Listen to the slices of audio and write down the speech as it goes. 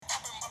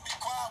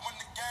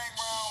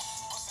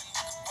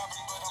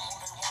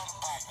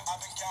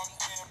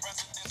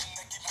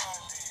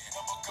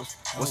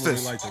What's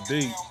this? Like the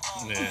beat.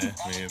 Yeah,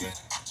 me either.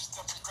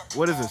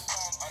 What is this?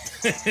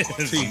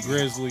 T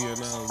Grizzly and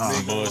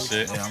Some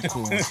bullshit. Yeah, I'm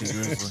cool with T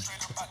Grizzly.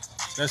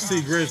 That's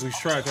T Grizzly's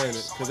track, ain't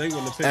it? Because they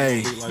wouldn't have picked Hey.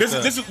 a beat like This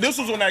that. this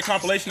was on that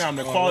compilation album.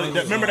 The quality.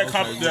 Remember that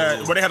okay,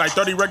 yeah. where they had like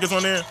 30 records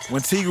on there?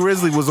 When T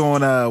Grizzly was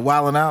on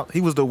Wildin' Out,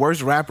 he was the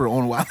worst rapper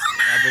on Wildin' Out.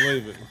 I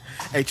believe it.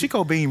 Hey,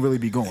 Chico Bean really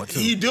be going too.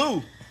 He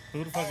do.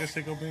 Who the fuck is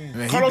Chico Bean?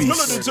 Man, he Carlos be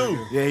Miller do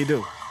too. Yeah, he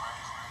do.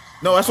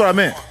 No, that's what I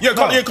meant. Yeah,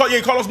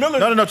 Carlos Miller.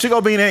 No. Chico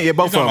Bean ain't. Yeah,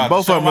 both of them.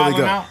 Both of them really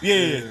good.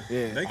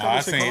 Yeah. They I coming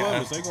to seen-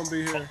 Columbus. They gonna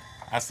be here.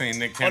 I seen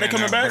Nick they Cannon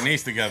coming and back?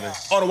 Bernice together.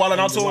 Oh, the Wild 'N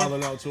Out The tour. Wild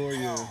 'N Out tour,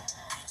 yeah.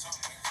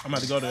 I'm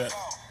about to go to that.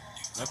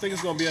 I think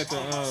it's gonna be at the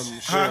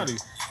Shotty.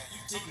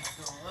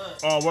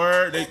 Oh,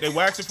 word. They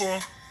waxed it for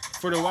him.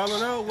 For the Wild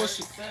 'N Out, what's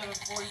it?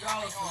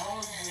 $40 for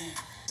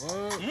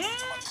most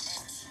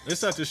What?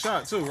 It's at the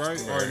Shot too, right?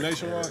 Or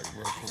Nationwide?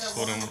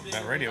 Put him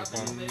that radio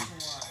phone.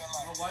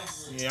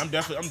 Yeah, I'm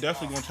definitely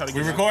gonna try to We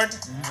get record?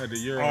 I had the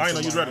year. Oh, I ain't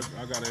know you ready.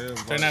 I got an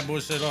invite. Turn that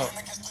bullshit up.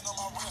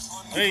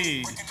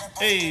 Hey.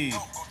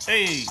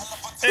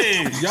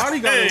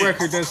 Yachty got a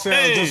record that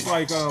sounds just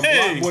like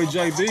Hey. Block Boy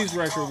JB's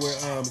record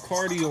with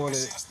Cardi on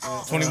it.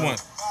 21.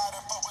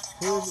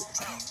 Who is it?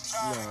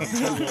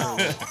 No,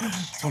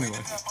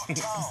 21.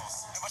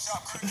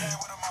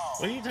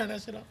 Will you turn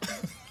that shit up?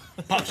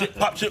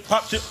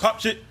 pop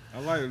shit. I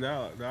like it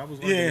now. I was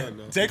like Yeah, that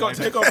though.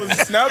 Takeoff was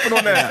snapping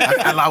on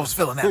that. I was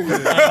feeling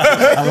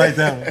that. I like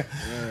that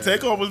one.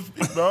 Takeoff was,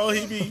 bro.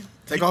 He be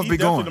Takeoff he be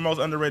definitely going. the most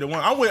underrated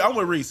one. I'm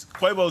with Reese.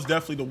 Quavo's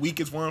definitely the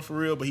weakest one for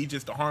real, but he's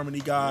just the harmony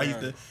guy.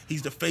 Right.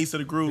 He's the face of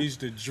the group. He's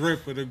the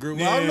drip of the group.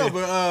 Yeah. I don't know,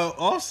 but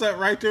Offset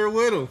right there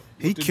with him.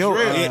 He With the killed.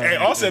 drip. Hey,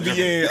 Offset be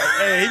he be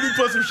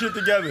putting some shit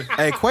together.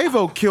 Hey,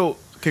 Quavo killed.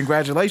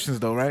 Congratulations,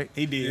 though, right?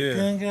 He did.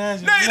 Yeah.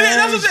 That's what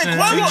I'm saying. He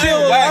Quavo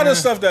killed a lot of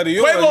stuff that he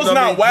Quavo's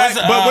not whack,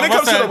 but when it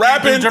comes to the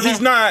rapping, Drippin'? he's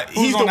not. Who's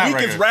He's the on that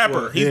weakest record?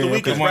 rapper. He's the Yeah,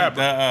 weakest The one, rapper.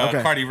 the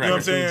Okay. Cardi You know what I'm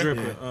record. saying?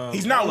 Drippin'.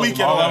 He's not weak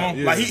at all all. of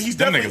them? Like he's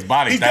Them definitely, niggas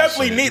bodied he's that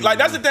definitely shit. neat. Like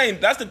that's the thing.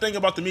 That's the thing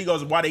about the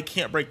Migos, why they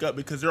can't break up,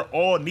 because they're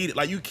all needed.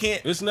 Like you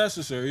can't. It's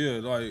necessary,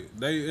 yeah. Like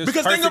it's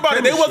Because think perfect about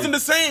it, they chemistry. wasn't the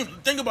same.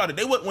 Think about it.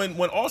 They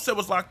when Offset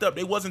was locked up,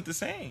 they wasn't the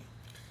same.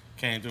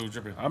 Came through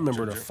dripping. I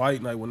remember the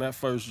fight night when that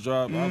first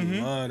dropped. I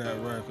love that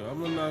record.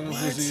 I'm not gonna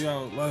busy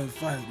out like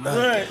fight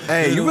night.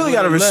 Hey, you really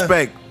gotta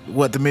respect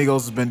what the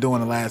Migos has been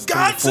doing the last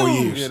Got 4 to.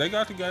 years. Yeah, they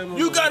got the game.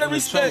 You gotta on the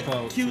respect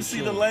chokehold, for QC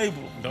sure. the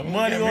label. Don't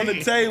Money look at on the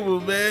me. table,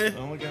 man.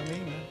 Don't look at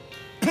me,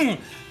 man.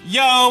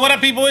 Yo, what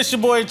up, people? It's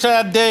your boy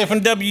Chad Day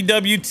from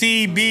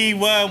WWTB.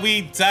 What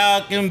we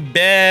talking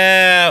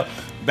about?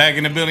 Back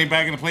in the building,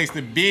 back in the place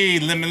to be.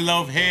 Lemon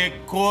Loaf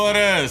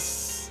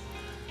headquarters.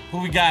 Who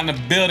we got in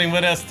the building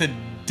with us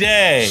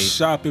today?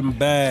 Shopping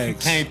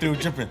bags. Came through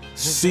dripping.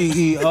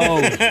 CEO,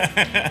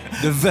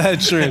 the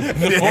veteran,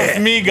 The fourth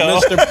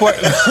Migo.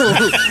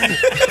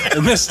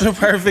 Mr.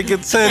 Perfect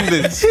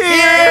Attendance,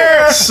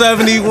 Here!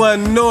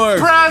 71 North,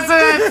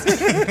 Present!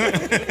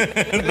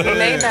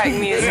 Maybach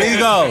music.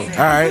 Migo.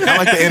 All right, I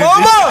like the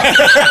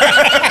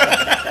energy.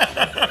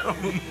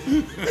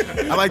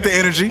 I like the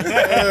energy.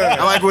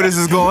 I like where this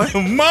is going.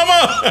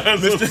 Mama!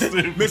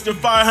 Mr.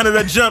 500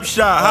 a jump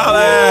shot.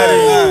 Holla at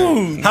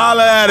him.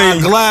 Holla at I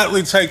him.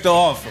 gladly take the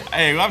offer.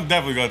 Hey, I'm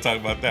definitely gonna talk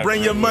about that.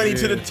 Bring your money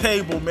to the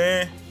table,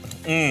 man.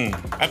 I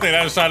think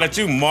that was shot at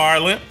you,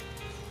 Marlon.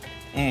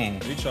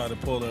 He tried to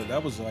pull it.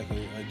 That was like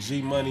a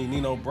G Money,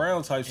 Nino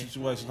Brown type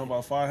situation. Talking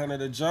about 500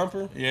 a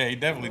jumper. Yeah, he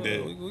definitely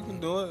did. We can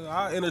do it.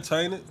 I'll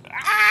entertain it.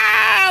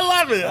 I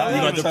love it. You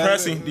got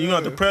depressing. You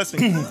got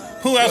depressing.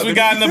 Who else we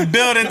got in the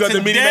building You got the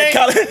meeting today? at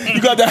Callahan.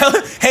 You got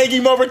the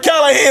hanging over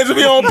Callahan's to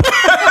be on.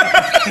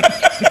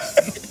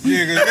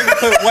 Yeah,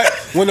 'cause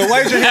nigga when the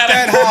wager hit that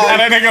Had high,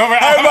 that nigga over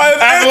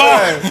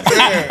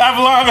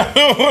Avalon.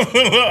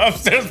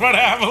 Upstairs by the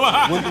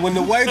Avalon. when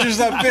the wager's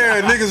up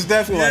there, niggas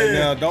definitely like,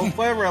 now don't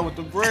play around with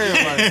the bread.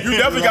 Like, You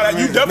definitely got to.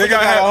 You definitely Nigga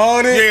got gotta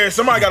hold it. Yeah,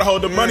 somebody got to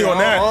hold the money on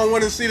I that. don't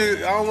want to see it.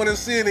 I don't want to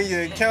see it in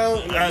your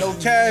account. No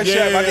cash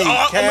app. I need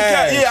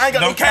cash. Yeah, I ain't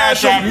got no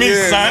cash on me. me,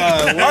 Yeah,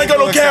 son. nah, I ain't got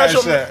no doing cash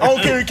on me. app. I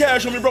don't carry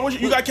cash on me, bro.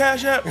 You got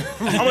cash app?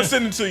 I'm gonna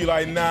send it to you.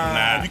 Like,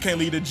 nah, you can't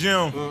leave the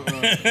gym.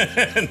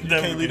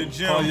 Can't leave the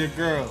Call gym. your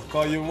girl.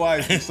 Call your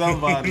wife. Or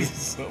somebody.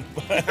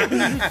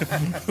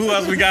 Who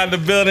else we got in the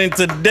building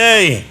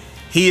today?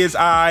 He is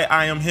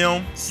I am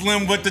him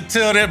Slim with the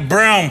tilted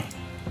brim.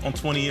 on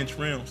 20-inch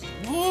rims.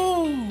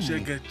 Woo.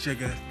 Jigga,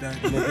 that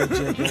nigga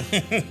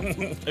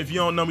jigga. If you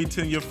don't know me,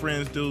 tell your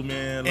friends do,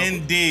 man.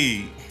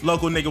 Indeed.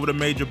 Local nigga with a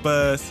major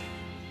buzz.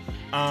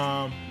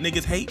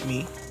 Niggas hate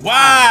me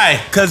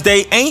Why? because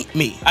they ain't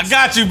me. I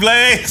got you,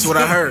 Blaze. That's what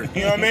I heard.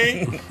 You know what I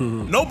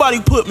mean? Nobody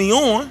put me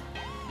on,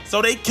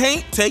 so they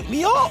can't take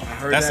me off.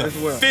 Heard That's that a as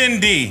well.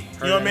 Fendi.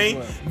 You know what I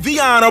mean? The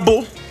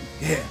Honorable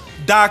Yeah.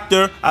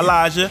 Dr.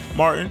 Elijah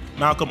Martin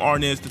Malcolm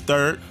Arnaz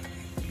III.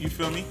 You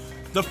feel me?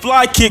 The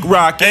Fly Kick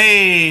Rocket.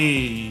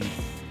 Hey.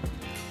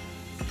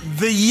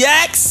 The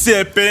Yak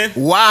Sipping.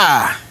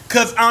 Why?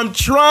 Cause I'm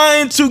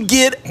trying to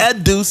get a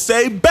Duce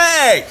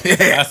bag.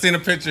 I seen a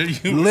picture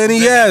of you. Lenny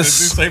The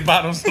S. Duce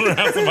bottoms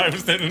around. Somebody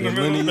was standing in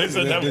the middle. They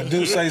said that The was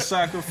Duce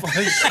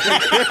sacrifice.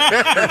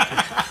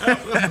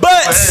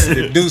 But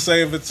The Duce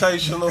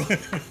invitational.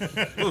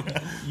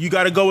 you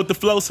gotta go with the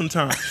flow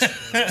sometimes.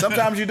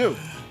 Sometimes you do.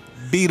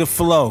 Be the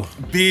flow.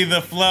 Be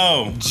the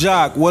flow.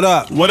 Jock, what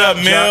up? What up,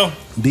 Mill?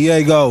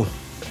 Diego.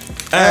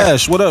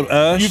 Ash, what up,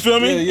 Ash? You feel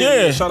me?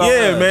 Yeah, Shout out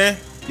Ash. man.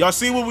 Y'all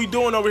see what we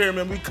doing over here,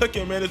 man? We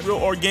cooking, man. It's real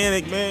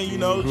organic, man. You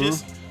know,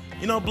 just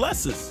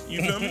bless us.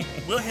 You feel me?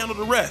 We'll handle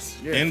the rest.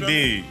 You feel me?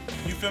 Indeed.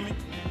 You feel me?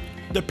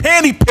 The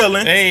panty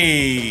peeling.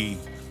 Hey.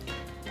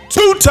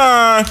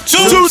 Two-time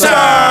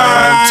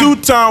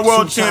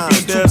world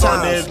champion Two Dez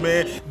times. Arnaz,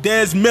 man.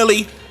 Dez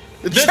Millie.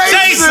 The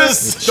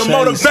Chasers. The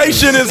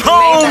motivation is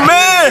home,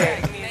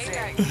 man.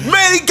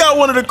 Man, he got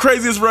one of the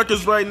craziest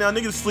records right now.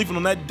 Niggas sleeping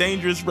on that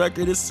dangerous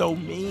record. It's so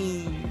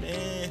mean,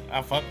 man.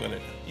 I fuck with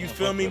it. You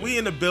feel me? We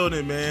in the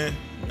building, man.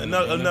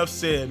 Enough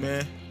said,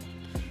 man.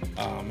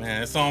 Oh,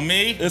 man. It's on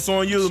me. It's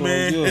on you, on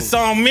man. you. It's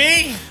on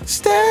me.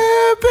 Step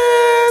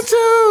into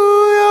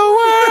your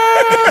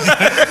world.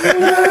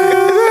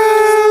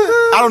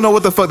 I don't know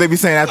what the fuck they be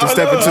saying after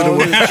step into the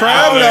world.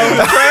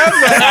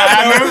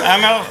 I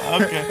know.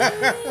 Okay.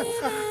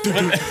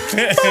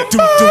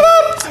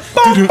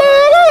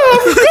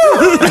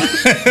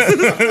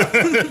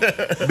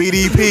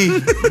 BDP,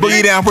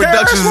 Boogie Down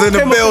Productions is in the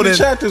Came up building.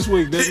 chat this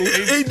week, didn't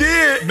he? He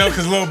did. No,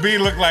 because Lil B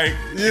looked like.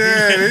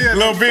 Yeah,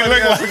 Lil B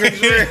looked like.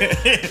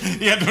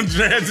 He had them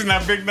dreads and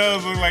that big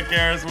nose looked like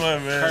Karis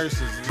One, man. Curses.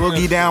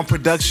 Boogie Down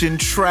Production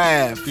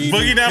Trav.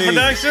 Boogie Down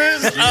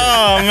Productions?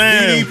 Oh,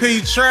 man. BDP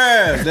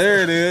Trav.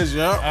 There it is,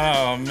 yup.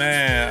 Oh,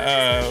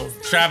 man.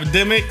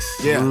 Travidemics?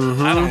 Yeah,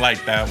 I don't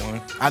like that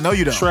one. I know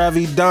you don't.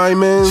 Travie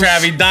Diamonds.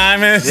 Travie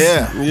Diamonds?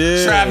 Yeah,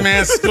 Yeah.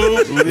 Trapman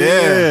Scoop?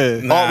 yeah.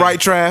 Nah. Alt-right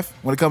Trav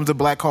when it comes to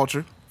black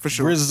culture, for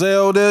sure.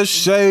 Griselda,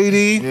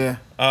 Shady. Yeah.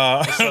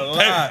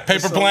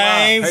 Paper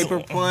Planes? Paper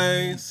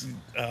Planes.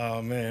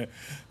 Oh, man.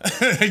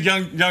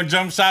 young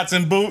jump shots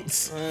and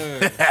boots.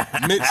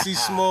 Mitzi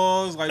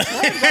Smalls. Like,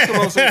 what the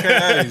most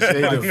okay?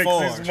 They Like, do.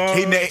 far.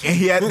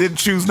 Didn't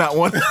choose not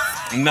one.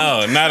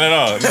 No, not at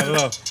all. Not at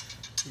all.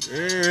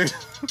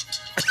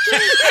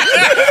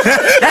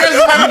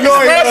 You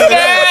know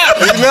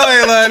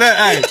ain't like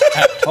that.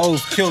 Hey,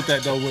 Hov killed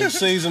that though when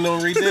Season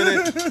on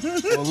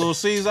redid it. On Lil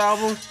C's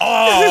album.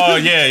 Oh,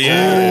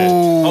 yeah.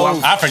 Ooh,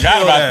 I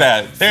forgot about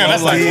that. Damn,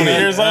 that's like 20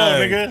 years old,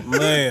 nigga.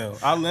 Man,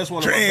 that's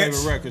one of my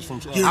favorite records from.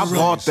 I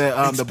bought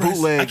that the I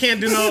bootleg can't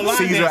do no line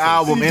Caesar dances.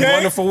 album in,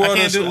 Wonderful World I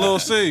can't of do Lil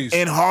C's.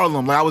 in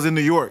Harlem. Like I was in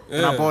New York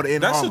and I bought it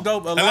in That's Harlem. a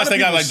dope. A lot Unless of they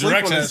got, people like, sleep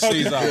on that directions.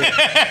 C's album.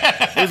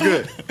 It was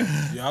good.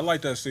 Yeah, I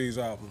like that C's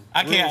album.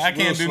 I can't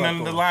Real do none of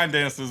the slept on. line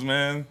dances,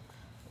 man.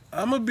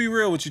 I'm gonna be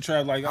real with you,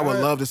 Trav. Like I would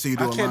love to see you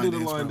do I a can't line do the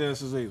dance, line bro.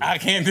 dances either. I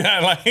can't do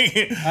that. Like,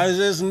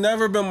 It's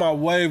never been my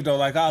wave though.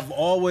 Like I've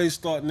always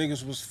thought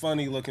niggas was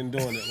funny looking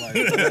doing it. Like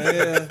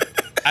yeah,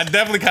 I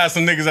definitely caught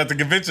some niggas at the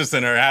convention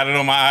center. Had it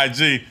on my IG.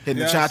 Hitting the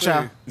Yeah, I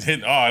cha-cha.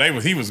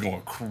 He was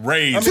going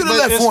crazy. To the but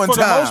left it's, one for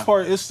the time. most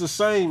part, it's the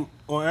same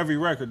on every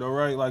record though,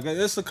 right? Like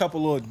it's a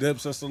couple little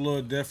dips that's a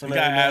little different. You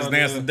got every now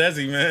ass and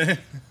dancing then. Desi, man.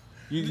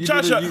 You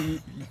Cha-cha.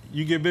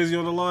 you get busy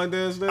on the line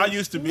dance then? I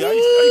used to be. You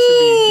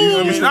know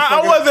what I mean?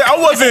 I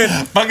wasn't.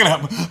 Fuck it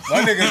up. My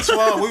nigga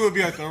 12, we would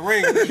be at the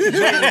ring.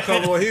 Jake would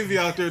come on, he'd be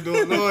out there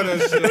doing all that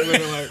shit.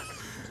 Looking like,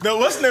 No,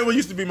 what's the name? What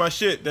used to be my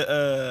shit?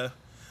 The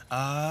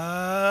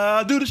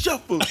do the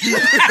shuffle. that's when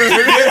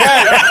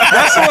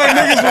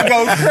niggas would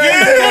go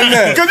crazy on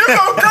that. Cause you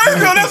go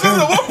crazy on that. So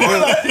what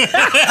point? Like,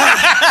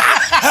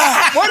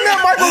 Wasn't that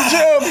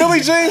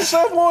Billy Jean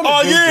stuff on it?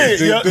 oh yeah.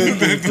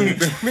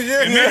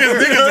 Niggas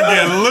would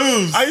get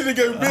loose. I used to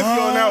get busy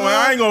on that one.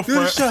 I ain't gonna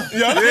front.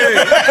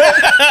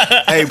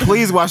 Hey,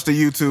 please watch the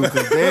YouTube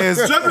because there's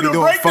Jump in be the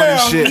doing funny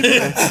breakdown. shit.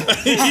 Man.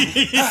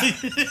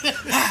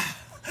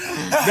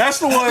 That's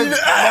the one my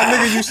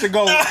nigga used to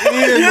go in on.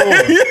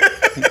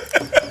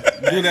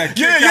 Do that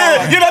kick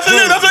out. That's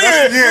it.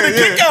 The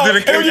kick out.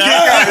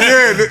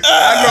 I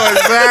know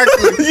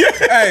exactly.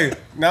 Hey,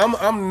 now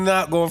I'm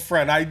not going to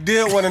front. I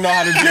did want to know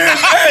how to do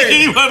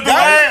it.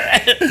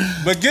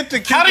 But get the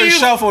How do Cupid you-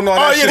 shuffle and all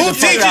that shit. Who the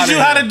fuck teaches outta you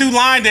here. how to do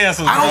line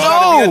dances? I don't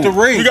bro? know. At the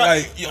ring. You got,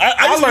 Like,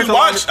 I used learned to a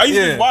lot watch. of- I used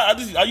yeah. to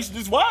watch. I used to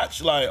just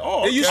watch. Like,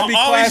 oh, It used to I'm be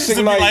always used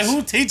to classic be like, nights.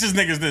 who teaches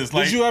niggas this?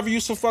 Like, Did you ever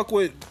used to fuck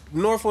with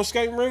Northwood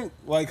Skating Rink?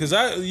 Like, cause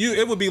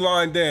it would be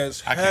line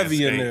dance I can't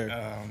heavy in skate. there.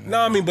 Oh, man. No,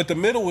 I mean, but the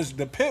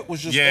pit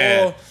was just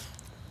Yeah. all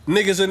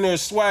niggas in there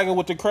swagging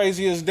with the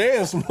craziest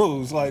dance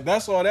moves. Like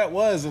that's all that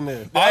was in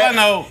there. all I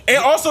know, And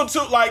also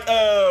too, like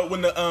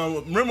when the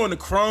remember when the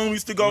Chrome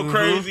used to go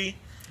crazy.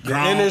 The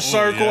inner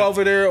circle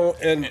over there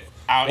on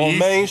Out on east.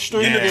 Main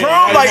Street. Yeah.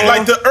 Chrome,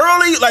 like the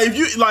early, like if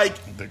you like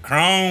the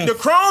Chrome. the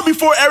Chrome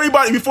before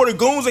the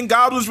goons and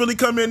goblins really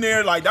come in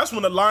there. Like that's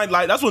when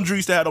that's when Drew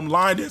used to have them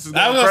line dances.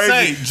 I was going gonna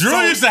say, crazy. Drew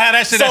So- used to have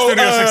that shit at so,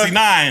 Studio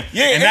 69,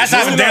 yeah, and that's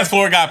how the dance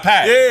floor got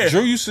packed. Yeah.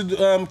 Drew used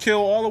to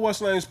kill all of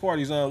West Lane's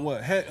parties.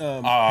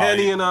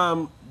 Henny and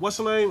what's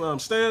the name?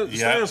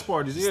 Stan's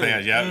parties. Yeah.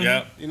 Stan,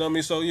 yep. You know what I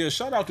mean? So yeah,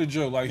 shout out to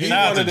Drew. Like he Shout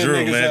out one to of them Drew,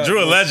 niggas man. that-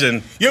 Drew a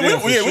legend. Yeah, Yeah,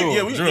 for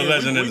sure. Drew a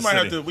legend in we the might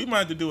have city. to. We might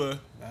have to do a.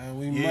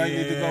 We might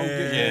need to go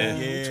get. Yeah.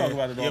 We'll talk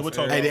about it. Yeah, off we'll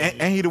talk air. about Hey,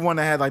 ain't he the one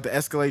that had like the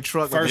Escalade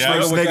truck? First Yeah. nigga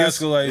with the niggas?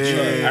 Escalade Yeah.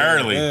 truck.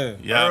 Early. Yeah.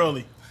 Yep.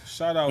 early.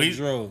 Shout out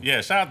Drew.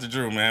 Yeah, shout out to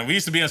Drew, man. We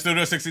used to be in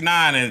Studio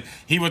 69, and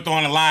he would throw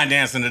on the line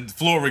dance, and the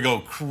floor would go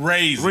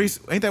crazy. Reese,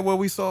 ain't that where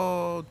we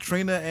saw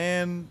Trina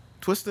and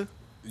Twister?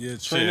 Yeah,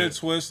 Trina Shit.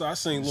 Twist. I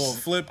seen Lil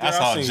Flip I there.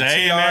 saw I seen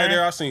Jay in T.I. there.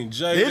 there. I seen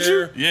Jay Did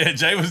there. you? Yeah,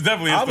 Jay was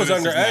definitely in I was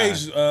Studio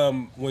 69.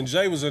 underage when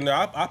Jay was in there.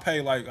 I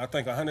paid like I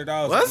think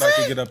 $100 Was not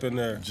to it? get up in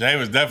there. Jay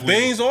was definitely.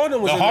 Beans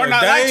Arden was the in Hard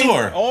there. Knock Life Dane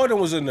Tour. Arden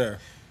was in there.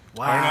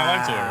 Wow. Hard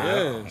Knock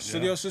Life Tour. Yeah,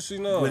 Studio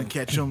 69. Wouldn't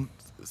catch him.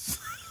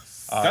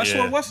 Oh, That's yeah.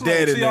 what West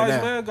Dead Lane. in there T.I.'s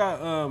now. man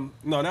got.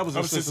 No, that was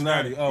in was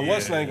Cincinnati. Cincinnati.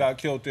 West Yeah. Lane got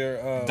killed there.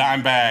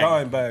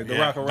 Dimebag. The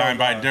rock and roll Dimebag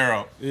guy.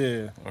 Daryl.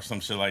 Yeah. Or some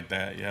shit like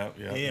that. Yep.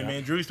 Yeah,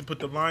 man. Drew used to put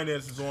the line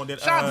dances on. That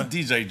Shout out to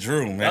DJ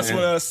Drew, man. that's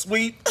when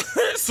Sweep,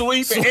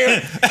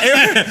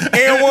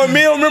 and 1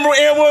 Mil. Remember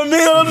and 1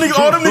 Mil? All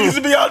them niggas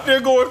would be out there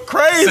going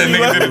crazy. That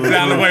nigga did it man.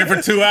 down the way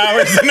for 2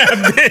 hours in that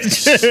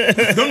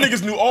bitch. Them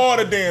niggas knew all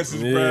the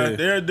dances, Yeah.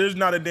 bruh. There's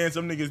not a dance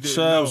them niggas did.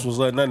 Chubbs was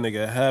letting that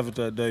nigga have it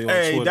that day on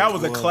Hey, Twitter. that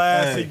was a boy.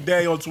 classic Hey,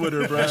 day on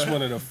Twitter, bruh. That's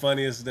one of the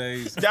funniest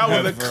days. That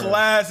was a ever.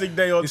 classic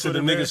day on He said Twitter,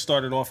 the man. niggas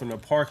started off in the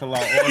parking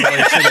lot all the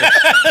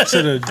way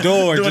to the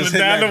door, Doing just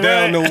it hitting down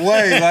that the down the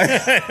way.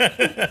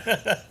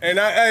 Like,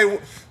 and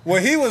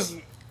when he was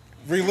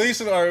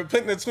releasing or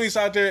putting the tweets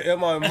out there in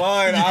my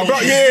mind, I was Bro,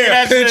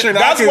 yeah, picturing.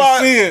 that's I could why-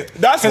 see it.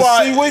 that's 'Cause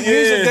why- C-Week,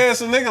 he's yeah. a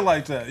dancing nigga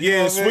like that. You know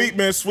Yeah, what I mean? Sweep,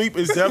 man. Sweep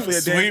is definitely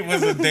a Sweet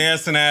dance. was a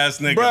dancing ass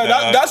nigga. Bruh,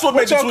 dog. that's what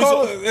made What the y'all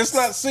call tweets. it? It's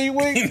not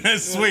C-Week?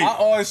 That's Sweet. I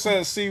always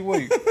said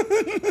C-Week.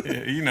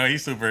 Yeah, you know,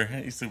 he's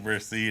super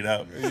seed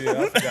up. Yeah,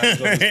 I forgot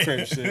his other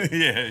crib shit.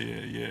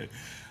 Yeah.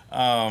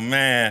 Oh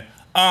man.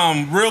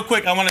 Real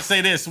quick, I want to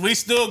say this. We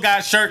still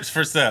got shirts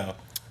for sale.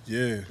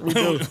 Yeah. We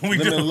do.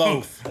 Lemon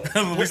loaf.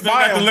 We still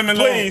Buy got the 'em, lemon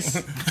please.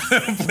 loaf. Buy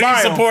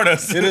Please 'em. support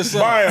us. It is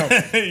Buy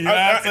 'em. You know what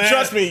I'm saying?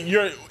 Trust me,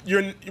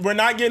 we're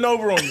not getting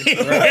over on you.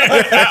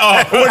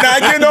 We're not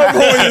getting over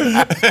on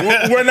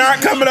you. We're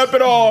not coming up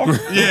at all.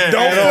 Yeah,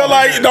 Don't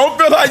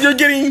feel like you're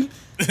getting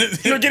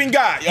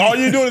got. All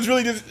you're doing is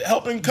really just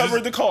helping cover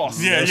the cost.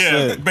 Yeah,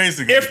 it.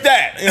 basically. If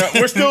that,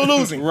 we're still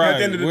losing Right. at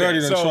the end of the We day.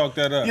 already done chalked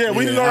that up. Yeah,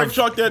 we Yeah, done already I've-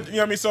 chalked that. You know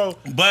what I mean? So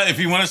But if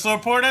you want to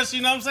support us,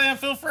 you know what I'm saying,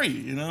 feel free.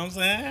 You know what I'm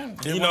saying?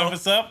 Hit one of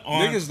us up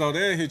on Niggas though,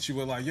 they'll hit you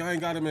with like, y'all ain't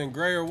got them in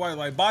gray or white.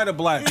 Like, buy the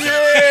black. one.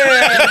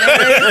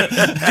 yeah,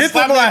 Get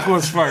the black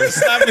ones first.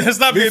 Stop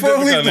being Before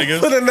we difficult, niggas.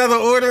 put another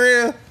order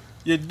in,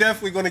 you're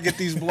definitely gonna get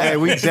these black. Hey,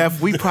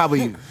 ones. we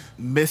probably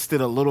missed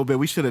it a little bit.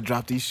 We should have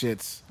dropped these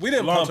shits We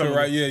didn't Long pump it time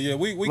right. ago. Yeah.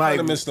 We like kind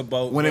of missed the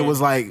boat when man. it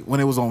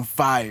was on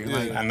fire.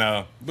 Like, I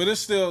know. But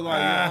it's still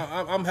like,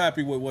 I'm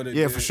happy with what it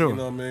Yeah, did. for sure. You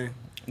know what I mean?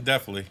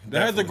 Definitely. They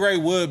had the definitely. gray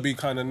wood be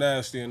kind of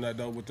nasty in that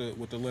though with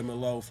the lemon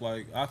loaf.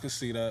 Like I could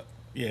see that.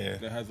 Yeah.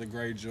 That has the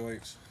gray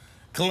joints.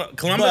 Columbus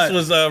But-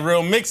 was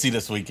real mixy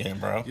this weekend,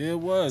 bro. Yeah, it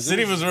was.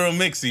 City It was real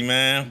mixy,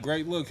 man.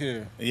 great look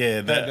here. Yeah,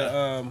 Had that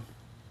the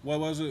what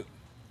was it?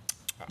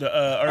 the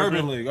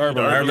Urban League. the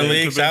Urban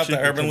League. Shout out to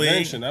convention. Urban League.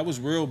 Convention. That was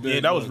real big. Yeah,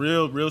 that was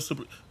look. real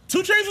super. 2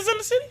 Chainz was in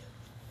the city.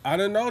 I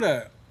didn't know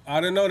that.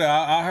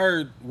 I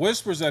heard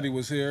whispers that he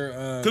was here.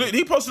 'Cause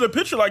he posted a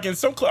picture like in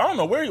some club. I don't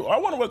know where. I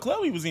wonder what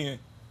club he was in.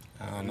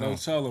 I don't No know.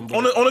 telling.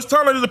 But On his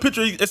timeline, there's a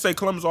picture. It say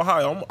Columbus,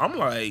 Ohio. I'm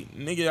like,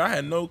 nigga, I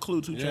had no clue.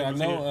 2 Chainz yeah, I was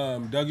know.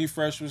 here. Dougie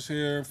Fresh was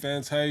here.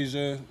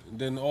 Fantasia.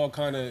 Then all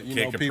kind of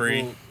Kid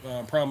Capri.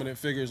 people, prominent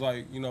figures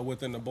like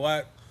within the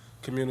black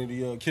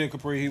community. Kid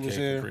Capri, he was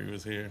here. Capri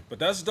was here. But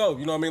that's dope.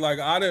 You know what I mean? Like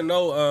I didn't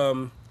know.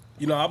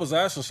 I was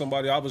asking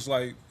somebody. I was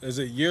like, "Is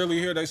it yearly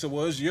here?" They said,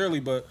 "Well, it's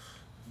yearly, but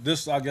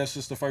this, I guess,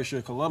 is the first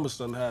year Columbus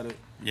done had it."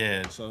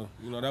 Yeah. So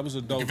that was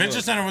a dope. Convention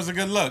look. Center was a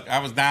good look. I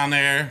was down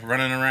there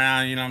running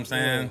around, you know what I'm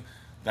saying?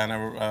 Down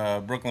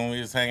there, Brooklyn, we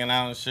was hanging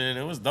out and shit.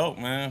 It was dope,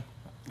 man.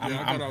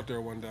 Yeah, I got out there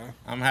one day.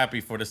 I'm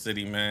happy for the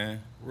city,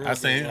 man. Real I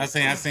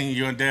good. seen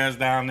you and Dez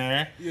down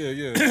there. Yeah.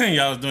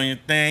 Y'all was doing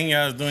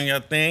your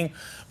thing.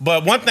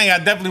 But one thing I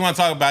definitely want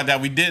to talk about that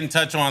we didn't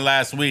touch on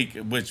last week,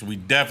 which we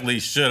definitely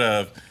should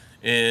have,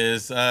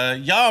 is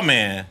y'all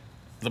man,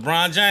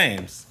 LeBron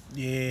James.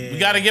 Yeah, We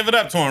got to give it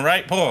up to him,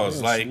 right?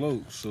 Pause. Like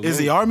Salute. is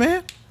he our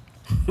man?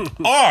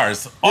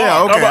 ours.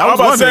 Yeah, okay. I'm I was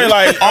about to say wondering.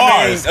 like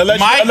Ours.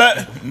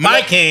 unless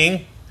My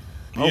king.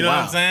 You Oh, know wow.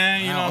 what I'm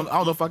saying? You I know,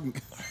 don't know if I can go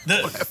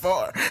that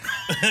far.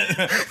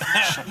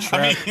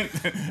 I mean,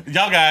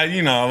 y'all got,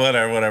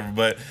 whatever.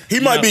 But he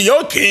you might know, be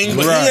your king,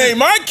 but Right. he ain't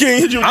my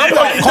king. I'm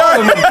not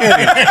calling him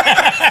king.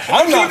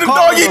 I'm not the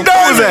calling doggy him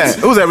dog. Who's that?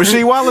 Who's that?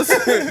 Rasheed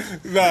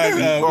Wallace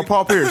Nah, or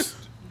Paul Pierce?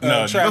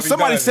 No, Travis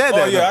somebody Diamond. said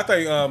that, Oh yeah,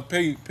 though. I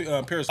think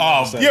Pierce.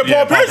 Oh, said Yeah,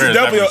 that. Paul Pierce is Pierce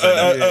definitely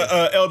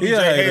definitely a LBJ He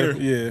a hater.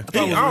 Yeah. I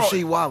thought it was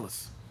Rasheed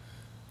Wallace.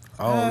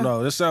 I don't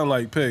know. This sound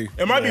like P.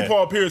 It might Yeah. be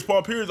Paul Pierce.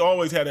 Paul Pierce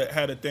always had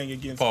a thing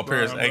against Look, Paul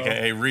Pierce, LeBron, bro.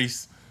 a.k.a.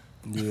 Reese.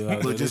 Yeah,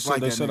 Look just like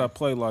they that said nigga. I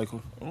play like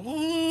him.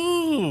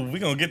 Ooh, we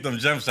going to get them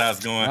jump shots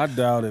going. I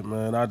doubt it,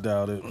 man. I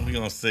doubt it. We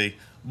gonna see.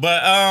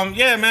 But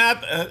yeah, man.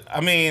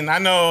 I mean, I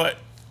know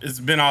it's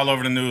been all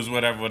over the news,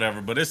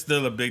 whatever. But it's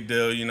still a big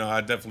deal. You know,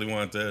 I definitely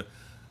wanted to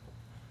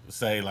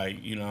say,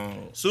 like, you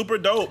know, super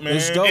dope, man.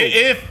 It's dope.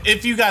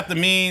 if you got the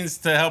means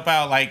to help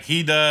out like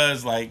he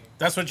does, like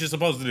that's what you're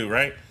supposed to do,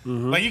 right?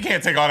 Like you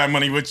can't take all that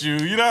money with you.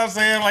 You know what I'm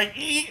saying? Like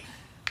he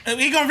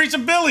gonna reach a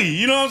Billy.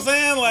 You know what I'm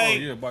saying? Like, Oh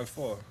yeah, by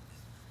far,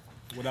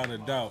 without a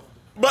doubt.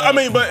 But I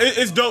mean, but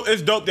it's dope.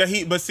 It's dope that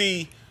he. But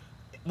see,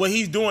 what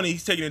he's doing,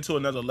 he's taking it to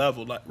another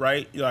level. Like,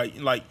 right?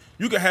 Like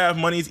you can have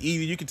money. It's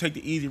easy. You can take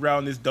the easy route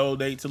and just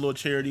donate to little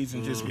charities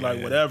and just be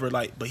like whatever.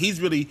 Like, but he's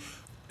really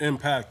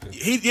impacted.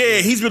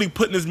 He's really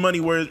putting his money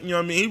where, you know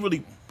what I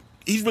mean.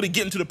 He's really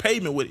getting to the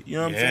pavement with it. You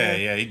know what I'm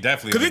saying? Yeah, he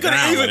definitely. Because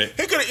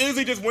he could have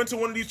easily just went to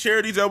one of these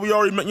charities that we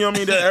already, you know what I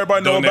mean, that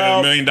everybody know Donated about.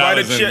 $1 million Write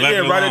a and check, left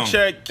it write a alone.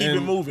 check, keep it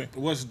And moving.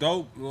 What's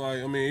dope,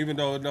 like, I mean, even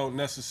though it don't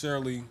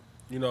necessarily,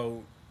 you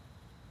know,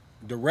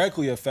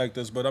 directly affect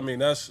us, but I mean,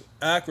 that's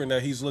Akron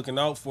that he's looking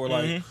out for.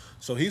 Like,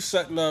 so he's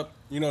setting up,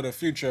 you know, the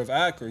future of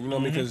Akron, you know,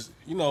 because,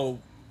 you know,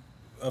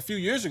 a few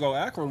years ago,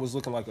 Akron was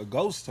looking like a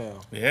ghost town.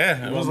 Yeah,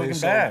 You it know was what I mean? looking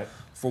So, bad.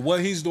 for what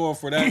he's doing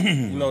for that,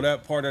 you know,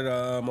 that part of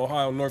the,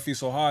 Ohio,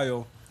 Northeast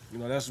Ohio, you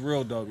know, that's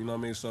real dope, you know what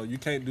I mean? So you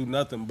can't do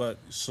nothing but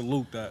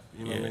salute that,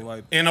 you know what I mean?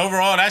 Like, And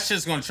overall, that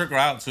shit's gonna trickle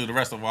out to the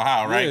rest of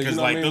Ohio, right? Yeah, Because you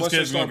know what I like mean? those Once they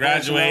kids gonna start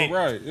branching graduate,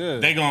 out, right,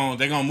 yeah.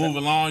 they gonna move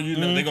along. You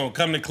know, they gonna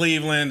come to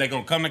Cleveland, they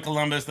gonna come to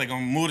Columbus, they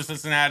gonna move to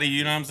Cincinnati.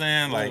 You know what I'm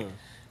saying? Like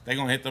they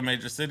gonna hit the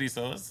major cities.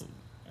 So it's,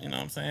 you know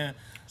what I'm saying?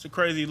 It's a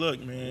crazy look,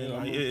 man. I'm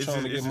Like, it's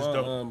trying to just get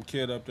dope. my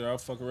kid up there. I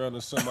fuck around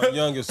and send my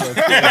youngest up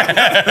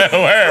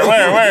Where?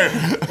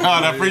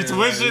 Oh, that free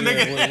tuition,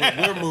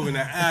 nigga. We're moving to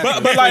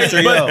Akron. But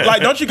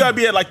like, don't you gotta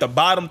be at like the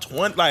bottom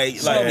 20? Like,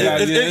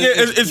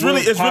 it's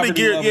really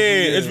geared. levels,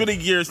 It's really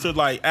geared to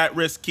like at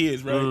risk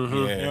kids, right? You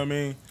know what I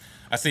mean?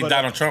 I see But,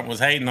 Donald Trump was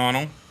hating on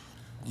him.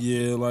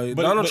 Yeah, like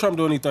But- Donald but- Trump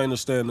do anything to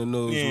stay in the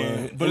news, Yeah,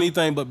 man. but-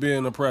 Anything but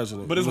being the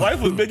president. But his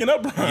wife was bigging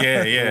up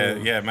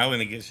Brian. Yeah.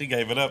 Melanie, she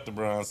gave it up to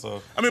Braun.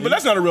 So I mean, but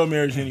that's not a real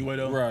marriage anyway,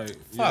 though. right.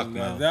 Fuck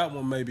yeah, no. that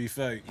one may be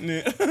fake.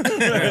 Yeah.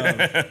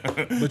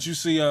 But you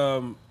see,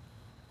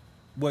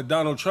 what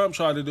Donald Trump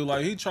tried to do,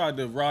 like he tried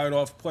to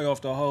play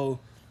off the whole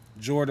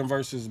Jordan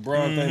versus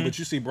Bron thing. But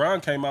you see,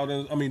 Jordan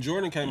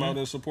came out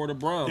in support of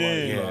Bron. Like,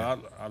 you know,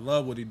 I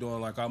love what he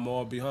doing. Like I'm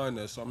all behind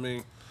this. I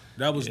mean,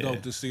 that was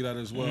dope to see that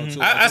as well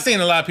too. I seen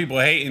a lot of people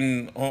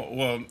hating.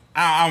 Well,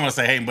 I don't want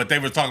to say hating, but they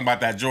were talking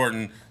about that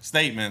Jordan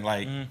statement,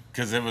 like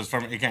because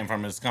it came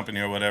from his company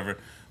or whatever.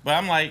 But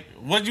I'm like,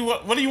 what do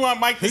you want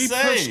Mike to he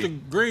say? pushed the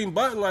green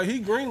button, like he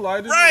green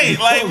lighted. Right,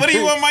 like what do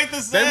you want Mike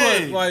to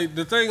say? They like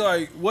the thing,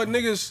 like what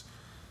niggas.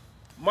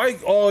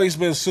 Mike always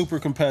been super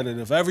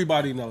competitive.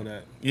 Everybody know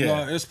that. You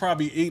Yeah. know, it's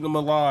probably eating him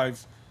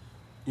alive.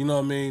 You know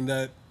what I mean?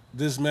 That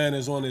this man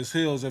is on his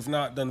heels, if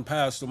not done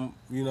past him.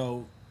 You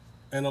know,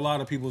 in a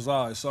lot of people's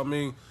eyes. So I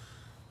mean,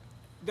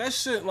 that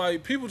shit,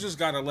 like people just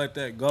gotta let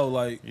that go.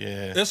 Like,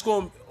 Yeah. it's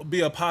gonna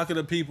be a pocket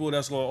of people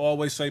that's gonna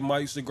always say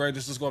Mike's the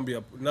greatest. It's gonna be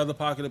another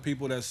pocket of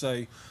people that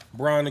say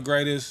Brian the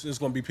greatest. It's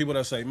gonna be people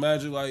that say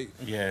Magic. Like,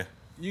 Yeah.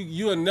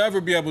 you'll never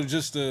be able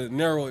just to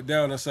narrow it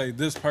down and say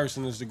this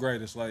person is the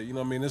greatest. Like, you know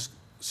what I mean?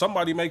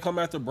 Somebody may come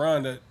after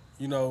Brian that,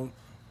 you know,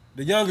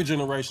 the younger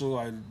generation,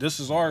 like,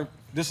 this is our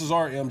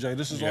MJ,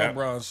 this is our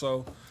Brian.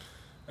 So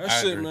that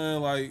I shit, agree.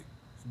 man, like,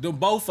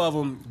 both of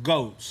them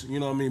goats. You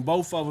know what I mean?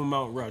 Both of them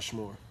Mount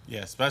Rushmore. Yeah,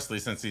 especially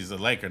since he's a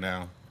Laker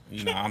now.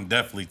 You know, I'm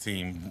definitely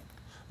team.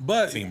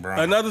 But Team Brian.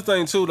 another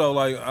thing too, though,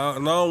 like, and I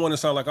don't want to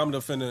sound like I'm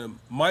defending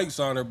Mike's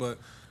honor, but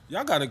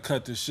y'all got to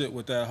cut the shit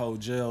with that whole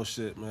jail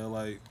shit, man.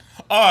 Like,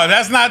 Oh,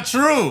 that's not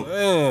true.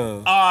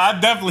 man. Oh, I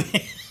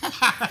definitely.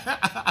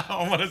 I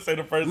don't want to say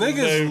the person's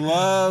Niggas name.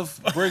 love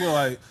bringing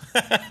like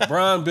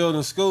Brian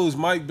building schools,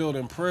 Mike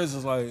building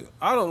prisons. Like,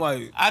 I don't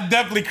like I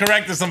definitely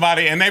corrected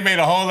somebody, and they made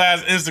a whole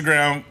ass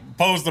Instagram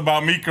post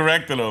about me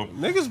correcting them.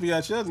 niggas be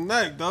at your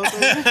neck, don't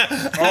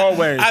they?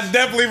 Always. I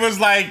definitely was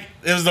like,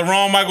 it was the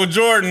wrong Michael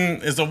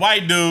Jordan. It's a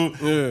white dude.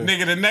 Yeah.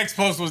 Nigga, the next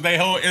post was their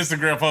whole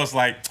Instagram post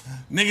like,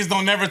 niggas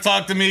don't never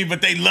talk to me,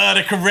 but they love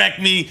to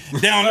correct me. They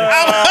don't.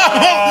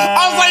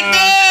 I was like,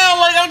 damn.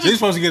 Like, I'm You just.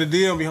 supposed to get a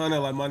DM behind that,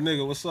 like, my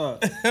nigga, what's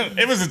up?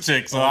 It was a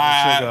chick, so Oh,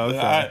 I, chick,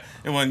 okay.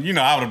 it wasn't, you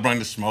know, I would have brought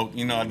the smoke.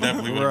 You know, I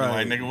definitely would have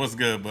Right. been like, nigga, what's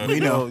good? But We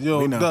know. You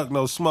we don't know. duck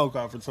no smoke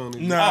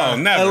opportunity. oh,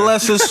 never.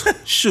 Unless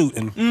it's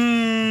shooting.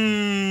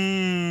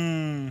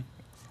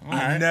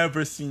 I've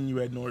never seen you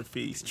at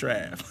Northeast,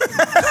 Trav.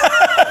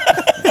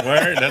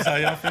 Word, that's how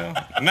y'all feel?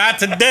 Not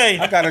today.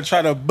 I gotta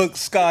try to book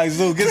Sky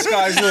Zoo. Get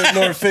Sky Zoo at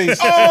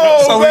Northeast.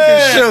 Oh, so man. we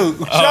can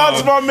shoot. Shout out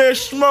to my man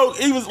Smoke.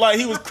 He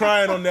was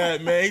crying on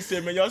that, man. He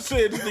said, man, y'all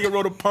said this nigga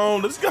wrote a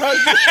poem. This guy.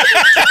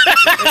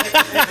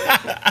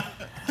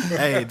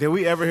 Hey, did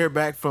we ever hear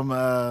back from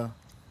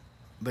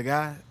the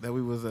guy that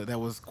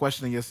was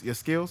questioning your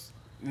skills?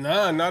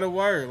 Nah, not a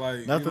word.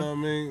 Like, Nothing? you know what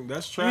I mean?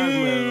 That's Trav,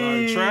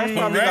 man. Like, Trav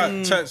probably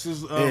Right. got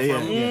texts from Yeah.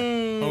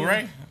 him. All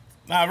right.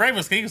 Nah, Ray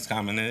was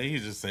commenting. He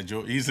just said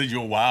you're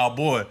a wild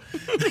boy.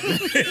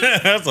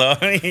 That's all.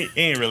 He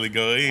ain't really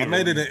go. I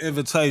made it an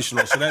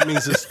invitational, so that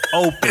means it's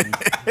open.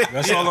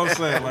 That's all I'm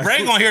saying. Like,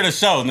 Ray gonna hear the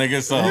show,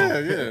 nigga. So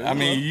Yeah. I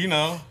mean, you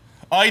know.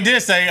 Oh, he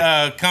did say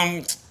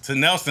come to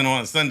Nelson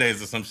on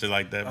Sundays or some shit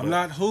like that. I'm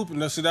not hooping.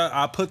 No, see that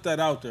I put that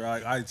out there.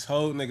 I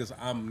told niggas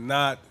I'm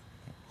not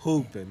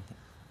hooping.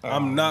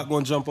 I'm not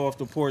gonna jump off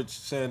the porch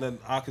saying that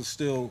I can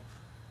still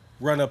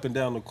run up and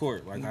down the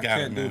court. Like I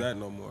can't do that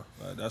no more.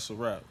 That's a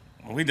wrap.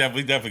 We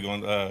definitely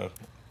gonna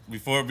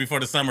before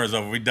the summer is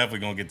over, we definitely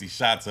gonna get these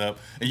shots up.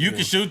 And you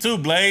can shoot too,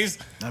 Blaze.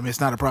 I mean, it's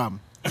not a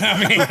problem. I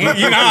mean,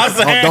 you know what I'm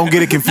saying? Don't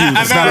get it confused.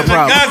 It's not a your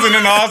problem. cousin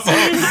and also,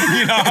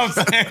 you know what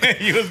I'm saying?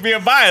 You was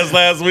being biased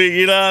last week,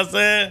 you know what I'm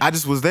saying? I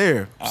just was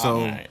there, so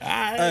All right.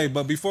 Hey,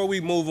 but before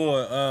we move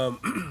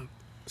on,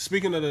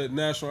 speaking of the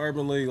National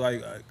Urban League,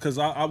 like, cause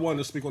I wanted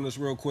to speak on this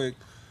real quick.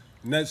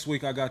 Next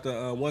week I got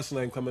the what's the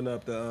name coming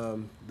up, the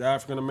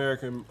African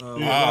American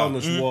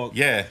Wellness Walk.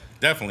 Yeah,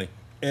 definitely.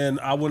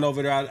 And I went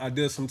over there. I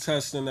did some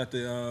testing at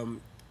the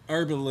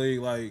Urban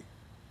League. Like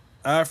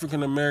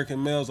African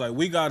American males, like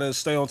we gotta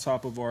stay on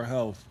top of our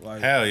health.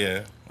 Like Hell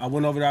yeah. I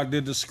went over there. I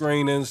did the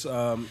screenings.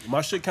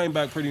 My shit came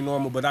back pretty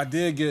normal, but I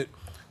did get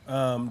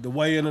the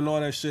weigh-in and all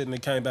that shit, and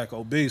it came back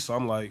obese. So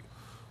I'm like,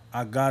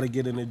 I gotta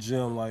get in the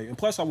gym. Like, and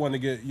plus I want to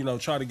get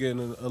try to get in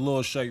a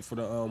little shape for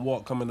the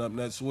walk coming up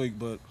next week.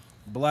 But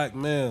black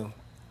men,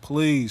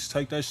 please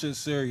take that shit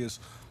serious.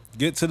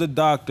 Get to the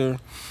doctor.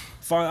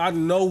 I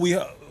know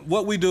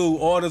what we do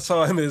all the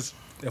time is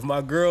if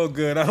my girl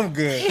good, I'm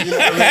good. You know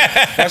what I mean?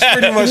 That's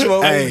pretty much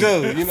what we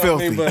do. You know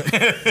filthy. what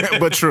I mean?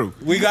 but true.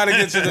 We gotta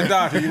get to the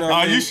doctor. You know what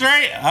I mean? You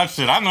straight?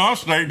 I know I'm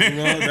straight. You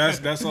know,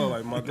 that's all.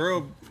 Like my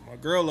girl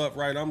up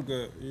right, I'm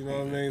good. You know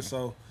what I mean?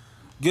 So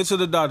get to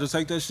the doctor.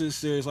 Take that shit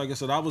serious. Like I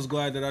said, I was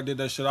glad that I did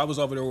that shit. I was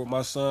over there with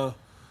my son.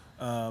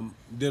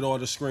 Did all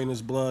the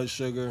screenings, blood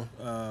sugar.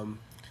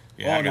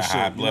 Yeah, all I got the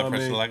high shit, blood you know what I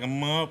pressure mean? like a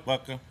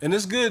motherfucker. And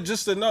it's good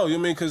just to know, you know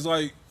what I mean? Because,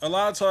 like, a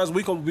lot of times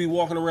we can be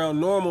walking around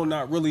normal,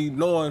 not really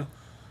knowing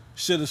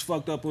shit is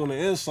fucked up on the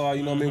inside,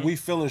 you know what I mean? We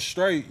feeling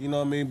straight, you know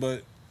what I mean?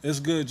 But it's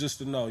good just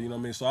to know, you know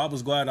what I mean? So I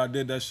was glad I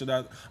did that shit.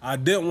 I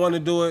didn't want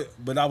to do it,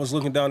 but I was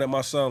looking down at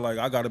my son like,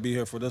 I got to be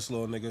here for this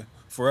little nigga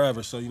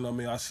forever. So, you know what I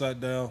mean? I sat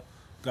down,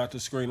 got the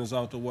screeners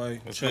out the way,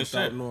 checked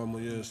out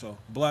normal, yeah. So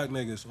black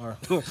niggas are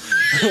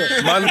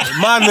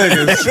my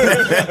niggas.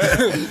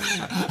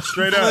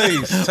 Straight up.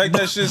 Please, take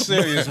that shit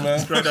serious, man.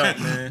 Straight up,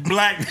 man.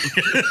 Black.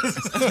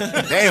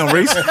 Damn,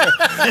 Reese.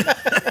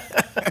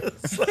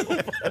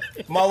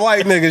 My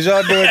white niggas,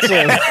 y'all do it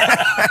too.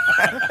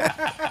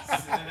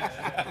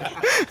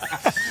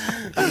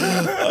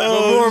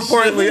 But more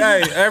importantly,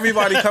 hey,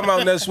 everybody come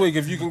out next week.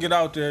 If you can get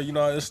out there, you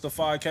know, it's the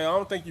 5K. I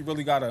don't think you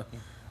really got to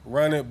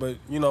run it, but,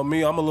 you know,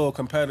 me, I'm a little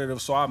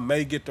competitive, so I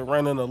may get to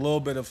running a little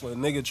bit if a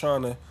nigga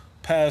trying to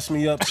pass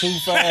me up too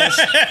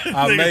fast.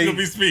 I may gonna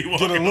be speed get a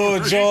walking little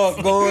on the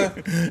jog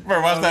going.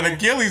 Bro, watch that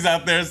Achilles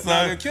out there, Nah, the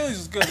son. Achilles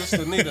is good. It's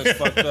the knee that's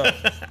fucked up.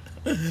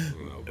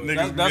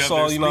 Niggas be That's out all,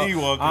 there you know. speed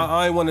walking.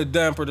 I ain't want to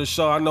damper the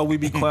show. I know we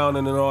be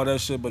clowning and all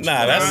that shit, but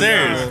Nah, that's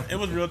serious. It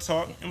was real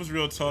talk.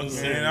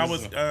 Man. I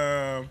was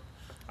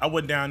I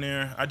went down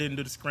there. I didn't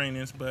do the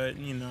screenings, but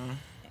you know,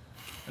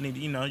 I need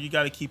you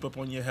got to keep up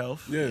on your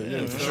health.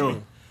 Yeah, for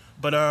sure.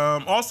 But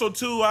also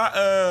too,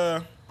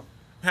 I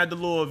had the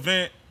little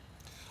event.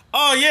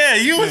 Oh yeah,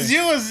 you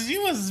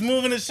was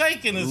moving and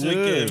shaking this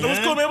weekend. It was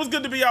cool, man. It was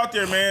good to be out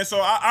there, man. So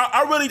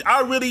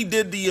I really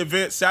did the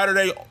event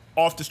Saturday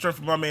off the strength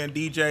of my man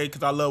DJ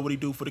because I love what he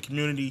do for the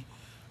community.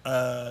 You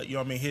know what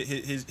I mean?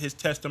 His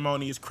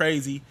testimony is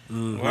crazy.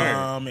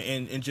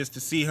 And just to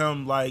see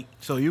him like.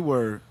 So you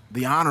were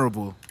the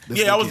honorable.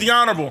 I was the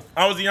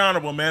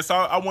honorable, man. So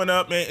I went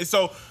up, man. And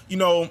so, you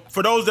know,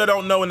 for those that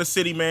don't know in the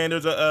city, man,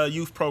 there's a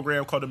youth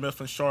program called the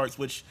Mifflin Sharks,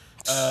 which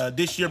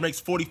this year makes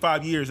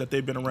 45 years that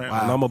they've been around.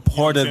 And I'm a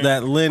part of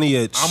that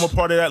lineage. I'm a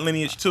part of that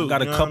lineage too.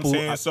 Got a you know what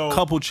I'm saying?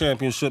 couple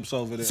championships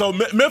over there. So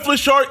Mifflin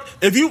Shark,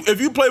 if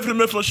you play for the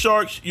Mifflin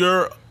Sharks,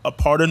 you're a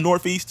part of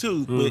Northeast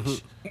too,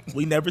 which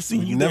we never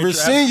seen you. Never there,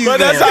 seen you but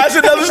there. that's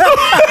another story.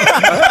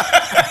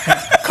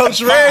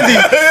 Coach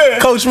Randy,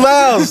 Coach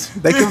Miles,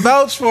 they can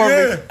vouch for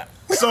me.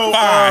 So,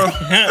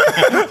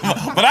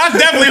 But I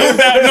definitely hooped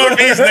out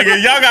Northeast,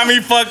 nigga. Y'all got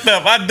me fucked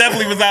up. I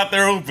definitely was out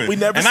there hooping. We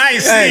never and I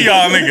ain't Hey. see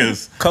y'all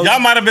niggas. Coach- Y'all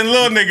might have been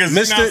little niggas. You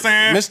know what I'm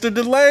saying? Mr.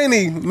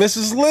 Delaney,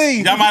 Mrs.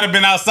 Lee. Y'all might have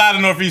been outside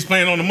of Northeast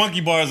playing on the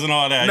monkey bars and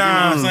all that. You know what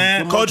I'm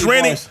saying?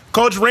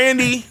 Coach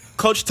Randy,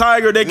 Coach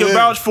Tiger, they can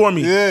vouch for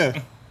me. Yeah.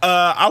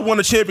 I won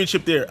a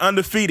championship there,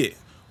 undefeated.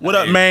 What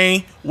up,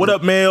 Maine? What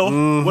up,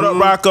 Mel? What up,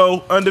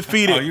 Rocco?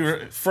 Undefeated. Oh, you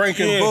were, Frank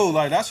and Boo,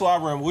 like that's what I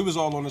remember. We was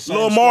all on the same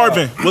Lil squad.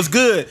 Marvin was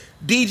good.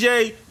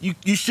 DJ,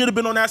 you should have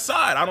been on that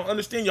side. I don't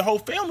understand. Your whole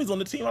family's on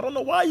the team. I don't know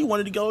why you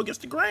wanted to go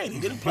against the grain. He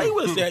didn't play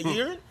with us that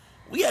year.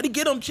 We had to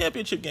get him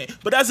championship game.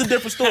 But that's a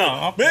different story.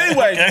 Oh, okay. But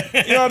anyway,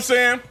 you know what I'm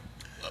saying?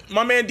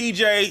 my man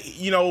DJ,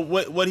 you know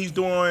what he's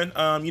doing,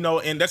 you know,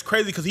 and that's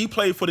crazy because he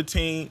played for the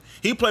team.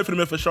 He played for the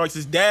Memphis Sharks.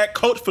 His dad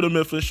coached for the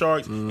Memphis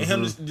Sharks, and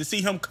him to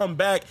see him come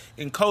back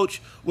and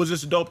coach was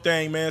just a dope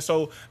thing, man.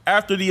 So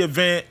after the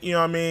event, you know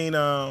what I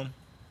mean.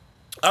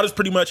 I was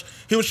pretty much,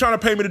 he was trying to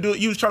pay me to do it.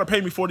 He was trying to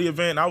pay me for the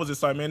event. And I was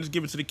just like, man, just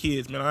give it to the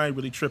kids, man. I ain't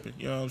really tripping.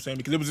 You know what I'm saying?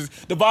 Because it was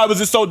just, the vibe was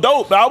just so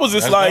dope. But I was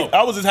just dope.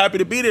 I was just happy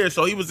to be there.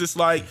 So he was just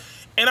like,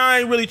 and I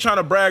ain't really trying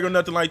to brag or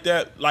nothing like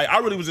that. Like, I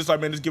really was just like,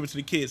 man, just give it to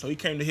the kids. So he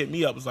came to hit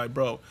me up. Was like,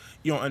 bro,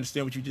 you don't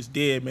understand what you just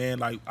did, man.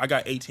 Like, I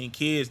got 18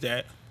 kids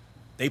that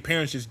they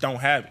parents just don't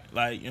have it.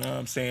 Like, you know what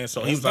I'm saying?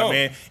 So he was like,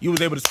 man, you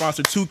was able to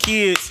sponsor 2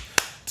 kids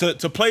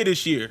to play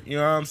this year. You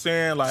know what I'm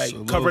saying?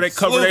 Like, cover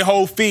their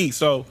whole fee.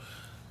 So,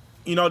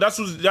 you know, that's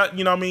what that.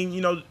 You know what I mean?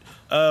 You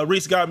know,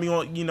 Reese got me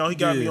on. You know, he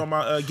got me on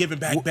my giving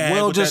back bag. We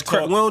don't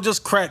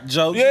just crack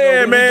jokes.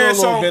 Yeah, you know, man.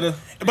 So,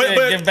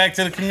 but give back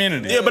to the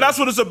community. Yeah, but that's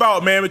what it's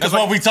about, man. Because that's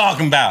what we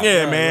talking about.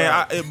 Yeah,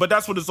 man. But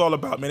that's what it's all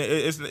about, man.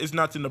 It's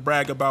nothing to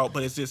brag about,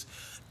 but it's just.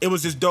 It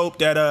was just dope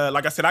that,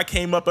 like I said, I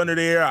came up under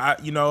there.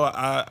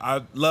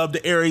 I love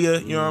the area.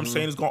 You know what I'm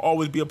saying? It's gonna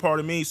always be a part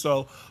of me.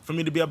 So for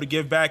me to be able to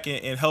give back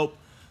and help,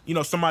 you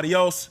know, somebody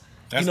else.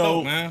 That's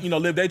dope, man. You know,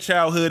 live their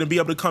childhood and be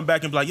able to come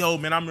back and be like, yo,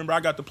 man, I remember I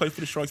got to play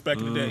for the Sharks back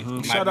in the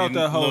day. Shout out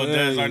that whole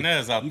area.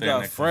 Out you there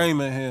got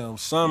Framingham,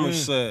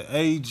 Somerset,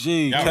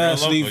 AG,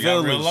 Cassidy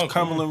Village,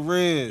 Cumberland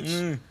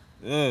Ridge.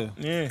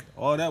 Yeah.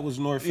 All that was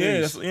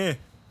Northeast. Yeah.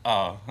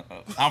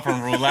 I'm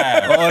from Rule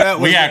Ave.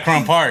 We at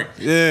Crump Park.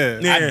 Yeah.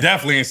 I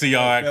definitely didn't see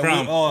y'all at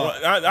Crump.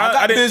 I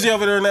got busy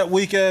over there in that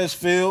weak-ass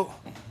field.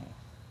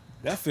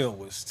 That field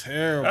was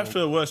terrible. That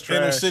field was trash.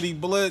 Inner City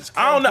Blitz.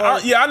 I don't know.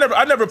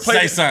 I never played.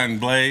 Say something,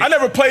 Blaze. I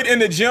never played in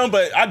the gym,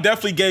 but I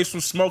definitely gave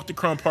some smoke to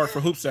Crump Park for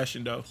hoop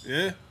session, though.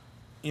 Yeah.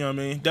 You know what I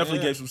mean?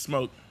 Definitely gave some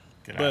smoke.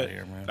 Get out of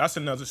here, man. That's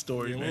another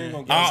story, man.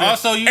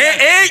 Also, you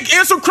and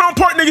some Crump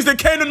Park niggas that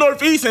came to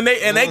Northeast and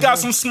they got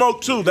some smoke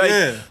too.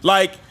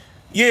 Like,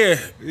 you know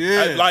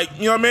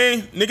what I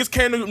mean? Niggas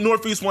came to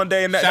Northeast one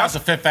day and shout out to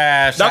Fifth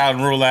Ave, shout out to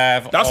Rule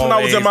Ave. That's when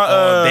I was in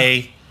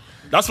my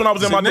That's when I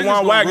was in my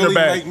DeJuan Wagner really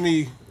bag. Make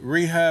me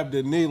rehab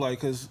the knee, like,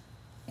 cause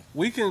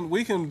we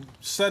can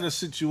set a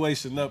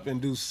situation up and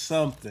do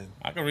something.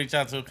 I can reach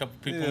out to a couple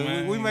people,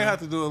 man. We may have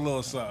to do a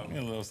little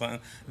something.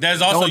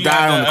 There's also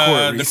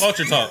the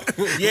culture talk.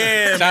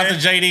 Yeah, shout out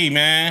to JD,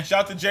 man.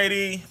 Shout out to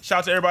JD. Shout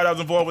out to everybody that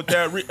was involved with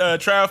that.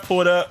 Trav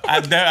pulled up.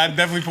 I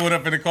definitely pulled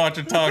up in the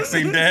culture talk.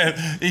 Seen Dad.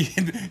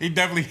 He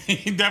definitely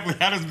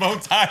had his bow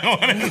tie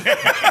on.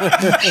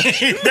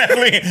 he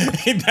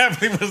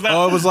definitely was like.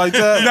 Oh, it was like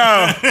that.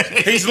 No,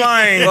 he's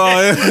lying.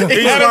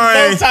 He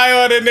had his bow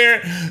tie on in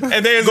there,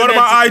 and they go to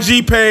my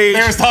IG page.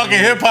 They was talking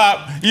hip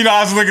hop. You know,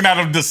 I was looking at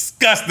him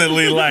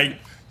disgustedly, like,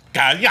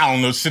 God, y'all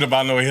don't know shit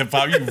about no hip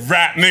hop. You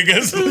rap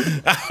niggas.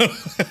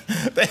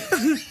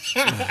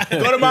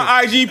 Go to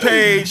my IG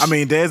page. I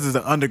mean, Dez is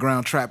an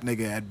underground trap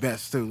nigga at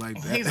best too.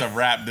 Like that. He's a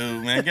rap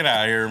dude, man. Get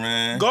out of here,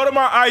 man. Go to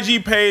my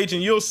IG page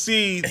and you'll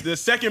see the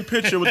second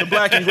picture with the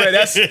black and gray.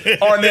 That's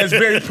Arnez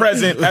very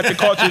present at the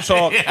culture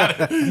talk.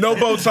 No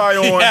bow tie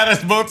on. Yeah,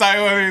 that's bow tie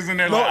on. He's in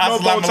there. No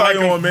bow tie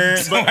on, man.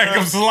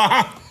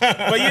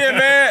 But yeah,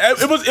 man,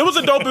 it was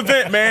a dope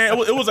event, man.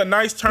 It was a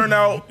nice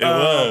turnout.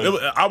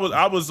 I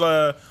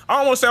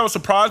don't want to say I was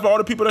surprised by all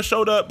the people that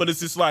showed up, but it's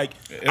just like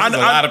it was a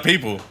lot of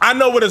people. I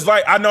know what it's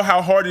like. I know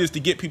how hard it is to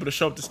get people to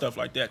show up to stuff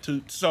like that.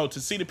 So to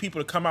see the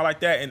people to come out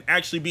like that and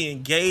actually be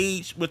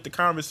engaged with the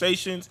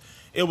conversations,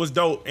 it was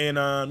dope. And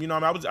you know,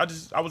 I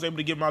was able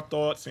to give my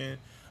thoughts, and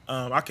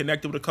I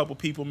connected with a couple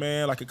people,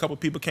 man. Like a couple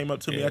people came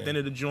up to me at the end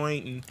of the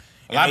joint, and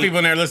a lot of people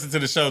in there listen to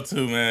the show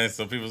too, man.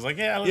 So people was like,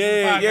 I listen to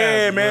the podcast.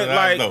 Yeah,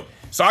 man. Like,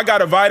 so I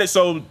got invited.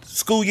 So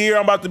school year,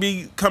 I'm about to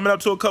be coming up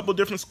to a couple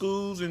different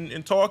schools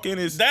and talking.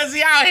 That's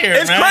he out here,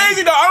 It's man.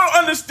 crazy though. I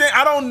don't understand.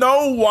 I don't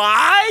know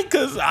why,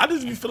 because I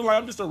just be feeling like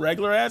I'm just a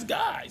regular ass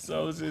guy.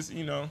 So it's just,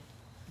 you know.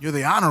 You're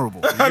the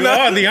honorable. You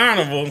are the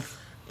honorable,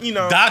 you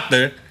know,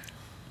 doctor.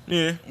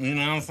 Yeah. You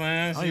know what I'm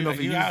saying? I don't even know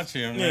if you out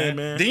here, man. Yeah,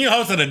 man. Then you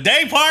hosted a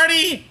day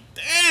party?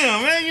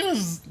 Damn, man. You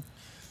was...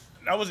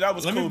 That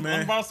was cool, man. Let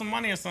me borrow some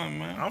money or something,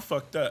 man. I'm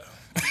fucked up.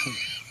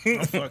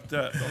 I'm fucked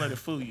up. Don't let it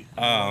fool you.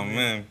 Oh,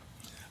 man.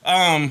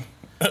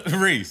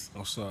 Reese.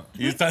 What's up?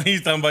 He's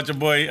talking about your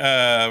boy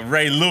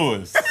Ray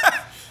Lewis.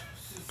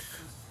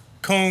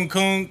 Coon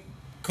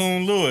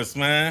Lewis,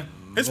 man.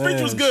 His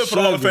speech was good for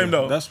the Hall of Fame,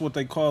 though. That's what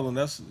they call him.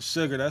 That's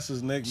Sugar. That's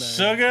his nickname.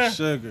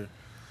 Sugar?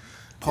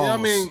 Pause. Yeah, I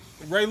mean,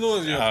 Ray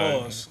Lewis,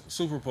 pause.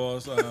 Super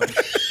pause. I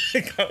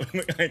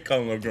ain't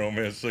calling no grown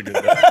man Sugar.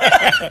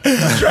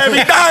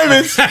 Travis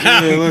Diamonds.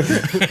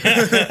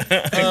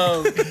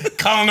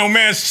 Calling no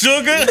man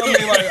Sugar. I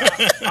mean, like,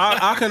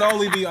 I can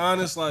only be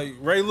honest. Like,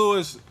 Ray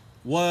Lewis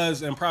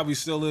was and probably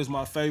still is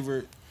my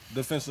favorite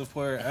defensive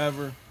player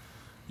ever.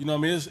 You know what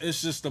I mean?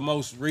 It's just the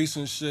most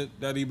recent shit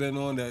that he been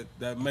on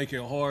that make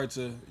it hard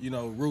to, you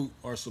know, root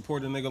or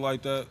support a nigga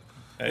like that.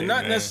 Hey, and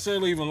not man.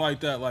 necessarily even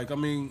like that. Like, I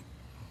mean,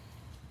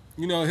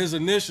 you know, his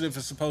initiative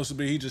is supposed to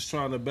be he just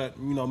trying to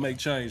make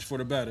change for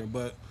the better.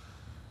 But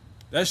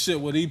that shit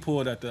what he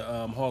pulled at the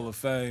Hall of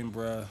Fame,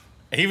 bruh.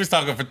 He was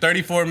talking for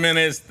 34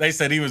 minutes. They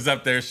said he was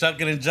up there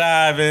shucking and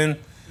jiving,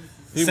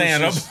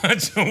 saying a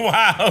bunch of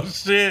wild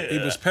shit. He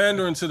was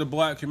pandering to the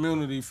black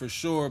community for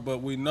sure, but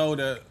we know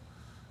that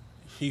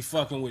he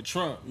fucking with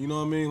Trump. You know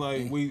what I mean?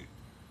 Like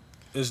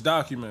it's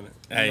documented.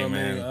 You Hey, know what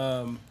man.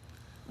 I mean?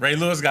 Ray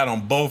Lewis got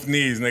on both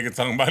knees, nigga,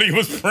 talking about he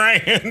was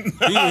praying.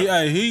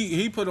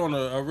 He put on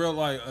a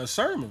real a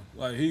sermon.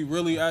 Like he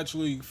really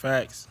actually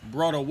Facts.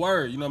 brought a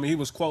word. You know what I mean? He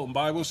was quoting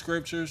Bible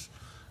scriptures.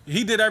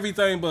 He did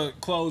everything but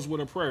close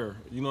with a prayer.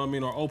 You know what I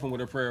mean? Or open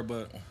with a prayer.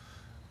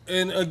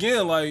 And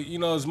again, like, you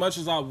know, as much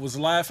as I was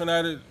laughing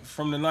at it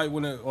from the night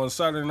on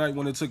Saturday night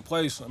when it took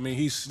place, I mean,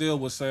 he still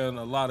was saying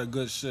a lot of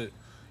good shit.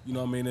 You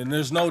know what I mean? And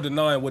there's no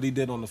denying what he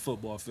did on the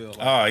football field.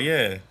 Like, Oh,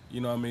 yeah. you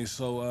know what I mean?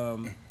 So,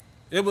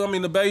 the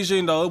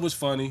Beijing, though, it was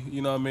funny.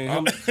 You know what I mean?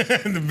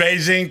 The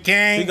Beijing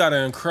King. He got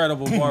an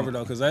incredible barber,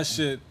 though, because that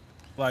shit,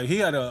 like, he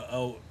had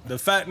the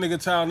fat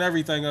nigga towel and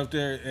everything up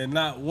there, and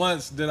not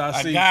once did I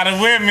see. I got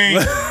it with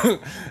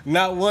me.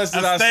 Not once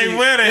did I stay see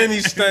with it. any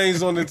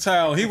stains on the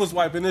towel. He was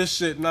wiping this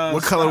shit nonstop.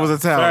 What color was the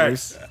towel?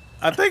 Facts. Reese?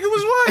 I think it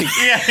was white.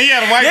 Yeah, he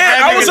had a white Yeah,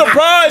 fat I was nigga.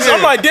 surprised.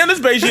 I'm like, damn, this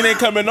Beijing ain't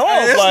coming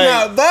off. It's like,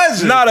 not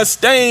budging. not a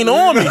stain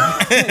on me.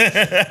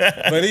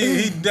 But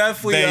he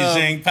definitely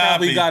Beijing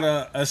probably Poppy.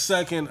 got a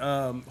second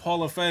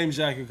Hall of Fame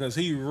jacket because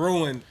he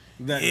ruined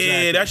that Yeah,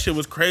 jacket. that shit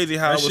was crazy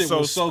how That it was shit so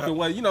was soaking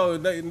wet. You know,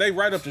 they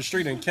right up the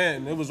street in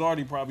Canton. It was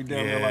already probably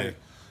down there Yeah. like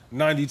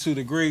 92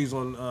 degrees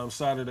on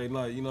Saturday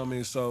night. You know what I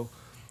mean? So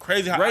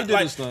crazy how Ray did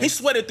like, his thing. he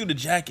sweated through the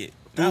jacket.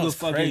 through That the was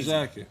fucking crazy.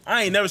 jacket.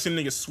 I ain't never seen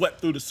a nigga sweat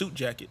through the suit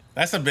jacket.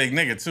 That's a big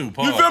nigga, too.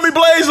 Paul. You feel me,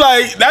 Blaze?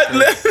 Like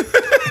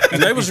that.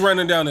 And they was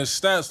running down his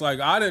stats. Like,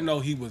 I didn't know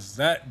he was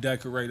that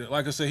decorated.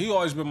 Like I said, he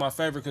always been my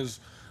favorite because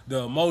the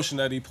emotion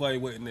that he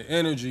played with and the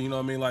energy, you know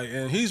what I mean? Like,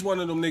 and he's one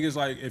of them niggas,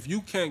 like, if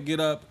you can't get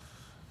up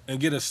and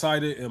get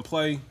excited and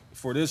play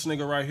for this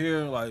nigga right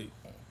here, like,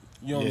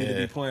 you don't need to Yeah.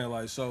 be playing.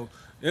 Like, so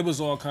it was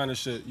all kind of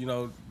shit, you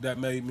know, that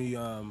made me,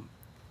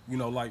 you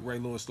know, like Ray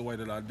Lewis the way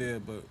that I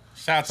did. But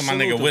Shout out to my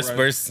Salute nigga to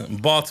Whispers,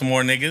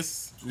 Baltimore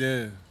niggas.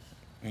 yeah.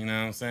 You know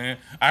what I'm saying?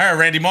 I heard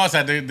Randy Moss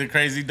had the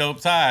crazy dope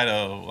tie,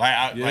 though.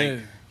 Like, Yeah. like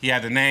he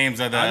had the names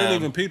of the... I didn't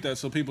even peep that,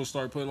 so people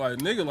start putting like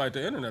nigga like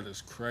the internet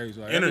is crazy.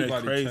 Like Internet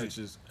everybody crazy.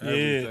 catches Yeah.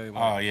 everything.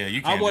 Like, Oh, yeah, you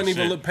I can't wasn't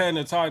do even shit. paying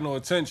the tie no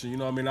attention. You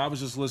know what I mean? I was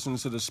just listening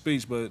to the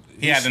speech, but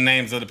He had the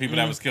names of the people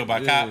that was killed by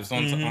Yeah. cops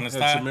on his had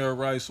tie. Tamir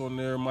Rice on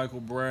there,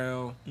 Michael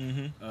Brown,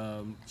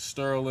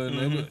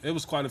 Sterling. It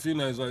was quite a few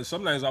names. Like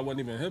some names I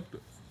wasn't even hip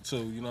to.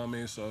 You know what I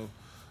mean? So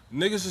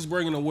niggas is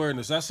bringing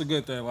awareness. That's a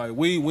good thing. Like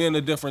we in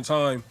a different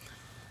time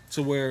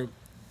to where,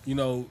 you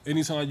know,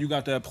 anytime you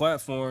got that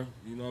platform,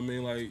 you know what I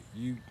mean? Like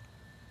you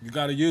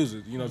got to use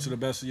it. You know, to the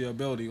best of your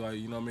ability. Like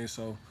you know what I mean?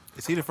 So.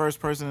 Is he the first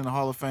person in the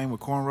Hall of Fame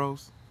with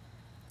cornrows?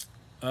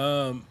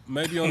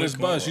 Maybe on this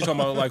bus. You talking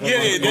about like Yeah,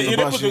 on the they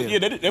bus, put the, yeah.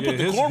 they put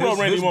the cornrow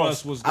Randy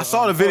Moss. I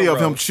saw the video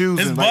of him cornrows. choosing.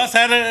 His like- bus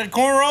had a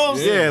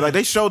cornrows? Yeah, like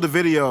they showed the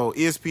video.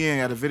 ESPN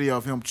had a video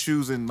of him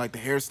choosing like the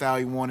hairstyle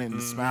he wanted and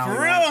the smile. For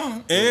he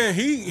wanted. real? And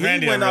he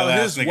Randy went a real out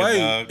ass his nigga, way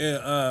dog.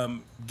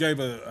 and gave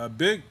a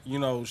big, you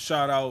know,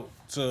 shout out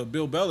to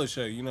Bill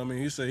Belichick. You know what I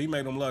mean? He said he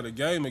made him love the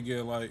game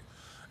again. Like,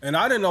 and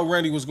I didn't know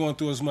Randy was going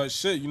through as much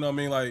shit. You know what I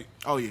mean? Like,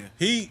 Oh yeah.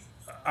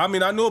 I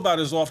mean, I knew about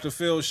his off the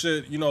field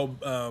shit, you know,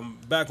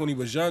 back when he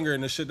was younger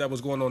and the shit that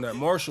was going on at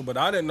Marshall, but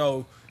I didn't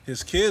know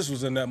his kids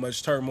was in that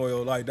much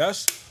turmoil. Like,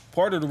 that's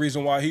part of the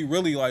reason why he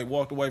really, like,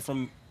 walked away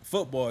from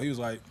football. He was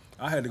like,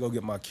 I had to go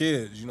get my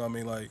kids, you know what I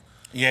mean? Like,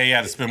 Yeah, he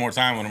had to spend more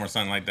time with him or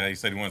something like that. He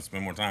said he wanted to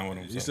spend more time with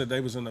him. he so. said they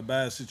was in a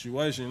bad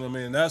situation, you know what I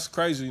mean? And that's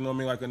crazy, you know what I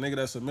mean? Like, a nigga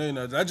that's a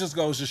millionaire. That just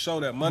goes to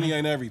show that money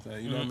ain't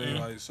everything, you know what I mean?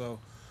 Like, so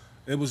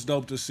it was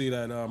dope to see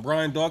that.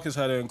 Brian Dawkins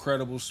had an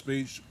incredible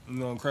speech, you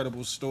know,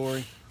 incredible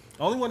story.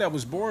 The only one that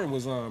was boring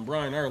was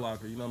Brian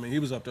Urlacher. You know what I mean? He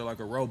was up there like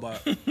a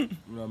robot. You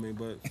know what I mean?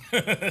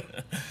 But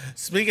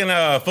Speaking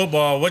of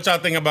football, what y'all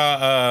think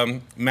about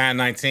Madden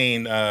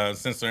 19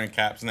 censoring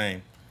Cap's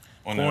name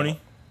on Corny.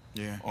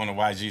 Yeah. on the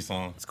YG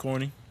song? It's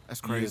corny. That's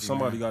crazy. yeah,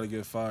 somebody man. got to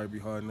get fired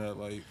behind that.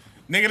 Like,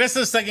 Nigga, this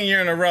is the second year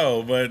in a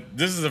row, but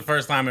this is the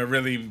first time it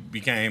really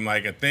became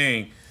like a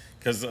thing.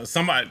 Cause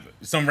some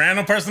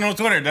random person on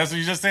Twitter, that's what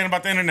you just saying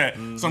about the internet.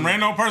 Some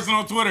random person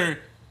on Twitter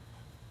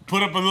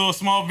put up a little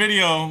small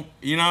video,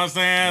 you know what I'm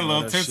saying? A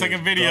little that 10-second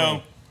shit video.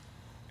 dumb.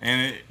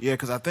 And Yeah,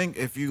 because I think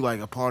if you like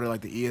a part of like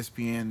the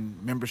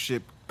ESPN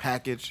membership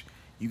package,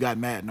 you got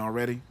Madden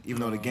already,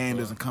 even though the game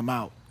doesn't come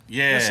out.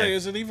 yeah. let's say,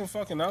 is it even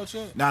fucking out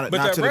yet? Not but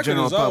to that the record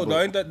general is old, public.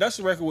 though. Ain't that's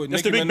the record with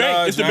It's Nicki the Big Minaj.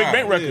 Bang. It's the Big Nah,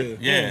 Bang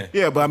record. yeah.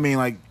 Yeah, but I mean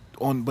like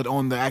on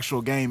the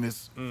actual game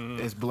is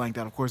it's blanked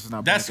out. Of course, it's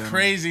not. That's blanked out.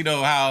 crazy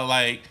though, how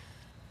like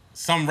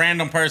some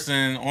random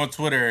person on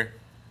Twitter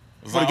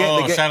was For the like, game-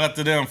 the oh, ga- shout out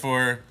to them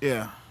for,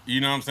 Yeah.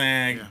 you know what I'm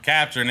saying, Yeah.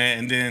 capturing it.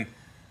 And then,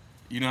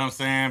 you know what I'm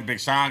saying, Big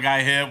Sean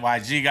got hit,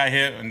 YG got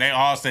hit, and they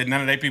all said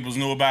none of their peoples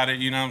knew about it,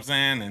 you know what I'm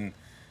saying? And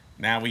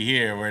now we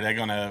here where they're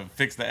gonna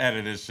fix the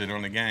edited shit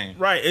on the game.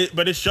 Right,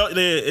 but it's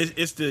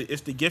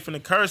the gift and the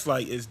curse.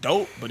 Like it's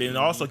dope, but it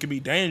also can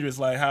be dangerous.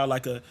 Like how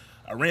like a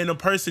a random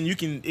person, it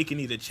can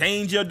either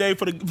change your day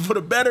for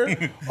the better,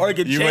 or it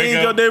can You change wake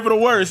up- your day for the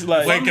worse.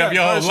 Like, Wake up, that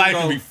your whole person, life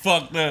though, will be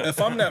fucked up.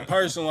 If I'm that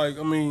person, like,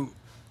 I mean,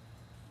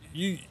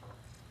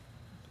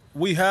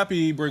 we happy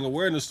he bring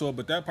awareness to it,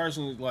 but that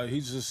person, like, he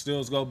just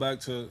still go back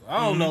to,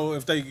 I don't know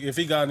if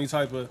he got any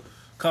type of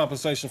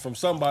compensation from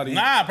somebody.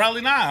 Nah,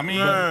 probably not. I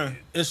mean,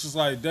 It's just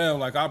like, damn,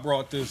 like, I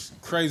brought this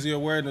crazy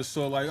awareness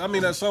to it. Like, I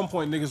mean, at some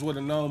point, niggas would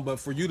have known, but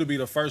for you to be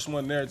the first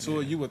one there to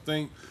it, you would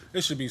think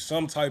it should be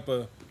some type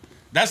of,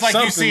 that's like you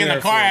something see in a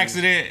there car for you.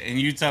 accident and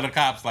you tell the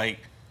cops, like,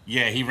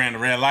 yeah, he ran the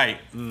red light.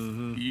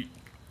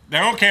 They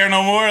don't care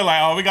no more.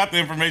 Like, oh, we got the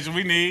information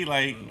we need.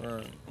 Like,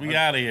 we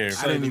out of here.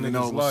 I didn't even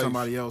know niggas' it was life.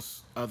 somebody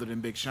else other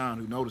than Big Sean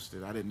who noticed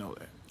it. I didn't know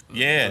that.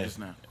 Yeah. Just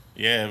now.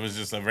 Yeah, it was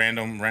just a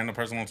random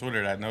person on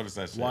Twitter that noticed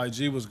that shit.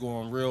 YG was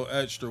going real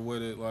extra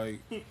with it. Like,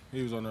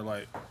 he was on there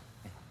like,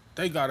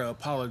 they gotta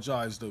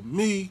apologize to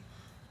me,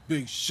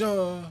 Big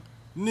Sean,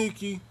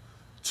 Nicki,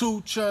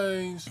 2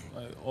 Chainz,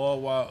 like,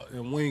 all while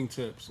in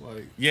wingtips.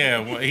 Like, Yeah,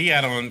 well, he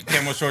had on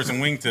camo shorts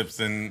and wingtips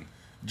and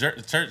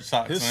church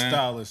socks, his man.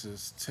 stylist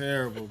is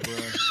terrible, bro.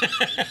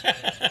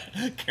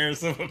 Karen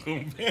Silver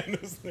couldn't ban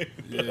this nigga.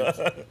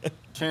 Yeah.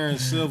 Karen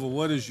Silver,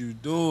 what is you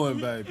doing,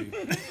 baby?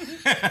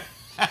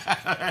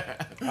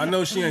 I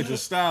know she ain't the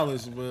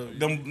stylist, but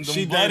Them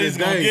she bloodies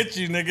gonna day-to-day. get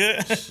you,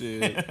 nigga.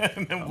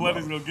 Shit. Them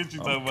bloodies gonna get you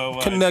talking about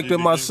why Connected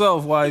nigga.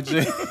 myself,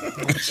 YG.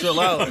 chill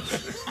out.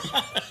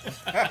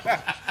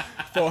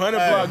 400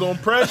 block gonna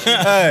press you.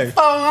 Hey,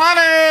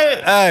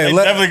 400! Hey, They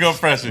definitely gonna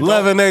press you.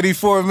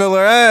 1184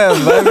 Miller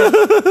Ave,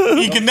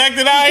 baby. You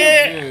connected out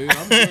here? Yeah,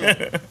 I'm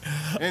good.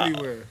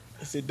 Anywhere.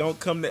 I said, don't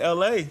come to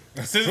LA.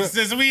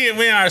 Since we in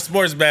our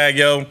sports bag,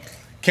 yo,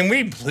 can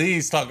we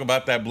please talk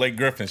about that Blake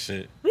Griffin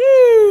shit?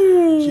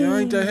 Yeah, I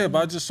ain't that hip.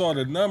 I just saw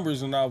the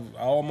numbers and I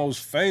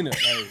almost fainted.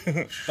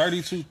 Like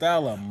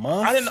 32,000 a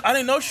month. I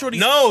didn't know Shorty.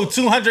 No,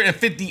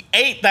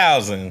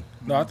 258,000.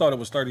 No, I thought it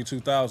was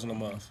 32,000 a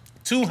month.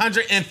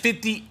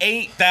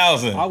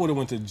 258,000. I would have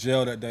went to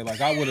jail that day.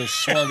 Like I would have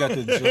swung at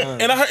the judge.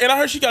 And I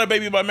heard she got a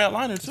baby by Matt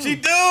Liner too. She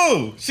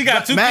do. She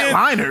got 2 Matt kids.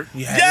 Leinart.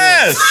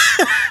 Yes.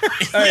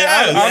 Hey,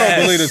 Yes. I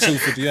don't believe the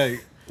 258.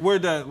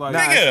 Where'd that like?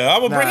 Nigga, I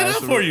will bring it it's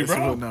up a for real- you, It's a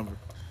real bro. number.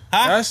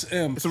 That's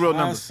impossible. It's a real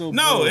number.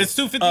 No, it's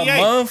 258.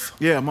 A month.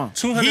 Yeah, a month.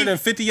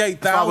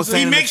 $258,000. I was He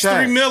saying in the makes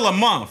chat. $3 million a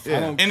month, Yeah.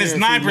 don't and it's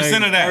care if he 9%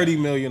 made of that. 30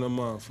 million a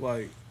month.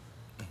 Like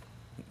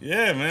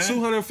Yeah, man.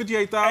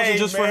 258,000 Hey,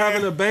 just for man.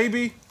 having a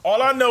baby.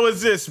 All I know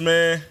is this,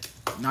 man.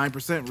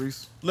 9%,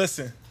 Reese.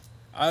 Listen,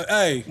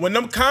 Hey, when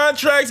them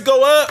contracts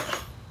go up,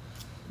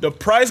 the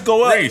price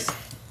go up. Race.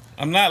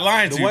 I'm not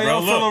lying to the you, way bro.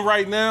 I'm feeling Look,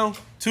 right now,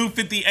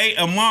 258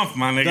 a month,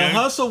 my the nigga.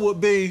 hustle would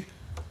be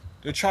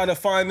to try to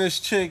find this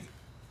chick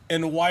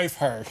and wife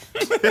her.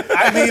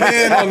 I need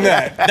in on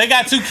that. They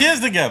got 2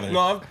 kids together.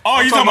 No,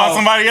 I'm you talking about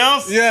somebody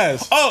else?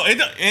 Yes. Oh,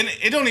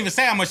 it don't even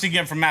say how much she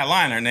getting from Matt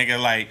Liner, nigga.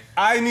 Like,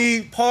 I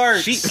need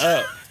parts. She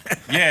up.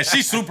 yeah,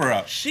 she's super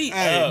up. She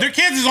Hey. up. Their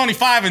kids is only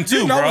 5 and 2,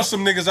 you know bro. there's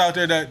some niggas out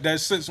there that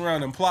sits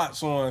around and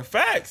plots on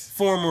Facts.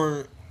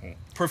 former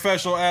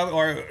professional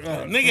or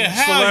Nigga,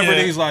 hell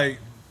celebrities like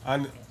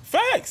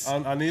Facts.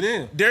 I need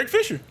in. Derek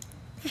Fisher.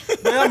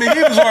 Man, I mean,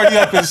 he was already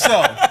up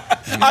himself.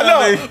 I know.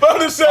 I mean? But I'm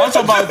just saying. I'm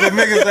talking about the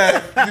niggas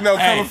that, coming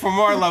Hey. from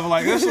our level.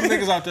 Like, there's some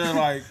niggas out there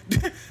like,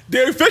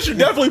 Derek Fisher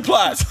definitely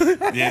plots.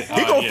 Yeah,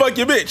 He gonna fuck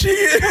your bitch.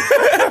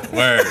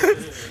 Word.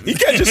 He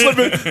catch you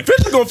slipping.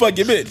 Fisher gonna fuck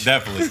your bitch.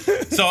 Definitely.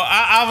 So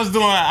I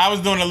was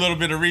doing a little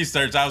bit of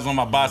research. I was on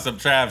my Boss Up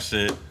Trav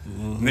shit.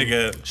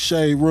 Nigga,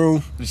 Shade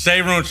Room,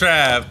 Shade Room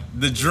Trav.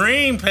 The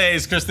Dream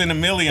pays Christina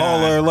Milian.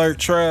 Baller Alert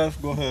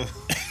Trav. Go ahead.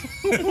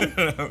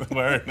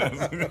 Word.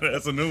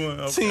 That's a new one.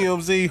 Okay.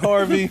 TMZ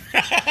Harvey.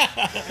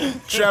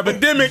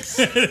 Trapidemics.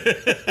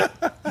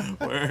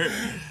 Word.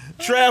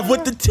 Trav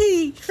with the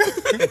T.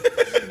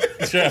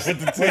 Trav with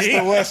the T.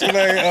 What's her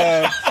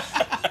name?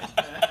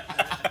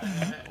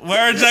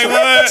 Word, Jay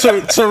Wood.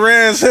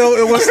 Terez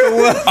Hilton. What's the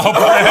one? Oh,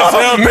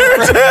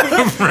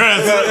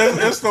 Perez.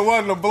 It's the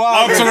one, the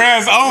blog. Oh,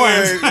 Terez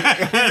Owens.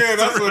 Yeah,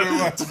 that's what it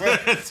was.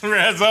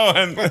 Terez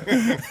Owens.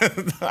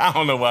 I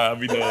don't know why I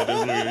be doing this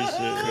weird shit,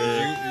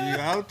 man.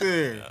 You out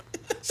there.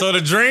 So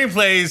the Dream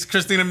plays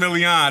Christina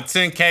Milian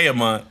 $10K a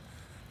month.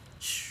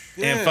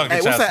 And fucking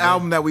Hey, what's that Chester.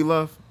 album that we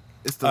love?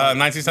 It's the.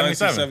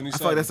 1977. I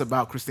feel like that's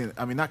about Christina.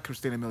 I mean, not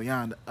Christina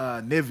Milian.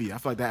 Nivea. I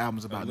feel like that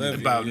album's about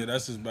Olivia, Nivea. yeah,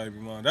 that's his baby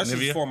mom. That's his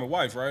Nivea? former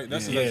wife, right?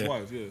 That's Yeah. his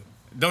ex-wife, yeah.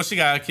 Don't she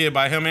got a kid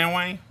by him and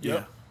Wayne?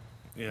 Yeah.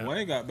 Yeah.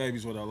 Wayne got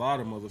babies with a lot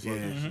of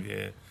motherfuckers.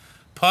 Yeah.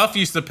 Puff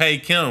used to pay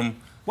Kim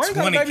Wayne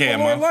got a baby $20K a with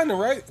Lauren month. London,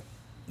 right?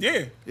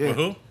 Yeah. Yeah. With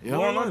who? Yeah.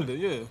 Lauren London,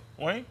 yeah.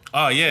 Wayne.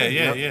 Oh, yeah.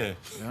 Yeah.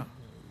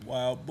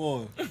 Wild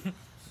boy.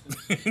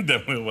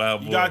 Definitely a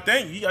wild boy. You gotta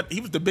think. He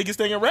was the biggest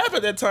thing in rap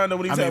at that time. Though,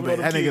 when he I was mean, having but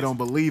all that the nigga kids. don't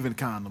believe in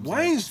condoms.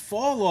 Wayne's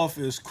fall off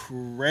is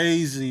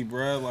crazy,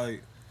 bro.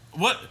 Like,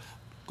 What?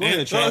 go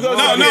ahead, Yeah. Trav. No, no,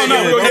 Don't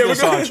no, get go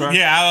sidetracked.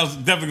 Yeah, I was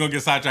definitely gonna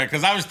get sidetracked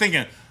because I was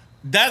thinking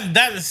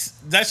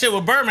that shit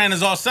with Birdman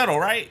is all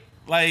settled, right?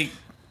 Like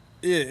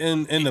Yeah,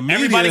 in the media,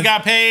 everybody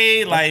got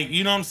paid, like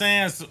you know what I'm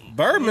saying? So,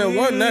 Birdman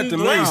wasn't at the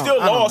Wayne media.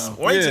 still I don't lost.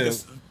 know. Wayne Yeah.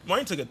 took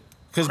Wayne took a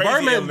Because crazy L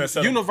in Birdman, that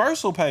settlement.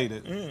 Universal paid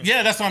it.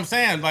 Yeah, that's what I'm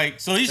saying. Like,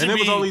 so he should And it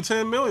be. was only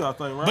 $10 million, I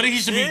think, right? But he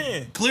should Yeah.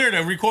 be clear to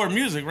record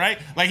music, right?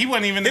 Like he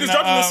wasn't even They in just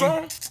the, dropped him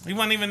a song? he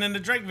wasn't even in the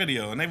Drake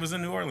video, and they was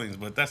in New Orleans.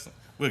 But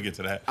we'll get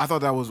to that. I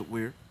thought that was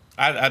weird.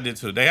 I did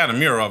too. They had a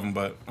mirror of him,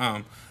 but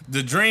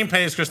the Dream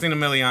pays Christina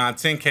Milian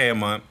 $10K a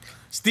month.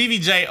 Stevie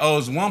J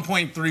owes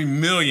 $1.3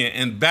 million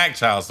in back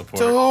child support.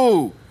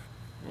 Dude.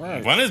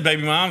 Right. One of his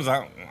baby moms, I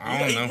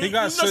don't know. He got You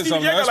know, 6 Stevie of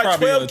them. J got That's like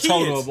probably 12 a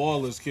total kids. of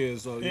all his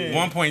kids. So, yeah.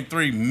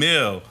 1.3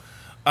 mil.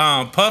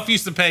 Puff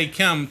used to pay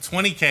Kim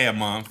 $20K a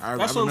month.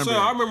 That's what I'm saying.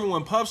 I remember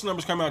when Puff's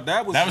numbers came out,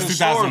 that was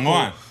historical.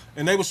 2001.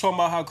 And they was talking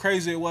about how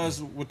crazy it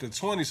was with the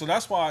 20. So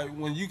that's why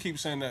when you keep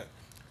saying that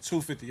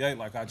 258,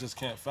 like I just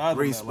can't fathom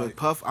Reese, that. but Like,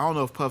 Puff, I don't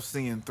know if Puff's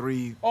seeing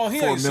 3, Oh, he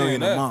 4 ain't seeing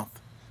million a that. month.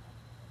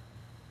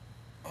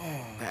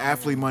 The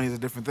athlete money is a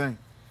different thing.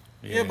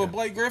 yeah, but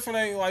Blake Griffin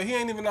ain't like he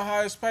ain't even the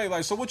highest paid.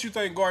 Like, so what you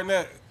think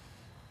Garnett?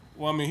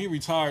 Well, I mean, he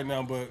retired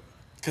now, but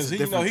because he,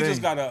 different he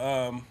just thing. got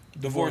a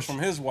divorce from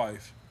his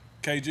wife.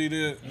 KG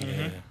did.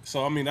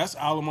 So I mean, that's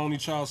alimony,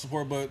 child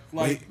support, but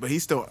like, But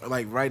he's still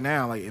like right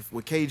now. Like if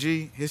with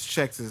KG, his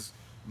checks is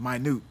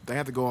minute. They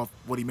have to go off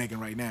what he making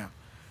right now.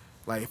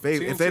 Like if they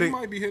TNT didn't,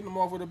 might be hitting him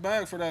off with a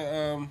bag for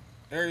that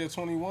Area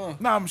 21.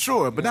 no, I'm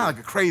sure, but not like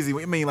a crazy.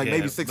 I mean, like Yeah,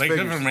 maybe 6 Blake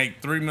figures. Griffin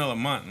make $3 million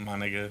a month, my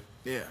nigga.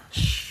 Yeah,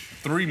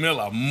 $3 million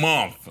a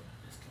month.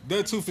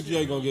 That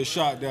 258 gonna get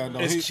shot down though.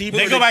 It's cheaper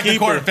They to go back to keep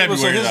court her. in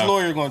February. So his though.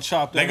 lawyer gonna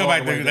chop that. They go all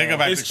back. the way They go down.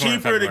 back It's to court in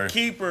cheaper to February.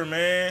 keep her,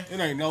 man. It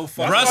ain't no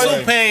fucking Russell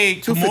way.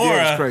 paid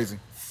 258 is Kimura crazy.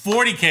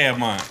 $40K a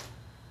month.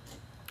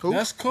 Who?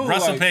 That's cool.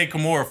 Russell like, paid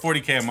Kimura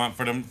 $40K a month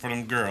for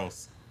them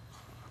girls.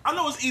 I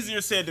know it's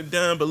easier said than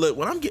done, but look,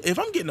 if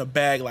I'm getting a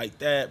bag like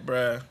that,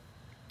 bruh,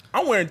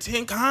 I'm wearing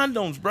 10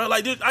 condoms, bro.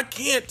 Like, dude, I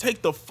can't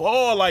take the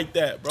fall like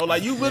that, bro.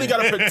 Like, you really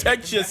gotta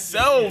protect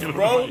yourself,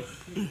 bro.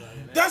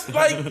 That's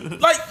like,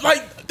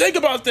 think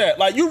about that.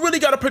 Like, you really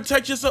gotta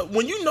protect yourself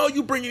when you know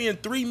you bringing in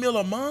 $3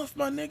 million a month,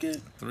 my nigga.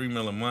 $3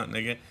 million a month,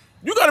 nigga.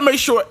 You gotta make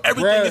sure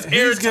everything bruh, is he's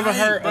airtight, giving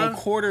her bruh.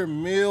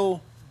 $250,000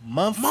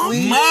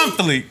 monthly.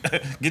 Monthly.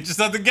 Get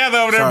yourself together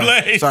over there,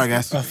 Blaze. Sorry,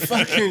 guys.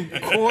 Fucking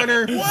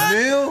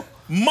 $250,000.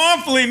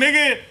 Monthly,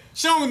 nigga.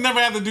 She don't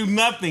never have to do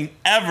nothing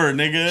ever,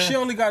 nigga. She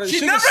only got. She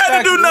can never had to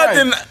stack- do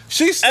nothing Right.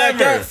 She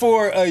stacked ever. that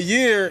for a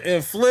year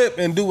and flip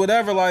and do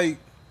whatever. Like,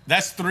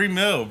 That's $3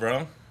 million,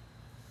 bro.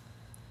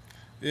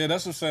 yeah,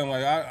 that's what I'm saying.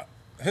 Like,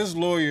 his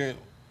lawyer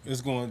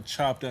is going to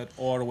chop that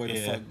all the way the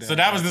Yeah. fuck down. So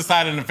that was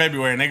decided in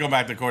February, and they go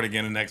back to court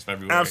again in next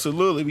February.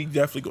 Absolutely, we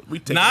definitely go. We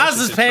take that Nas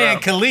shit is to paying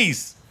trial.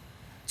 Khalees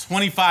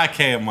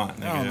 $25K a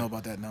month, I don't know nigga.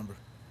 about that number.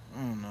 I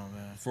don't know,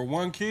 man. for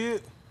one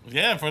kid.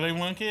 Yeah, for their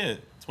one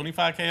kid.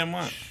 $25K a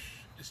month.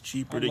 It's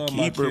cheaper I to love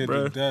my keep her, kid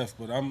bro. to death,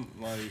 but I'm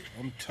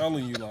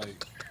telling you,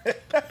 like,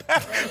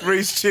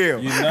 Reese, chill.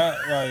 you're not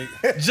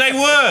like, Jay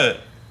Wood,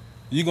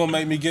 you gonna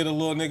make me get a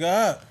little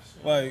nigga up.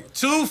 Like,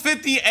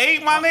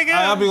 $258, my nigga.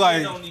 I'll be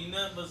like, don't need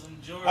nothing but some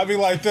Jordan. I'll be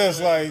like this,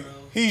 like,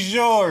 he's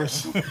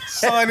yours.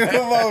 Signing him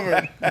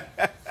over. And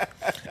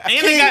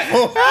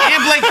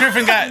Blake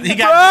Griffin got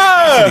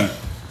custody.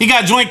 He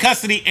got joint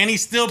custody, and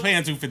he's still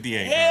paying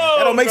 $258. Hell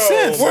That don't make no,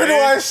 sense. Where do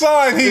I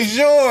sign? He's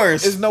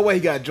yours. There's no way he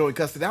got joint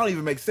custody. That don't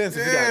even make sense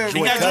if Yeah, he got He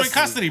joint got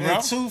custody. joint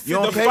custody, bro. You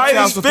don't The pay fight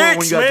child is support when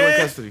fixed, you got joint man.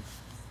 custody.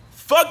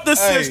 Fuck the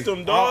Hey,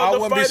 system, dog. I The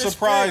wouldn't be fight is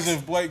surprised fixed.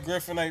 if Blake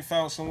Griffin ain't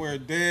found somewhere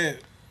dead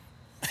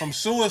from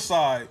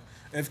suicide.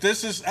 If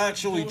this is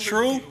actually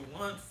true,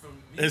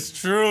 It's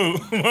true.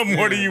 What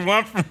more do you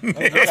want from me?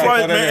 That's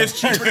right, man. It's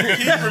cheaper to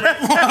keep her, man.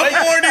 What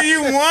more do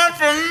you want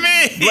from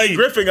me? Blake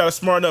Griffin got to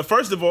smart enough.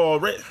 First of all,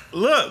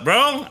 Look,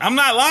 bro, I'm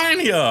not lying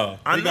to y'all.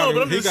 I he know,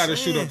 but I'm got just to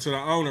shoot saying. up to the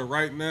owner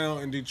right now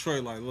in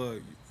Detroit. Like,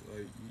 look,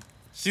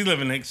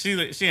 like,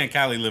 She and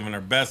Cali living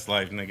her best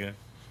life, nigga.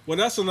 well,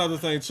 that's another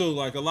thing too.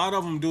 Like, a lot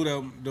of them do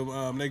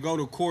that. They go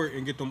to court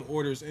and get them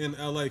orders in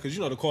LA because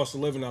you know the cost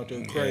of living out there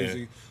is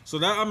crazy. Yeah. So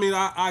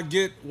that I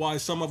get why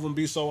some of them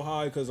be so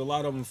high because a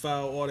lot of them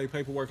file all their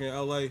paperwork in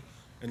LA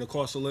and the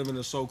cost of living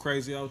is so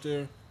crazy out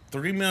there.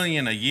 $3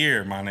 million a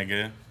year, my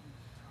nigga.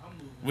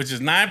 Which is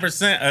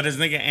 9% of this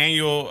nigga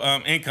annual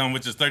income,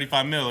 which is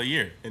 $35 million a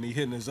year. And he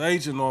hitting his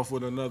agent off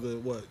with another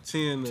 10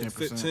 to 10%.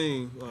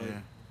 15. Like, Yeah.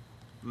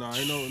 nah,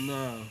 ain't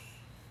no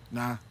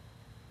Nah.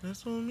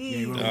 That's what I mean. Yeah,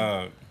 you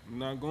really-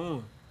 not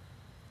going.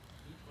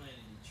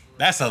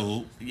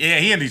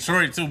 He in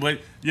Detroit too, but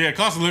yeah,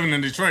 cost of living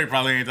in Detroit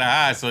probably ain't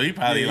that high, so he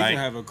probably Yeah, you like can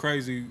have a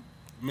crazy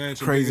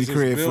mansion, Crazy big as this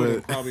crib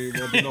building, for- probably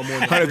won't be no more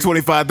than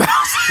 125,000.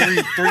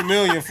 $3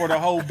 million for the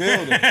whole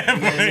building. You know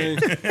what I mean?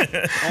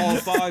 All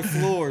 5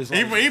 floors.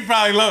 he Like,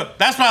 probably look.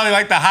 That's probably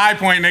like the high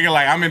point, nigga.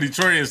 Like I'm in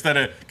Detroit instead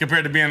of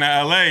compared to being in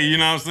LA. You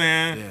know what I'm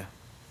saying? Yeah.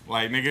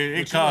 Like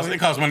nigga, But it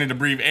costs money to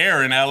breathe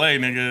air in LA,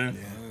 nigga.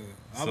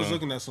 I was So-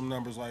 looking at some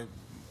numbers like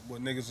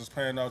what niggas is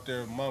paying out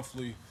there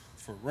monthly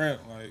for rent.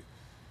 Like,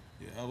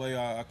 yeah,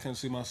 LA, I can't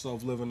see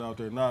myself living out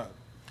there. Not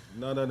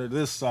under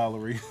this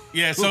salary.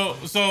 Yeah,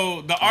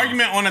 so the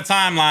argument on the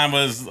timeline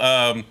was,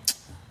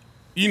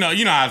 you know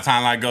how the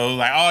timeline goes.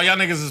 Like, oh, y'all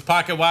niggas is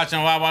pocket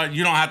watching, why,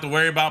 you don't have to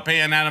worry about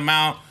paying that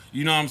amount.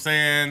 You know what I'm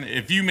saying?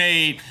 If you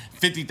made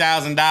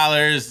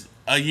 $50,000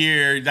 a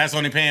year. That's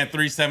only paying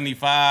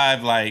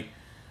 $375. Like,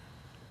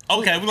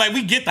 okay,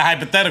 we get the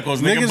hypotheticals,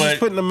 nigga. Niggas But is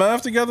putting the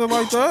math together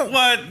like that.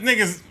 what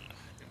niggas?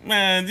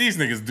 Man, these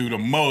niggas do the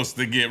most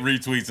to get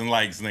retweets and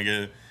likes,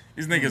 nigga.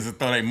 These niggas will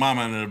throw their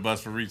mama under the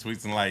bus for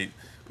retweets and likes.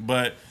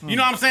 But you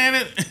know what I'm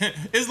saying?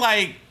 It's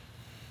like,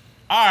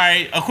 all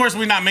right, of course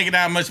we're not making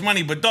that much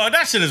money, but dog,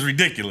 that shit is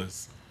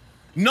ridiculous.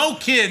 No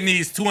kid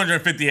needs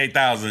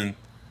 $258,000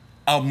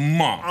 a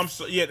month. I'm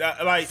so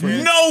like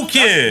No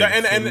kid.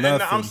 And I'm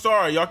nothing.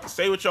 sorry, y'all can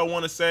say what y'all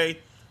want to say.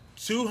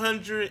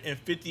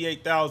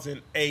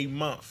 $258,000 a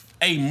month.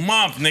 A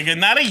month, nigga,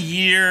 not a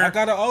year. I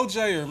got an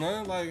OJ'er,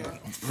 man. Like,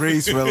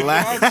 Reese,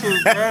 relax.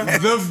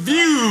 The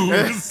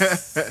views.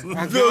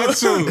 I got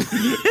to.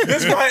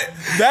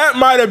 That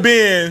might have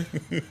been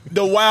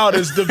the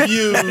wildest the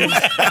views of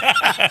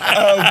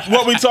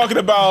what we talking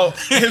about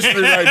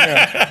history right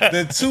now.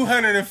 The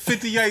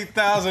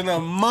 $258,000 a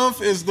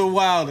month is the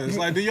wildest.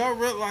 Like, do y'all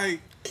real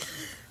like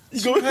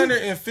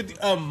 $250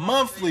 a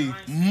monthly,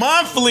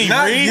 Monthly,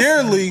 not Reese.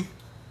 yearly?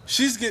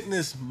 She's getting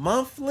this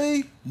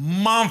monthly.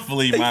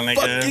 Monthly, my nigga.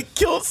 Fucking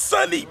killed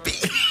Sonny B.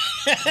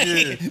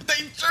 They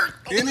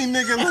jerked. Any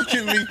nigga look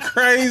at me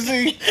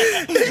crazy?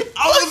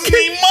 Owes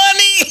me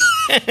money.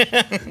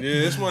 Yeah,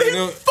 this one.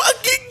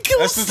 Fucking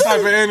killed That's the type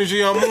of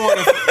energy I'm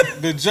on.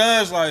 The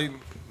judge, like,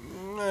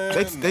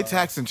 man, They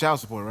taxing child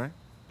support, right?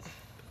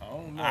 I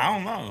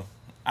don't know.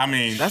 I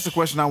mean, That's the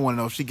question I want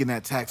to know. If she getting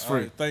that tax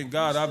free. Right, thank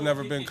God I've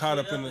never been caught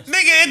up in the.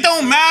 nigga, it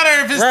don't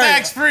matter if it's Right.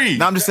 tax free.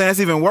 No, I'm just saying that's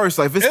even worse.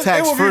 Like if it's It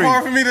tax would be free,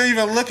 hard for me to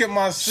even look at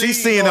my seed.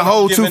 She's seeing the on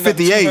whole giving up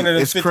 258.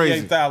 It's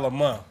crazy. $258,000 a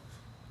month.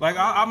 Like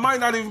I might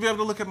not even be able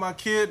to look at my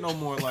kid no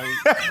more. Like,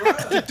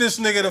 get this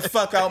nigga the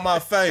fuck out my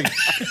face.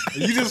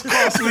 You just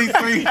cost me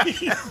 $3.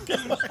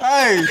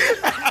 Hey,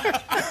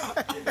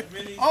 I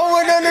don't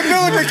want nothing to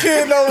do with the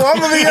kid no more. I'm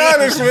gonna be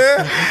honest,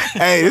 man.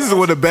 hey, this is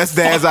one of the best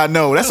dads I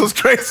know. That's what's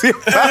crazy.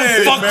 about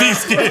it. Fuck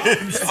these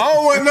kids. I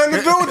don't want nothing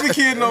to do with the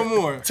kid no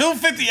more.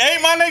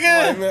 258, my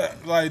nigga. Like, man,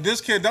 like,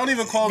 this kid don't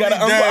even call me got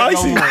an Uncle dad no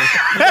Icy. more.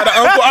 You got an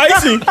Uncle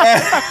Icy.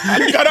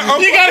 You got an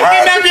Uncle You gotta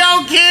kidnap your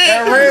own kid.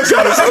 That red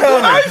shit is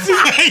coming.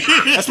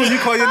 That's when you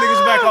call your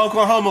niggas back to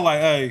Oklahoma, like,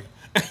 hey,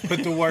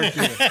 put the work in.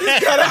 You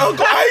got an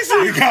Uncle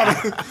Icy.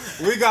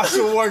 We got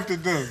some work to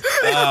do.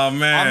 Oh I'm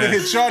man. gonna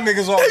hit y'all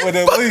niggas off with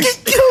at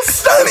least. Kill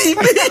Sonny,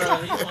 man. Bro,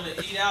 he want to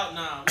eat out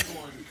now. We going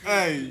to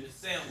Hey,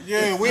 sandwich.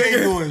 yeah, we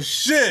ain't doing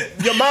shit.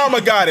 Your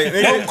mama got it.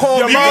 Don't call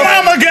Your me Your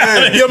mama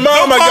got it. Your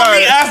mama Don't call got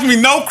me, it. ask me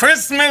no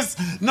Christmas,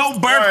 no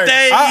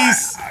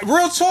birthdays.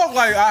 Real talk,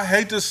 like, I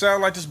hate to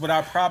sound like this, but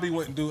I probably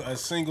wouldn't do a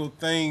single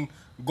thing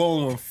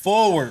going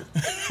forward.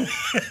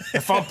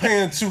 If I'm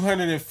paying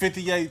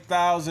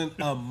 $258,000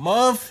 a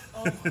month,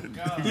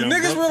 do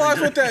niggas realize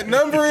what that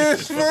number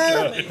is,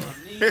 man?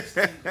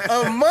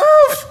 A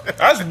month?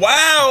 That's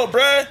wild,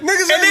 bruh. Niggas And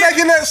ain't then-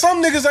 making that.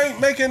 Some niggas ain't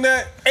making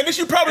that. And then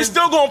she probably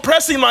still gonna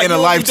press him like In a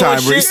you don't be doing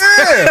lifetime, shit. Reese.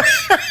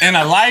 Yeah. In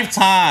a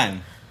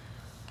lifetime.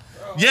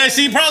 Yeah,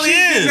 she probably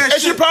is. that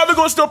And she probably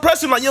gonna still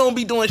press him like you don't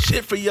be doing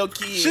shit for your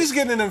kid. She's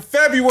getting it in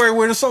February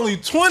when it's only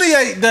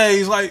 28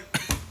 days. Like,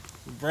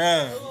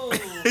 bruh.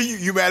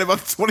 you mad about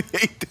the 28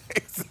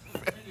 days?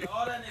 Nigga,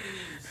 all that nigga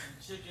need is some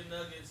chicken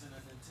nuggets and a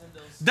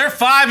Nintendo. They're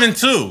 5 and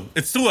 2.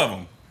 It's 2 of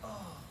them.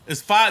 It's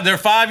 5. They're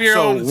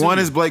 5-year-old. So one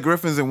is Blake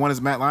Griffin's and one is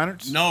Matt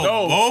Leinert's? no,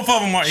 No. both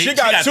of them are. She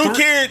got two 3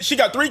 kids. She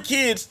got 3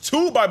 kids.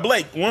 2 by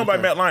Blake, 1 by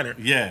Matt Liner.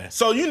 Yeah.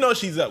 So you know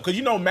she's up because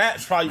you know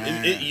Matt's probably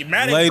Matt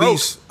ain't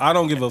Ladies, I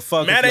don't give a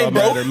fuck Matt if y'all ain't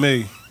mad broke. at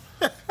me.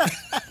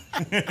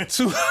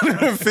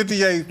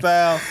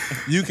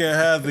 258,000. You can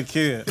have the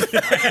kid. broke.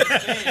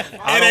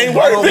 It ain't I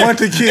worth don't it. want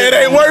the kid. It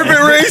ain't worth it,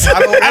 Reese. I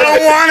don't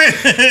want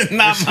it.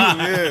 Not mine.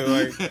 Yeah,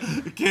 like,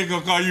 Can't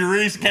go call you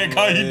Reese. Can't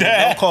call you don't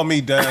Dad. call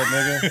me dad,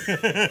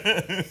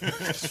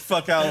 nigga.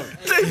 Fuck out.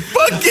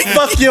 Fucking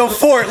Fuck your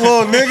fort,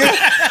 little nigga.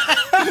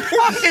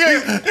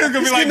 It's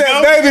gonna be like Get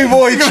that Ghost. baby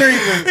boy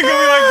treatment. It's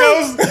gonna be like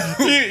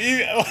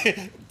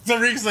Ghost.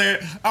 Tariq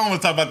said, "I don't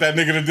want to talk about that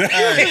nigga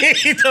today."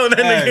 He told that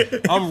Hey,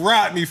 nigga. I'm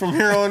Rodney from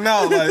here on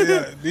out. Like,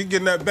 yeah, you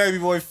getting that baby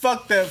boy?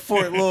 Fuck that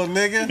fort, little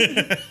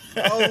nigga.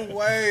 No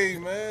way,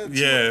 man.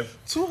 Yeah.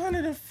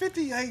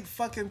 258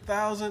 fucking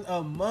thousand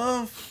a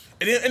month.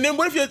 and then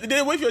what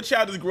if your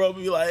child just grow up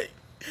and be like,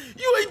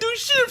 you ain't do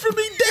shit for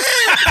me,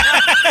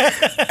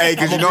 Dad. Hey,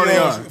 because you know they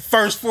are.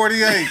 First 48.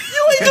 You ain't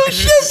do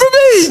shit for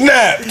me.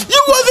 Snap.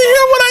 You wasn't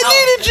here when I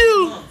needed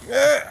you.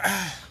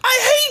 I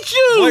hate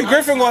you. Blake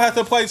Griffin gonna have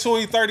to play till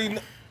he 30,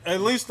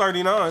 at least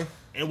 39.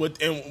 And with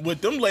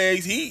them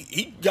legs,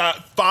 he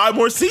got 5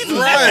 more seasons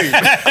Right.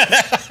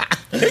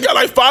 left. He got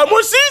like 5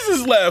 more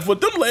seasons left with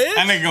them legs.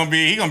 That nigga gonna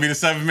be the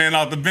 7th man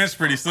off the bench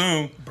pretty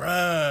soon.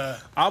 Bruh.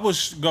 I would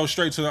go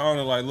straight to the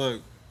owner. Like,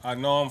 look, I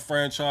know I'm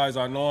franchise.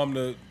 I know I'm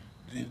the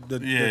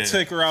Yeah.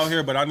 ticker out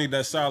here, but I need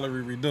that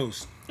salary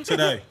reduced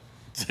today.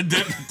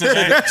 Today.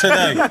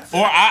 Today.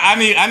 Or I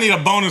need a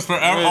bonus for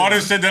all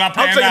this shit that I'm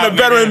paying I'm taking out, the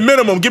veteran nigga.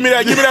 minimum. Give me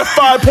that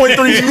 5.3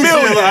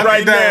 million I right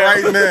need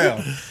that now. right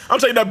now. I'm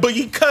taking that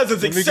Boogie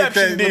Cousins Let me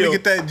exception get deal.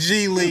 that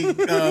G League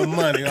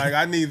money. Like,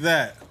 I need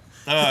that.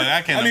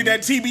 I can't. I need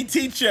that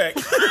TBT check.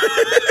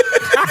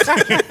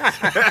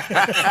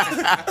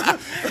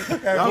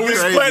 Y'all We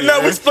crazy, splitting up.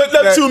 man. We splitting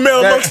up 2 mil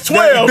amongst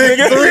 12,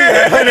 nigga.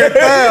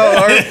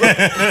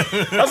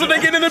 That's what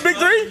they get in the big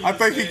three. I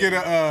think he get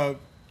a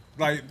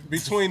like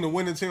between the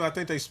winning team. I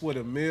think they split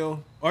a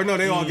meal, or no,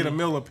 they all get a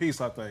meal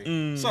apiece. I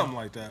think something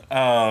like that.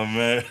 Oh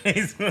man,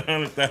 he's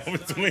honest that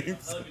between.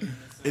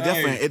 It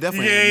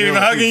definitely. You ain't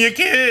even hugging your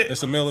kid.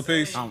 It's a meal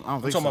apiece. I don't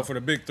I'm think talking so. about for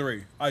the big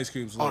three. Ice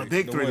Cube's. Oh, like,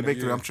 the big three. winner,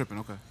 yeah. I'm tripping.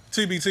 Okay.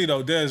 TBT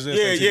though, Dez.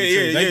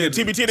 Yeah.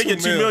 TBT, they get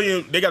 2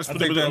 million. They got to I split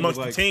think it that amongst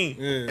was the like, team.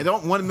 Yeah. And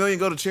don't 1 million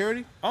go to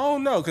charity? I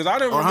don't know because I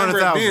didn't Or remember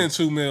it 100,000. being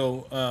 2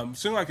 mil.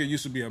 Seemed like it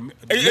used to be a.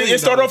 It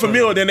started off a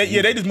meal, then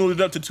they just moved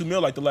it up to 2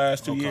 mil like the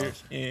last 2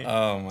 years. Yeah.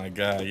 Oh my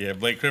god, yeah,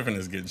 Blake Griffin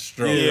is getting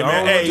stroked. Yeah, I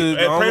man. don't Hey, want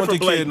the- I don't pray want for the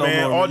Blake, kid no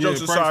man. more. All Yeah, jokes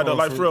pray aside, for though, him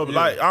like for- for real.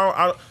 But yeah.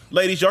 like,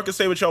 ladies, y'all can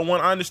say what y'all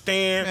want. I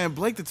understand. Man,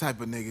 Blake the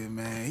type of nigga,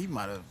 man. He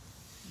might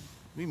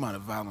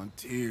have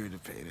volunteered to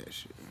pay that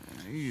shit.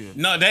 Man.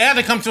 No, they had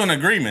to come to an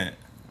agreement.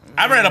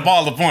 I read up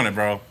all upon it,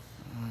 bro.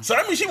 So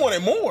that means she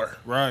wanted more.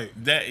 Right.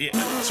 That, yeah,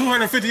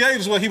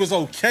 258 is what he was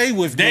okay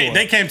with doing.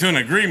 they came to an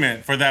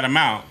agreement for that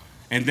amount,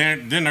 and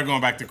then they're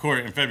going back to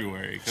court in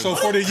February. 'Cause So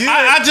for the year,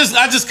 I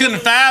just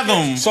couldn't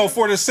fathom. so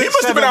for the 6,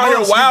 must have 7 been out here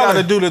months, you got to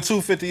wilding. do the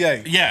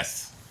 258.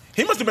 Yes,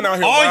 He must have been out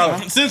here all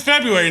wild. since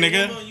February,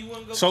 nigga. You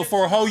wanna go So get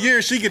for a whole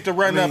year, she get to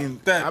run I mean,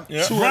 up that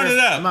yeah. 200. Run it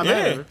I'm up. not mad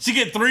at Yeah. her. She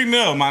get 3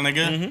 mil, my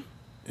nigga.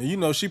 And you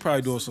know she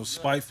probably doing some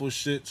spiteful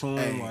shit to him.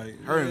 Hey,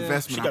 like her yeah.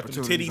 investment She got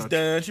them opportunities titties are-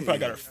 done. She probably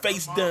got her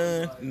face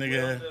done.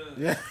 Nigga.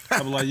 Yeah.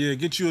 I'm like, yeah,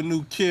 get you a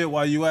new kid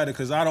while you at it,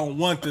 cause I don't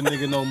want the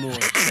nigga no more.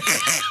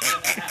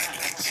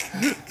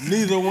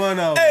 Neither one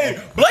of them. Hey,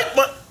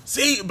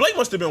 Blake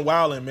must have been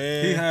wilding,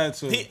 man. He had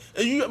to.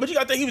 But you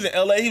got to think he was in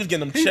LA. He was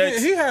getting them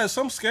checks. He had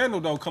some scandal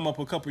though come up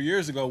a couple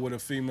years ago with a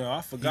female.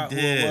 I forgot who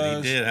it He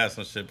was. did have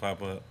some shit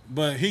pop up.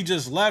 But he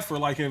just left her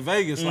like in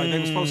Vegas. Like they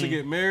were supposed to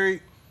get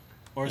married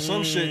or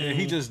some shit, and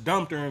he just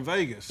dumped her in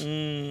Vegas.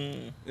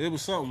 It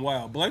was something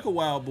wild. Blake a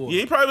wild boy.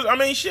 Yeah, he probably was. I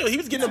mean, shit, he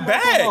was getting a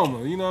bag.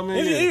 Oklahoma, you know what I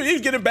mean? Yeah. He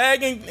was getting a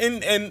bag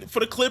and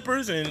for the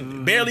Clippers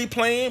and barely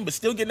playing, but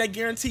still getting that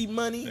guaranteed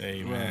money.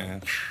 Hey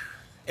man,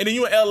 And then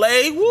you in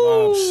LA,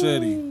 woo. Lob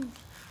City.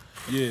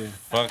 Yeah.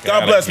 fuck.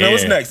 God bless, man.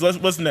 What's Yeah. next?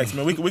 What's next,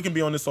 man? We can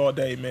be on this all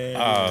day, man.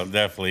 Oh,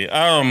 definitely.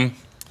 I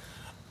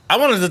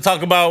wanted to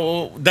talk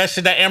about that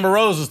shit that Amber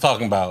Rose was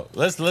talking about.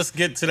 Let's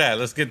get to that.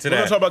 Let's get to We're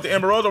gonna that. talk about the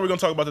Amber Rose, or we're gonna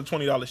talk about the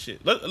 $20 shit.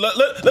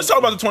 Let's talk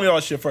about the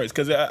 $20 shit first,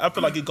 because I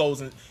feel like it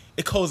goes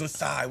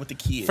inside with the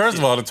kids. First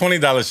of all, the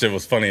 $20 shit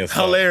was funny as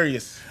fuck.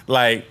 hilarious.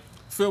 Like,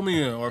 Fill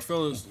me in, or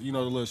fill us, you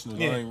know, the listeners.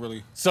 Yeah. I ain't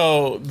really.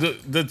 so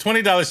the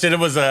 $20 shit, it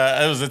was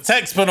a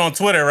text put on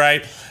Twitter,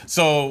 right?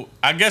 So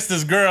I guess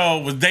this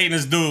girl was dating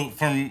this dude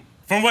from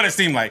what it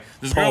seemed like.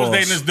 This girl was Pause.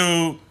 dating this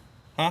dude.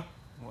 Huh?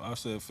 Well, I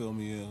said fill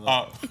me in.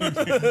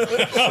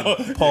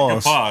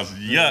 Pause. Pause.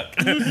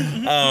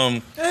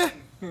 Yuck.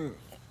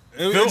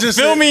 It just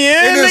Fill said- me in,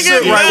 it just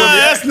nigga. said right Nah, with me.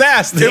 that's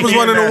nasty. It was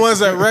one of the ones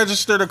that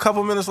registered a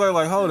couple minutes later.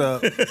 Like, hold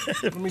up,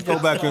 let me go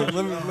back and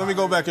let me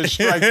go back and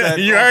strike that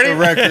You off heard the it?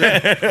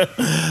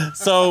 record.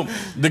 So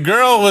the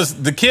girl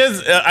was the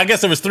kids. I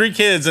guess there was 3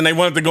 kids, and they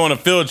wanted to go on a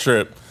field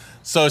trip.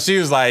 So she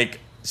was like,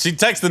 she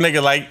texted the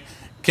nigga like,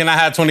 "Can I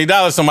have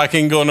 $20 so I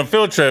can go on a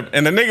field trip?"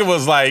 And the nigga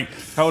was like,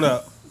 Hold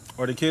up,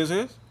 are the kids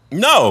his?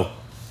 "No."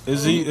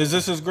 Is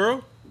this his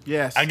girl?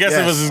 Yes. I guess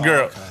yes. it was his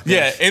girl.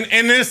 Yeah.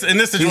 In this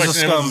situation, He's a it was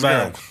his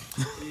girl. scumbag.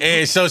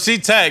 And so she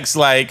texts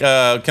like,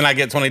 "Can I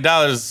get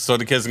 $20 so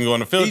the kids can go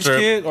on a field Each trip?"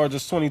 kid or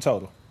just 20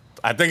 total?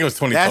 I think it was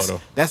 20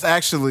 total. That's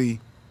actually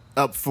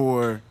up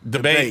for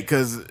Debate.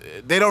 because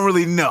they don't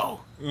really know.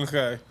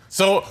 Okay.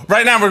 So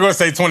right now we're gonna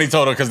say 20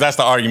 total because that's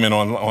the argument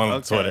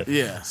on Twitter.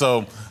 Yeah.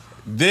 So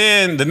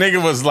then the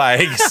nigga was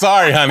like,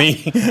 "Sorry,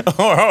 honey,"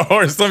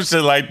 or some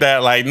shit like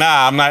that. Like,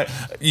 "Nah, I'm not.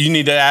 You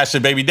need to ask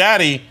your baby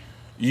daddy.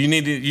 You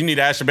need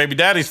to ask your baby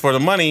daddies for the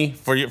money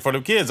for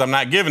the kids. I'm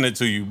not giving it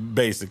to you,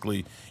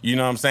 basically. You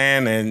know what I'm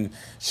saying?" And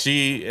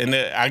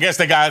I guess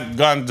they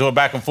gone into a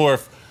back and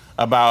forth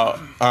about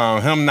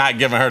him not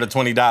giving her the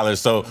 $20.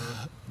 So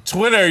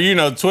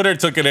Twitter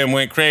took it and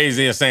went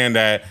crazy and saying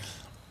that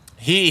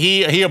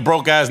he a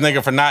broke ass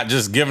nigga for not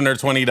just giving her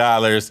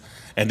 $20,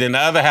 and then the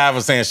other half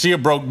was saying she a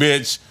broke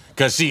bitch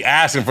because she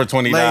asking for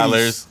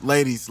 $20.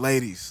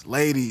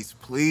 Ladies,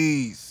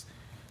 please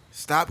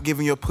stop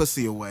giving your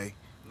pussy away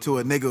to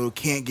a nigga who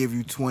can't give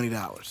you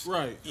 $20.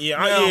 Right. Yeah,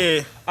 Now,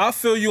 yeah. I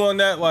feel you on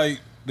that. Like,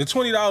 the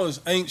 $20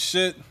 ain't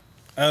shit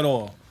at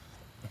all.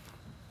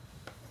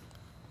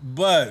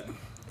 But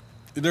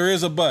there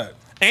is a but.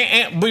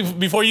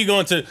 Before you go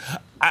into,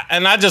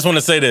 I just want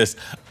to say this,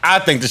 I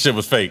think the shit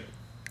was fake.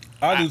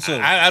 I do too.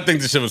 I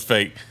think the shit was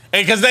fake.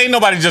 Because ain't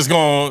nobody just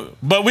going,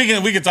 but we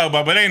can talk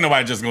about, but ain't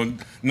nobody just going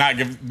to not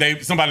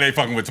give somebody they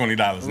fucking with $20.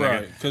 Nigga.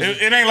 Right, 'cause-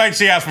 It ain't like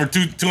she asked for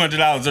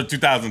 $200 or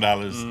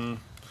 $2,000.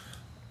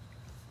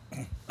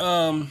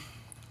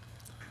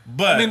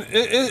 But I mean,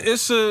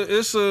 it's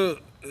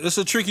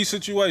a tricky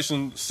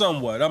situation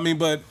somewhat. I mean,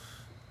 but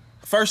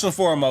first and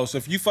foremost,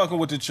 if you fucking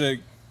with the chick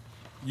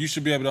you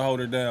should be able to hold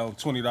her down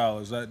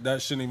 $20.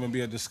 That shouldn't even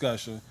be a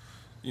discussion.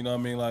 You know what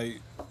I mean? Like,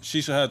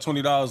 she should have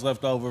 $20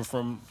 left over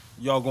from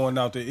y'all going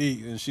out to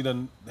eat, and she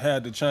done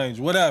had to change.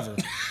 Whatever.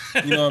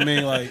 You know what I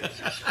mean? Like,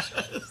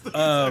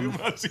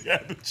 She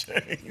had to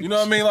change. you know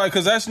what I mean? Like,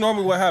 because that's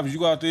normally what happens. You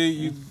go out to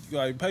eat, you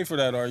like pay for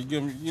that, or you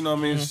give 'em, you know what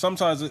I mean?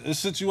 Sometimes it's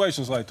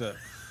situations like that.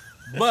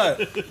 But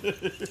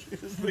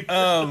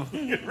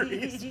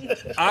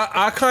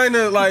I kind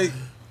of like,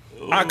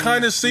 I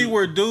kind of see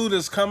where dude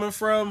is coming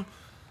from,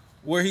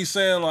 where he's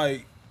saying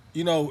like,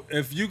 you know,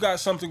 if you got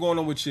something going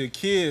on with your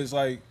kids,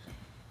 like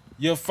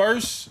your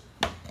first,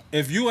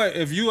 if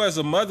you as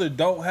a mother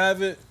don't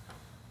have it,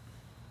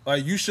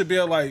 like you should be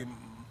able, like,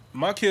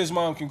 my kid's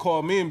mom can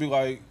call me and be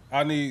like,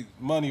 I need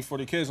money for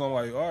the kids. I'm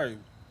like, all right,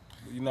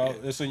 you know,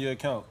 it's in your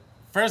account.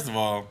 First of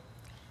all,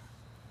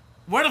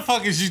 where the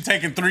fuck is you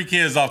taking 3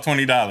 kids off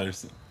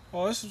 $20?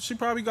 Oh, she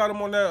probably got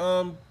them on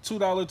that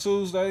 $2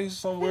 Tuesday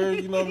somewhere.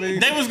 You know what I mean?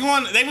 They was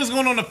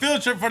going on a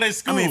field trip for their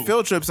school. I mean,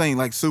 field trips ain't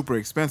like super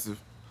expensive.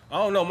 I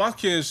don't know. My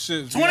kids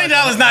shit.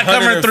 $20 not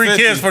covering 3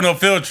 kids for no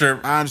field trip.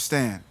 I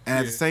understand. And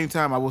at the same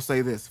time, I will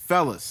say this.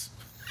 Fellas,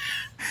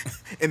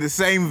 in the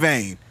same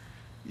vein,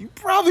 you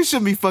probably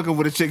shouldn't be fucking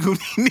with a chick who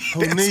need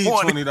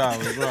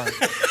 $20,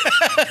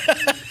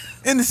 right?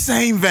 In the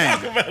same vein.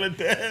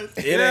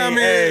 Yeah, I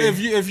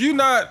mean, if you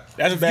not,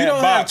 That's if bad you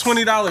don't box. have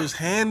 $20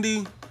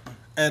 handy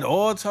at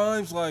all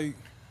times, like,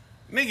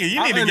 Nigga, you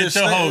I need to get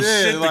your understand- whole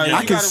shit like, together.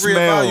 I you can gotta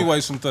smell-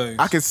 reevaluate some things.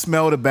 I can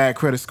smell the bad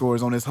credit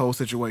scores on this whole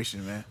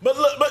situation, man. But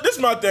look, but this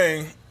is my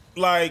thing.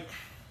 Like,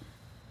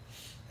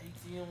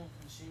 ATM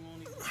machine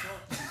won't even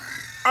talk to you.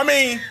 I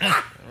mean,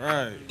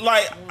 Right.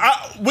 like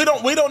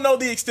we don't know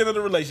the extent of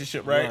the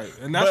relationship, right? Right.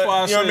 And that's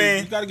why I you know what say I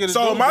mean? you gotta get a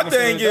So dude my to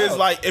thing figure it is out.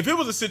 like, if it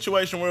was a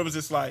situation where it was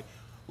just like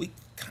we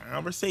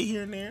conversate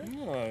here and there,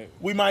 Right.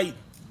 we might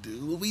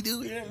do what we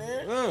do here and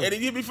there, Yeah. and it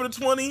give me for the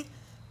 20.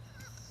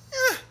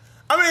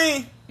 I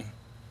mean,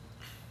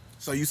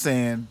 So you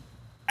saying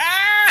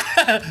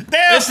Damn,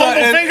 It's like-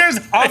 fumble and fingers.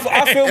 I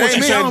feel what Hey, you're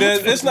me, saying, I'm-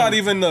 Dad. It's not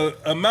even the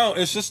amount.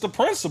 It's just the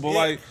principle.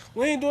 Like,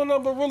 we ain't doing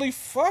nothing but really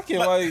fucking.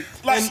 Like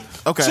and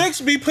Okay.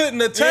 chicks be putting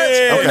the touch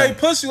Yeah. on Okay. they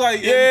pussy.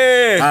 Like,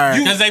 yeah. all right?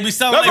 Because they be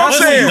selling That's their what I'm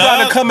pussy, saying. you dog.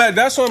 gotta come at.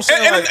 That's what I'm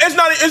saying. And like,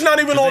 it's not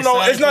even on they no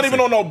sell it's not pussy. even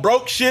on no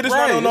broke shit. It's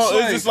Right, not on no. it's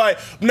It's like-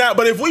 just like now.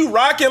 But if we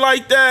rocking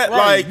like that, right,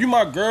 like you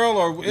my girl,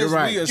 or is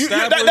right. we You-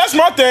 established? that's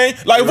my thing.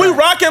 Like if we Right.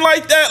 rocking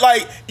like that,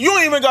 like you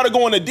ain't even got to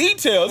go into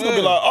details. It's gonna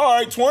be Yeah. like, all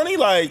right, 20,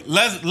 like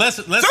Let's that's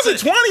say- a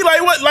 20.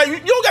 Like what? Like you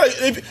don't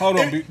gotta. If, Hold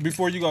on, if,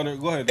 before you go there,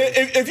 go ahead.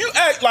 if you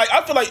act like,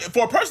 I feel like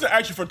for a person to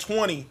ask you for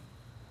 20,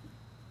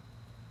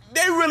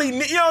 they really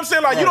need, you know what I'm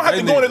saying? Like you Right, don't have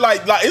they to go need- into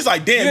like it's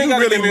like You damn, ain't you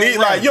gotta really give me a- need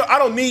right. like I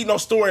don't need no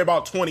story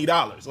about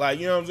 $20. Like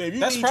you know what I'm saying? If you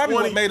That's need probably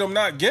 20, what made them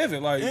not give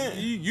it. Like, Yeah.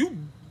 you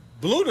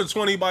blew the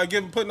 20 by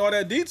putting all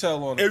that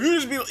detail on it. if you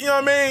just be, you know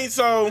what I mean?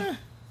 So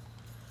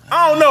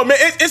I don't know, man.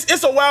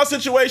 It's a wild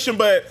situation,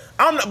 but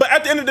But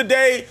at the end of the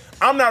day,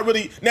 I'm not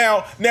really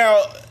now.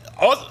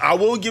 Also, I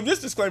will give this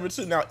disclaimer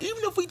too. Now, even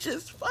if we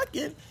just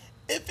fucking,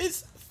 if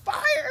it's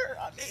fire,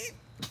 I mean,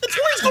 the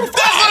 20's gonna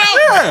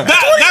fly.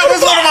 That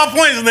was one of my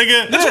points,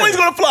 nigga. The 20's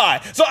gonna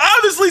fly. So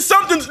obviously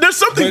there's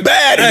something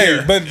bad hey,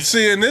 here. but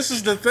see, and this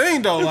is the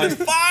thing though. Like,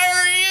 Fire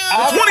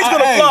The you. 20's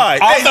gonna hey, fly.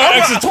 I'll Hey, throw I'm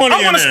extra 20 I'm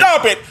in gonna there.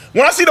 stop it.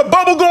 When I see the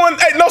bubble going,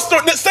 hey, no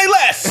story, say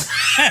less.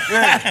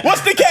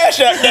 What's the cash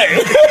app day?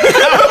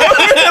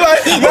 Like,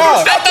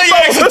 I thought you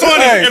extra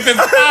 20 Hey. if it's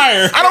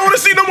fire. I don't want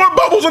to see no more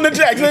bubbles on the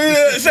jack.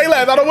 Say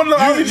less. I don't want to know.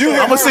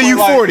 I'm gonna send you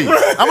 40.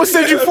 I'm gonna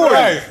send you 40.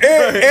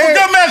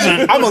 Good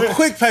measure. I'm a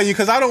quick pay you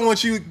because I don't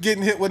want you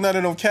getting hit with none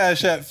of them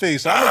cash app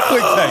fees. So I'm a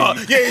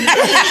quick pay you.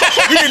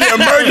 Yeah, you need the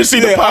emergency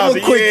I'm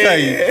deposit. a quick yeah.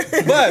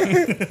 pay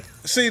you. But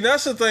see,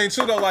 that's the thing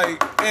too though.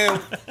 Like, and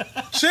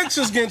chicks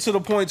is getting to the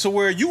point to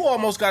where you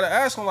almost gotta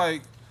ask them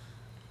like.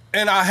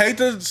 And I hate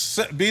to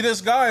be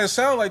this guy and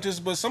sound like this,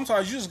 but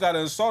sometimes you just gotta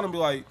insult and be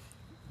like,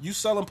 "You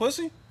selling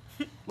pussy?"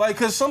 Like,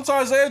 cause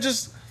sometimes they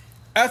just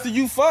after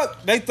you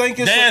fuck, they think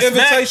it's They an expect-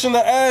 invitation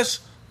to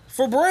ask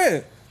for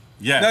bread.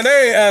 Yes. Now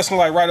they ain't asking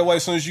like right away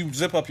as soon as you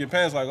zip up your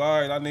pants, like,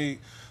 all right, I need.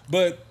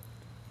 But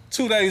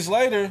 2 days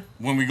later,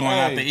 when we going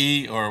out to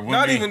eat or when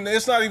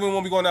it's not even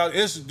when we going out.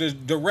 It's the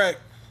direct.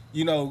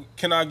 You know,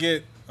 can I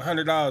get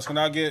 $100? Can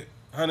I get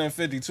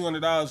 $150,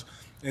 $200?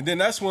 And then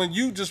that's when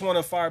you just want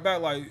to fire back.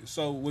 Like,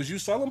 so was you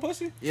selling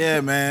pussy?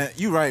 Yeah, man,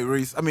 you right,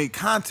 Reese. I mean,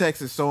 context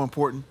is so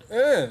important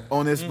Yeah.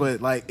 on this,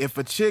 but like, if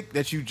a chick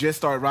that you just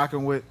start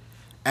rocking with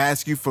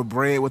asks you for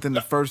bread within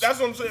the first That's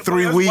what I'm saying.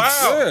 3 That's weeks,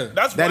 wild. Yeah.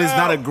 That's that is wild.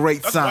 not a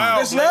great That's sign.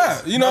 wild, It's bro.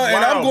 not. You know, That's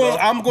and wild, bro.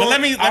 I'm going. let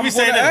me I'm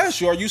say gonna this.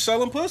 ask you: are you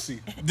selling pussy?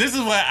 This is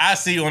what I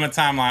see on the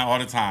timeline all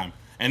the time.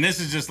 And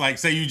this is just like,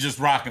 say you just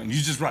rocking. You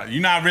just rock.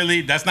 You're not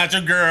really, that's not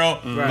your girl,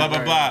 blah,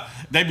 blah, blah.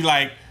 They be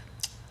like,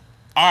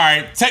 all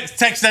right, text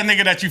that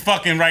nigga that you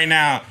fucking right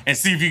now and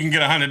see if you can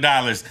get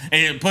 $100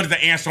 and put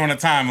the answer on the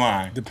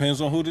timeline.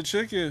 Depends on who the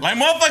chick is. Like,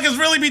 motherfuckers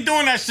really be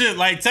doing that shit.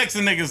 Like,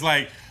 texting niggas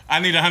like, I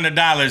need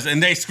 $100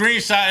 and they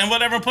screenshot and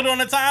whatever, put it on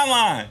the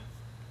timeline.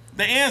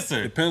 The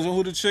answer. Depends on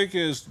who the chick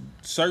is.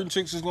 Certain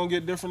chicks is gonna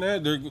get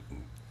different. Their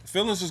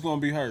feelings is gonna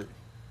be hurt.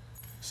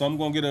 Some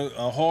gonna get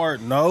a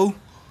hard no.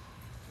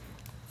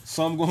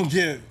 Some gonna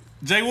get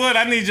Jay Wood,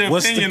 I need your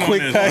what's the opinion on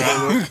quick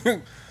this, bro.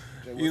 pay.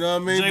 You know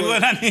what I mean? Jay But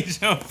Wood, I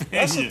need your opinion.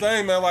 that's the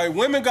thing, man. Like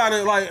women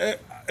gotta like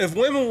if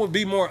women would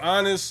be more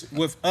honest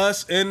with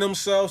us and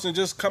themselves and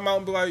just come out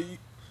and be like,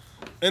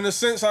 in a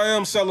sense, I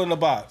am selling the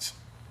bots,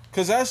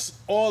 cause that's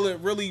all it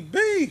really be.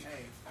 Hey,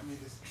 I mean,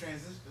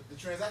 the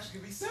transaction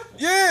can be simple.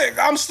 Yeah,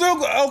 I'm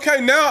still okay.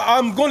 Now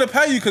I'm going to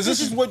pay you because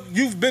this is what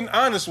you've been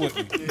honest with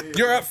me.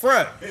 You're up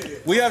front.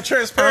 We have I'm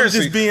transparency.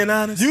 just being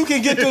honest. You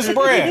can get this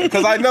bread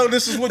because I know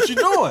this is what you're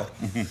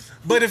doing.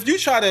 But if you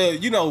try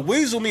to,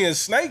 weasel me and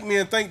snake me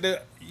and think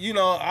that,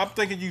 I'm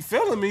thinking you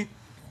feeling me,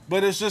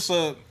 but it's just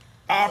a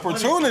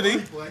opportunity.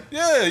 money play.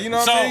 Yeah, you know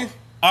what So, I mean?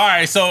 all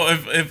right. So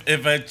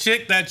if a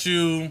chick that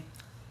you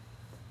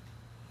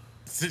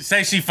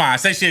say she fine,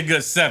 say she a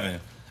good 7,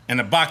 and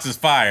the box is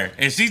fire,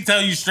 and she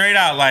tell you straight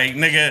out like,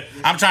 nigga,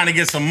 I'm trying to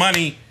get some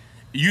money,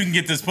 you can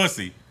get this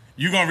pussy.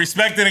 You gonna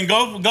respect it and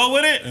go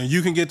with it? And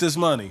you can get this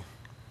money.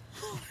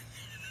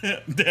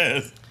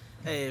 Des.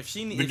 Hey, if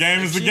she The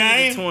game is the she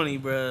game? needs 20,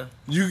 bruh.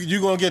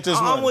 You gonna get this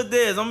money. I'm with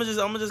this. I'm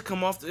gonna just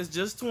come off. It's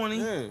just 20.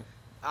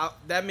 Yeah.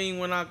 That mean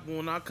when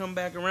I come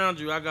back around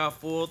you, I got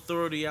full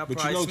authority. I But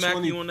probably smack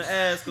 20 you on the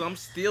ass because I'm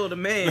still the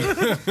man.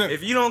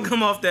 If you don't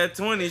come off that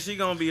 20, she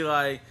gonna be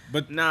like,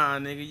 But- nah,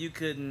 nigga, you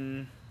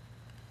couldn't.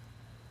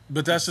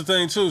 But that's the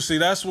thing too. See,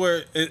 that's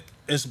where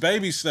it's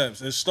baby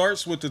steps. It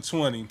starts with the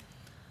 20,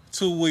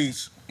 2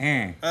 weeks.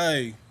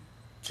 Hey,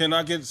 can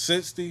I get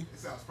 60? It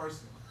sounds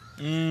personal.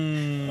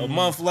 A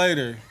month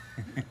later,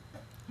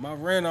 my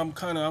rent.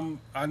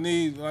 I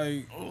need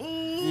like,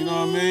 you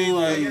know what I mean? You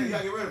Like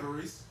gotta get rid of it,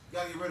 Reese. You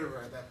gotta get rid of her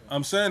at that point.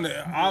 I'm saying that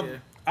Yeah.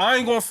 I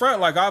ain't gonna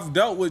front. Like I've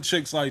dealt with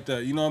chicks like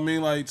that. You know what I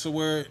mean? Like to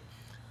where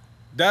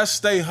that's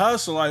they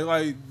hustle.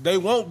 Like they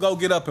won't go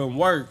get up and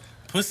work.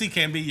 Pussy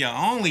can be your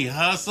only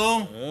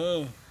hustle.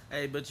 Yeah.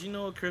 Hey, but you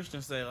know what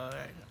Christians say? Like,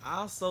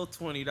 I'll sew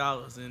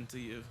 $20 into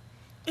you.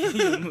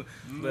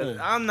 But Yeah.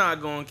 I'm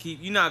not gonna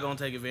you're not gonna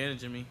take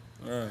advantage of me.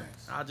 Right.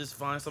 I'll just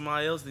find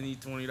somebody else that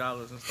needs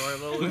 $20 and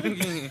start over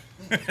again.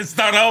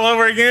 Start all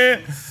over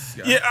again.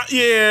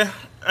 Yeah.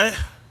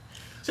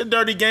 It's a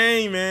dirty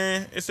game,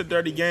 man. It's a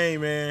dirty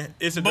game, man.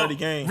 It's a dirty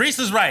game. Reese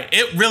is right.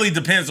 It really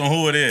depends on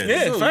who it is.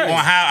 Yeah, On facts.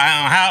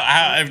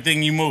 how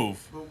everything you move.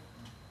 But I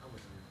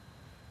wasn't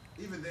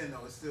ready. Even then,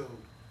 though, it's still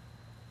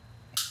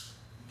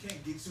you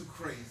can't get too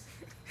crazy.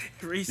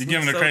 Reese You looks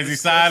giving a so crazy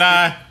disgusting. side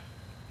eye.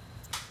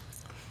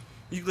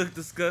 You look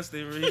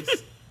disgusting,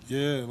 Reese.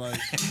 Yeah. Like.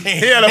 He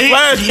had a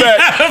flashback. He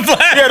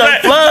had a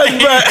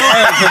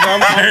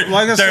flashback.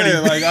 Like I Dirty.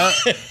 said, like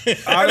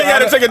I done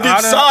gotta take a deep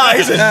sigh.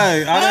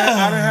 Hey,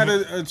 I done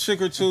had a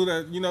chick or two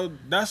that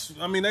that's.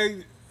 I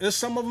mean, there's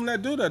some of them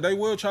that do that. They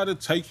will try to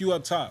take you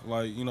up top,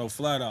 like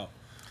flat out.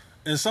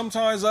 And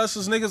sometimes us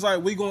as niggas,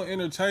 like we gonna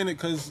entertain it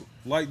because,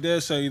 like they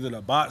say, either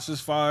the box is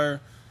fire,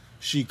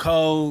 she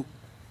cold,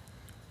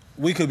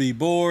 we could be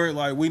bored,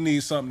 like we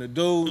need something to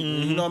do.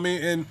 You know what I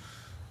mean? And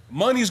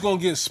money's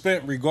gonna get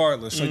spent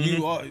regardless. So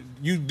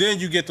you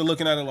get to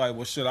looking at it like,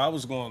 well, shit, I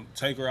was gonna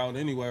take her out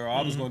anyway, or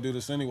I was gonna do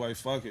this anyway.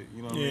 Fuck it,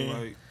 you know what I mean?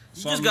 Like,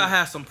 You just gotta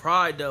have some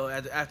pride though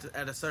at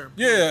a certain point.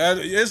 yeah,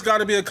 it's got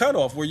to be a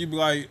cutoff where you be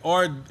like,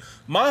 or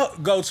my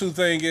go-to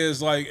thing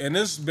is like, and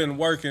this has been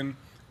working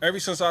ever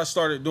since I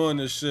started doing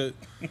this shit.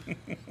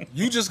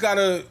 You just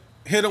gotta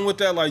hit them with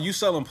that, like, you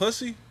selling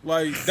pussy?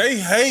 Like, they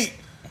hate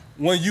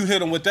when you hit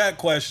them with that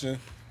question.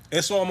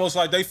 It's almost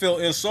like they feel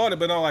insulted,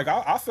 but I'm like,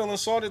 I feel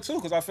insulted too,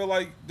 because I feel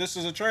like this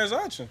is a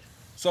transaction.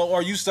 So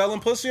are you selling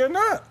pussy or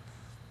not?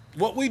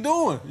 What we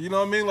doing? You know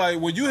what I mean? Like,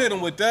 when you hit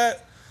them with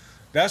that,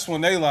 that's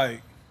when they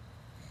like,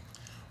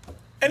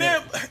 And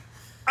then,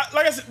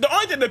 like I said, the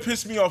only thing that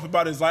pissed me off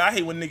about it is like I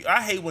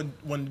hate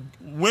when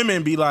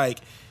women be like,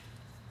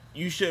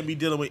 you shouldn't be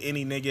dealing with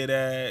any nigga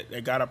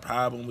that got a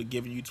problem with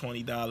giving you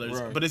 $20.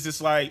 Right. But it's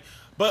just like,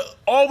 but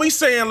all we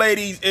saying,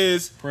 ladies,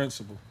 is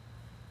principle.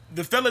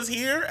 the fellas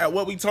here at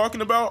what we talking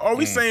about. All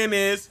we saying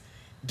is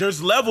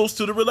there's levels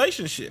to the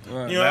relationship.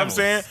 Right. You know what I'm Levels.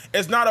 saying?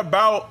 It's not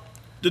about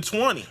the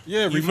 20.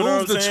 Yeah, You feel what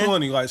remove I'm the saying?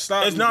 20. Like,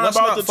 stop. It's not let's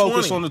about not the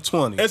focus 20. on the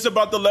 20. It's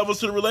about the levels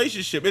to the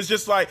relationship. It's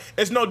just like,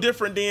 it's no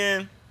different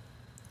than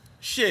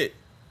shit.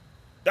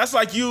 That's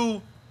like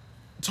you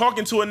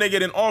talking to a nigga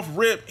then off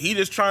rip, he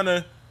just trying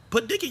to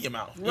put dick in your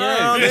mouth.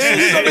 Right. You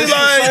It's gonna be the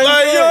like, same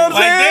you know what I'm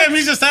Like, saying? damn,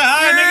 he just said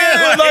hi,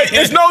 Yeah, nigga. like,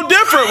 it's no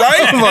different,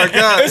 right? Oh my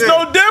God, It's yeah.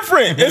 no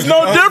different. It's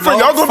no different.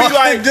 no Y'all gonna be fucking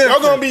like,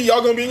 different.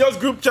 y'all gonna be in your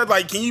group chat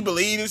like, can you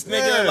believe this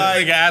nigga? Yeah.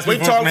 Like, Nigga asked me we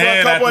for talked some for a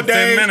head couple of after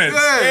 10 days. minutes.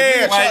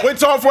 Yeah, Like- we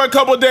talked for a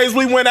couple of days.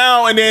 We went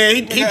out and then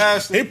he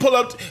pull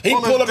up his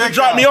and dick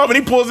drop me out. off and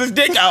he pulls his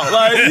dick out.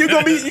 Like you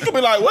can be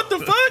like, what the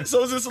fuck?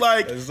 So it's just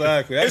like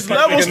Exactly. That's it's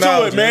perfect levels to it,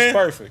 analogy. man.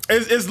 That's perfect.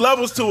 It's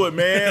levels to it,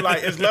 man.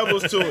 Like it's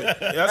levels to it.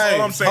 That's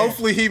all I'm saying.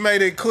 Hopefully he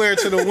made it clear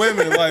to the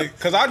women, like,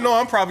 because I know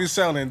I'm probably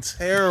sounding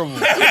terrible.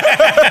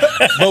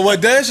 But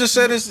what Dez just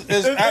said is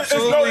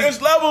absolutely.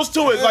 It's levels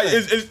to it. Yeah. Like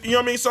it's you know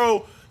what I mean.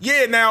 So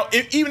yeah, now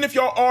even if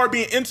y'all are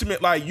being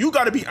intimate, like you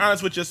got to be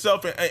honest with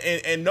yourself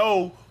and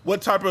know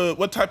what type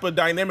of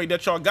dynamic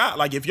that y'all got.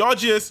 Like if y'all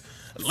just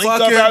link up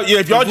Fucking- out. Yeah,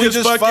 if y'all if we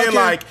just fucking fucking-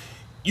 like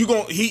you know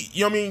what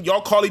I mean,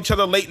 y'all call each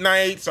other late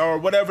nights or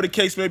whatever the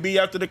case may be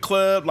after the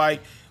club,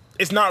 like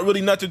it's not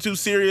really nothing too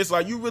serious.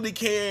 Like you really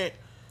can't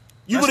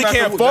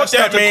fault that's that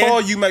not the man.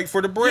 call you make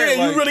for the bread.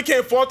 Yeah, like, you really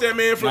can't fault that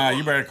man for Nah,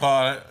 you better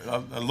call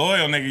a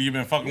loyal nigga you've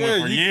been fucking Yeah,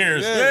 with for you-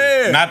 years.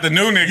 yeah. Not the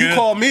new nigga. You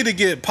call me to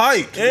get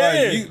piked.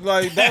 Yeah.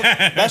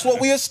 That's what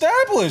we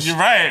established. You're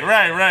right.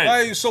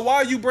 Like, so why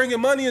are you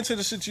bringing money into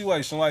the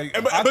situation? Like,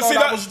 But, I but thought see,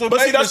 I was the that's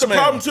the maintenance man.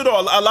 problem too.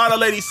 Though a lot of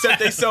ladies set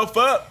themselves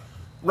up,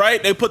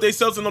 right? They put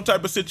themselves in them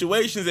type of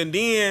situations, and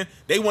then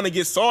they want to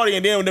get salty,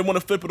 and then they want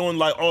to flip it on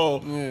like,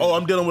 oh,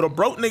 I'm dealing with a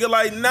broke nigga.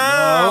 Like,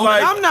 nah, No.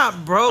 like I'm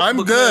not broke. I'm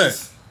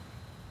because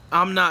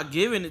I'm not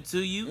giving it to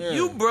you. Yeah.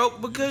 You broke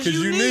because Because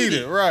you need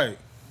it, right?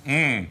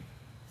 and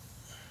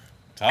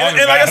like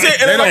I said,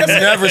 They and like I don't said,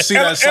 never see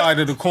and- that and- side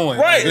of the coin.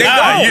 Right, Like, they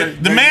Nah,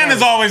 don't. the man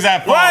is always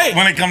at fault Right.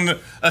 when it comes to,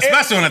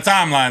 especially on the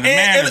timeline. The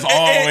man is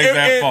always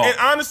at fault. And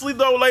honestly,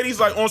 though, ladies,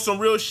 like on some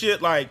real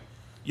shit, like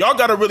y'all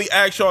gotta really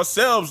ask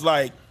yourselves,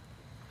 like,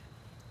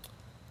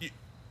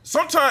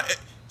 sometimes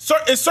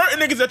certain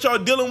niggas that y'all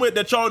dealing with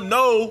that y'all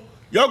know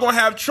y'all gonna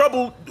have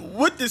trouble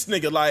with this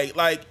nigga,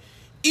 like.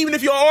 Even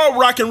if y'all are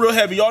rocking real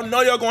heavy, y'all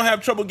know y'all gonna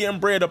have trouble getting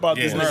bread up out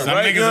Yeah, this nigga, some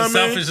right? niggas You know are what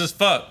I mean? selfish as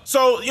fuck.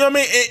 So you know what I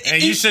mean,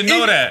 And you should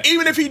know that.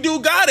 Even if he do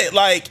got it,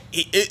 like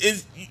it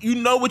is, you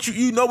know what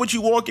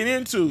you walking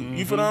into.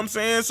 You feel what I'm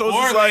saying? So it's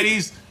Or just like,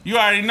 ladies, you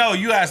already know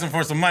you asking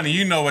for some money.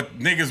 You know what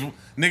niggas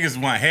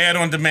want head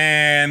on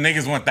demand.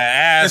 Niggas want that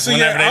And ass see,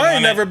 whenever they I want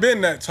ain't it. never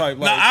been that type.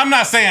 Like, No, I'm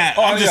not saying.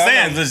 Oh, I'm just yeah,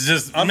 I saying. know. It's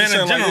just I'm men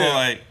just in saying, general. yeah.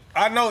 Like,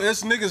 I know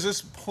it's niggas.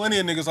 It's plenty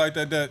of niggas like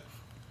that.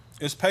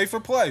 It's pay for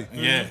play.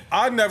 Yeah.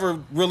 I've never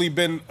really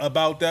been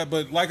about that,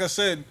 but like I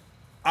said,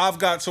 I've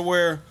got to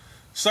where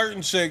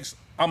certain chicks,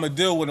 I'ma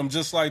deal with them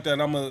just like that.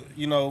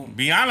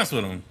 be honest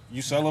with them.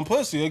 You selling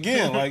pussy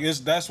again? Like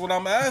that's what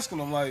I'm asking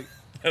them. Like,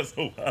 That's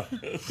so wild.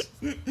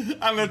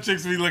 I know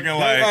chicks be looking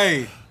like.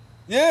 hey,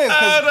 yeah,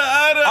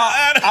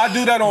 'cause I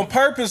do that on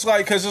purpose,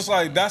 like, cause it's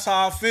like that's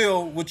how I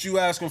feel with you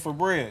asking for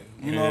bread.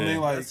 You know what I mean?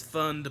 Like, That's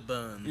fun to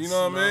buns. you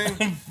know what I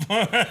mean?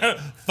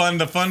 Fun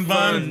the fun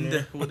bun.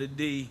 Fun with a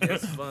D.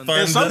 That's fun.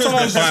 Fun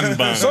sometimes- the fun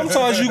bun.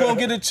 Sometimes you gonna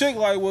get a chick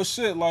like, well,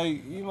 shit,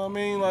 like, you know what I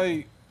mean?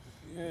 Like,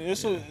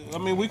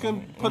 we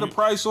can put a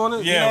price on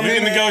it. Yeah, you know we what I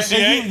can mean?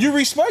 negotiate. And you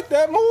respect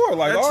that more.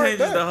 Like, That all right,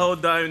 changes bet. the whole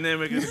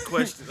dynamic of the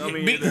question. I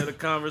mean, Be- the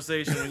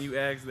conversation when you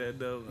ask that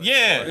though. Like,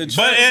 Yeah, It's-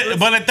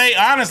 but if they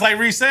honest, like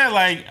Reese said,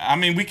 like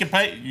we can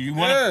pay. You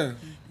want Yeah.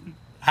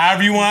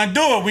 however you want to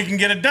do it, we can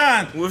get it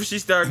done. What if she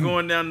start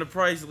going down the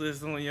price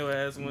list on your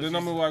ass? When Then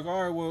I'm like,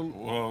 all right, well,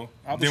 Well,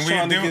 I was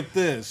trying to get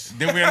this.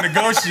 Then we'll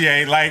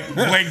negotiate like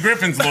Blake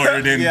Griffin's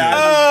lawyer didn't Yeah, do.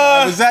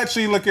 I was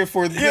actually looking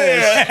for this.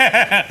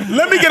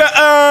 let me get a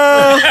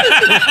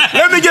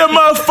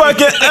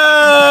motherfucking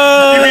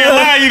You be a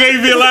lie,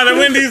 you be a lie at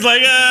Wendy's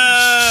like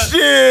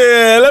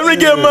shit. Let me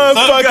get a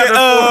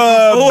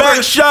motherfucking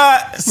back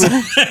shot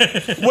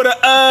with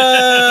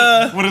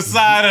a with a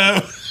side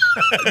of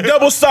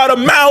double sided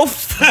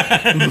mouth.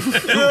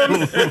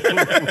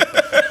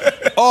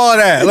 All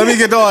that. Let me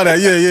get all that.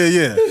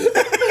 Yeah.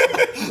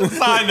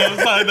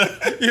 side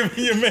of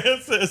your man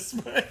says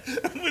spray.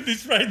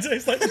 Wendy's spray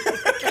tastes like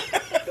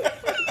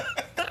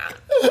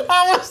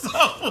I was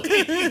so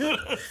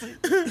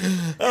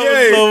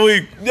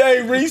weak.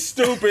 They re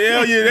stupid.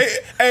 Hell yeah.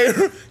 Hey,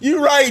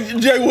 you right,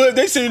 Jay Wood.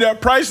 They send you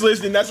that price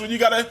list, and that's when you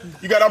gotta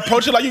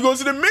approach it like you go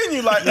to the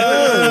menu. Like,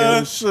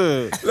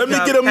 Shit. let me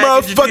Gotta get a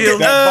package motherfucking deal.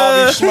 That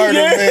Bobby Schmurder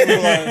yeah. man,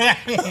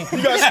 like,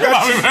 You got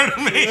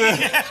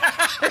scratch.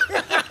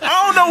 I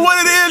don't know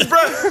what it is, bro.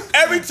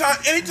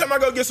 Anytime I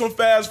go get some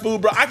fast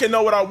food, bro, I can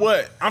know what I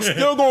want. I'm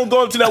still gonna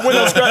go up to that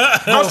window.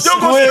 I'm still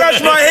gonna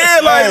scratch my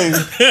head like.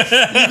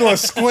 you gonna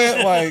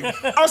squint like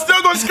I'm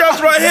still gonna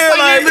scratch my head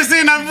You ain't been like.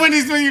 seeing that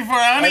Wendy's menu for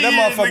 100 that years.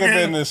 motherfucker nigga.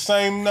 been the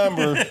same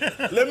number.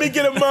 Let me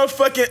get a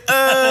motherfucking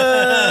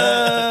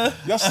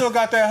Y'all still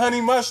got that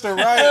honey mustard,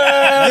 right?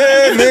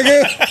 Yeah,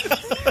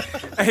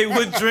 nigga. Hey,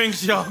 what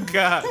drinks y'all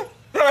got?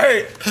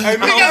 right. Hey, You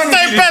gotta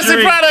say Pepsi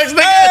drink. products,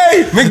 nigga.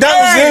 Hey,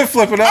 McDonald's hey, in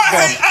flipping up though.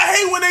 I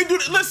hate when they do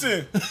that.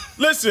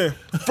 Listen.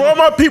 For all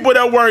my people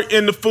that work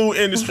in the food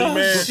industry,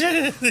 man.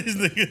 Shit, these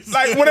niggas.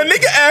 Like when a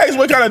nigga asks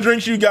what kind of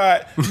drinks you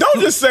got,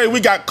 don't just say we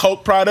got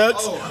Coke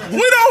products. We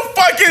don't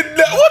fucking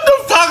know. What the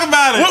fuck? Talk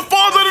about it. What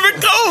falls under the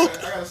Coke?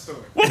 I got a story.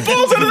 What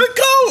falls under the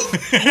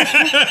Coke?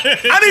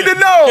 I need to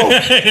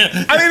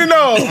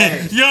know.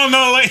 You don't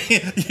know, like,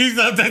 he's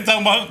out there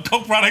talking about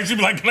Coke products. You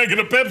be like, can I get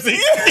a Pepsi?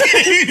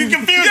 You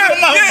confused Yeah, them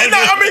yeah, no,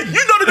 I mean,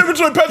 you know the difference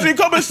between Pepsi and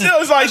Coke, but still,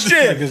 it's like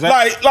shit. Is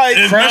that-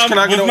 Like, Crush, can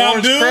I get with an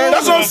Mountain orange Dew? Crush?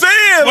 that's what I'm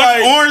saying. What's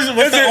Like, orange?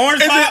 What's the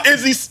orange pop?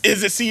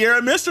 is it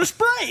Sierra Mist or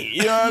Spray?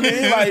 You know what I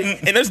mean?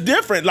 Like, and it's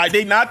different. Like,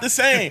 they not the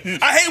same.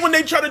 I hate when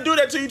they try to do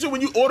that to you too.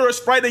 When you order a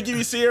Sprite, they give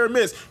you Sierra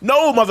Mist.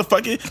 No,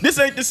 motherfucker, this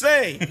ain't the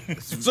same.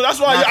 So that's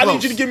why Not I need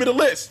close. you to give me the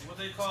list. What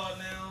they call it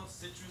now?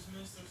 Citrus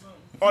mist or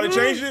something? Oh, they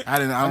changed it? I I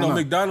don't know know.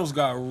 McDonald's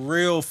got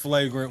real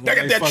flagrant. They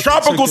when got that fucking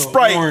tropical took the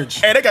Sprite.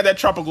 orange. Hey, they got that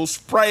tropical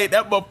Sprite.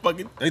 That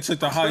motherfucking. They took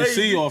the high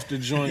Crazy. C off the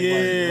joint. Yeah.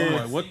 Like, I'm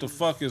like, what the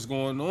fuck is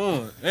going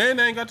on? And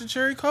they ain't got the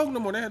cherry Coke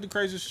no more. They had the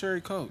craziest cherry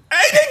Coke. Hey,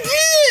 they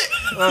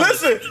did.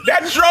 Listen,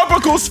 that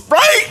tropical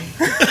Sprite.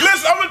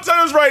 Listen, I'm gonna tell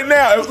you this right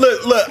now.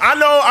 Look. I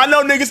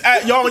know niggas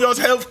at y'all's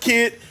health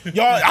kit.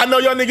 I know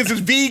y'all niggas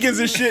is vegans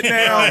and shit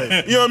now.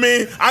 You know what I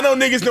mean? I know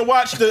niggas that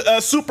watch the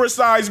Super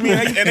Size Me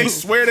and they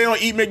swear they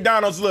don't eat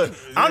McDonald's. Look,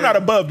 I'm not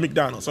above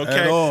McDonald's. At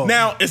Okay. all.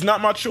 Now it's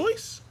not my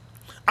choice.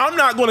 I'm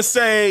not gonna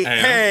say,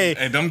 hey,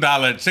 Hey, them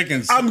dollar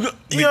chickens.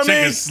 you know what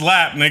I mean?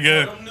 Slap,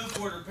 nigga. Them new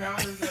quarter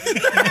pounders.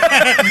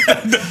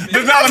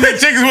 The dollar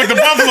McChickens with the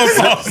buffalo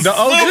sauce. The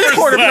OG Super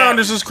quarter slap.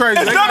 pounders is crazy.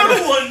 They not got, on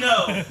a, One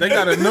no. they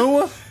got a new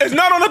one. it's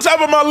not on the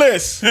top of my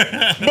list.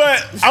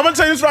 But I'm gonna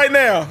tell you this right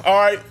now. All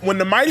right, when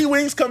the Mighty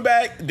Wings come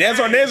back, Des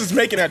Arnaz is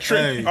making that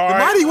trip. Hey. All The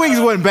right. Mighty Wings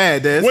wasn't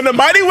bad, Des. When the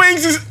Mighty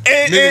Wings is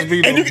Niggas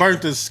be and you,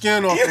 burnt the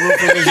skin off the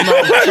roof of his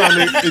mouth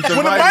trying to eat the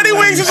when the Mighty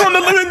Wings is on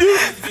the menu,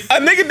 a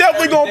nigga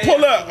definitely gonna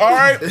pull up. All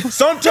right.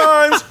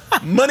 Sometimes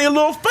money a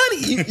little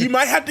funny. You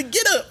might have to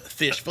get a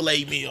fish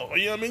fillet meal.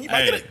 You know what I mean? You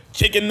might Hey. get a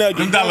chicken nugget.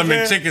 Them you know dollar what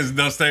I'm saying? McChickens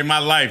don't save my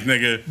life,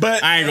 nigga.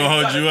 But- I ain't gonna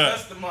hold you up.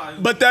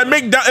 But that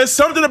McDonald's, it's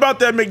something about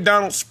that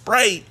McDonald's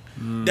Sprite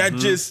that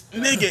just,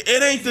 nigga,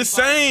 it ain't the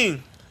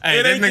same. Hey,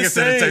 it that ain't the nigga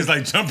said it same. tastes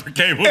like jumper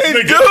cables, It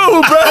nigga. do,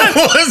 bro.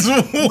 Was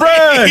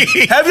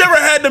Bruh, have you ever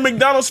had the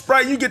McDonald's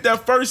Sprite? You get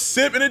that first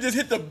sip and it just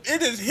hit you.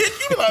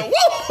 Be like,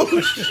 whoa,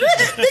 shit,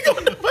 nigga,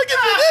 what the fuck is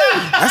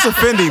this? That's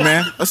offending,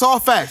 man. That's all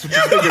facts. What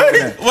you thinking of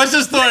that? What's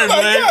your story,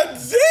 Like, man? God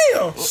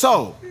damn.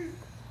 So,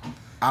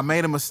 I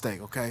made a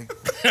mistake, okay?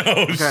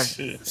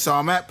 Okay. So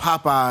I'm at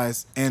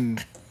Popeyes in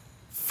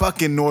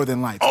fucking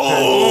Northern Lights.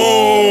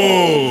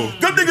 Oh,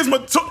 them niggas,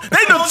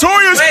 they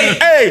notorious.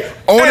 Hey,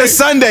 On a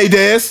Sunday,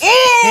 Des.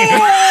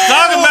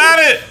 Talk about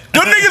it.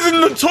 them niggas is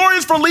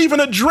notorious for leaving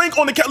a drink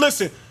on the couch.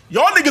 Listen,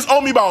 y'all niggas owe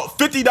me about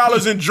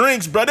 $50 in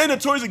drinks, bro. They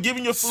notorious for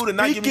giving you food and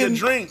not giving you a Speaking-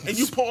 drink, and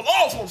you pull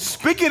off on me.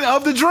 Speaking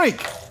of the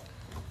drink.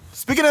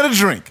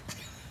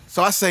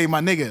 So I say,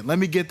 my nigga, let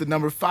me get the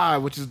number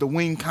 5, which is the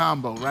wing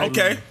combo, right?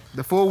 Okay.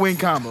 The full wing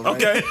combo, right?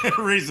 Okay.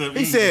 Reason.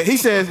 He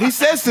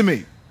says to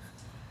me,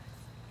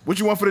 what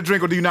you want for the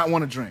drink or do you not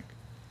want a drink?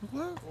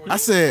 I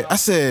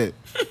said,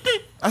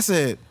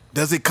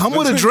 does it come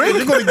with a You're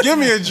drink? gonna give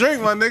me a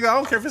drink, my nigga. I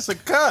don't care if it's a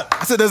cup.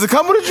 I said, does it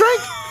come with a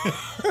drink?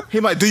 He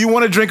like, do you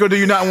want a drink or do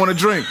you not want a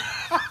drink?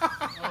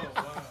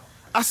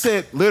 I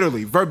said,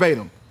 literally,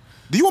 verbatim,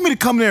 do you want me to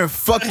come there and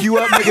fuck you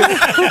up, nigga?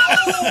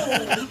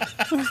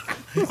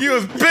 You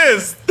was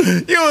pissed.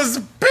 You was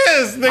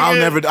pissed,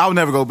 nigga. I'll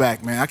never go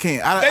back, man. I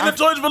can't. They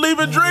notorious for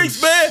leaving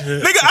drinks,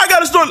 man. Nigga, I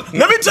got a story.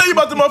 Let me tell you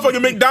about the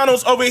motherfucking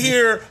McDonald's over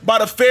here by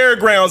the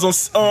fairgrounds on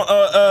the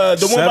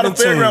one by the 17th.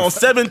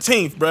 fairgrounds on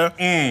 17th, bro.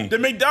 The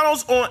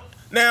McDonald's on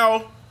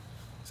now.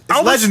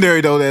 It's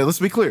legendary though. Let's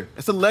be clear.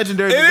 It's a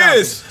legendary. It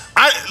McDonald's. is.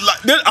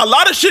 There's a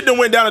lot of shit that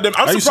went down to them.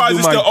 I'm I used to surprised do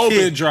it's my still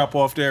kid open. drop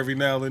off there every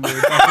now and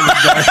then.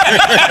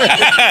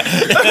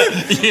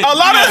 A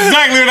lot of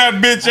Exactly where that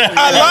bitch at.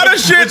 a lot of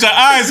shit. With your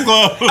eyes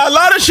closed. A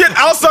lot of shit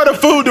outside of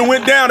food that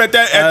went down at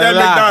that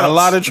McDonald's. A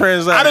lot of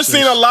transactions. I done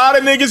seen a lot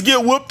of niggas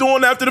get whooped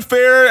on after the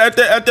fair at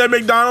that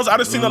McDonald's. I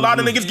done seen a lot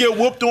of niggas get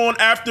whooped on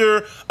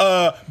after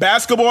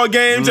basketball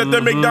games at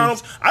that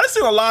McDonald's. I done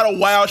seen a lot of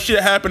wild shit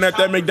happen at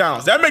that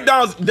McDonald's. That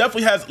McDonald's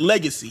definitely has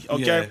legacy.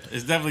 Okay, Yeah,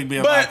 it's definitely be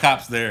a But- lot of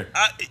cops there.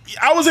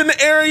 I was in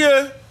the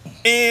area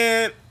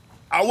and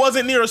I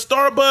wasn't near a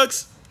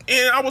Starbucks.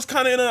 And I was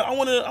kind of in I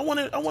wanted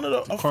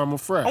a Caramel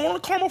Frap. I wanted a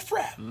caramel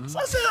frap. So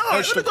I said, all right,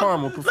 Extra let me go-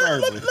 caramel,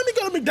 preferably. Let me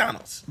go to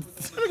McDonald's.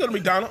 Let me go to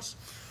McDonald's.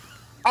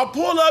 I'll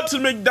pull up to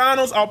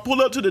McDonald's. I'll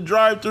pull up to the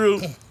drive-thru,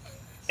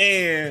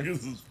 and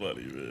This is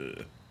funny,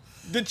 man.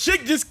 the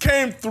chick just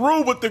came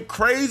through with the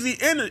crazy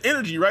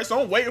energy, right?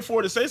 So I'm waiting for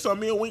her to say something.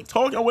 Me and Wink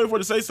talking. I'm waiting for her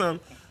to say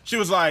something. She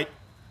was like,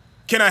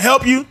 "Can I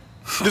help you?"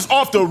 Just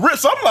off the rip.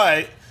 So I'm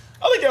like,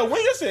 I look at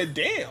Wink. I said,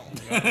 "Damn,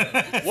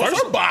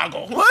 what's her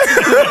boggle?" Like,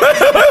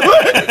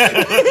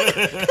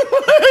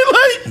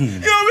 you know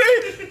what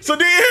I mean? So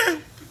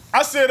then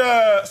I said,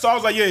 so I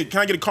was like, "Yeah, can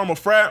I get a caramel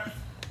frap?"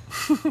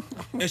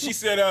 And she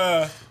said,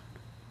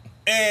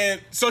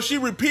 and so she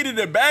repeated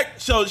it back.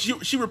 So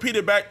she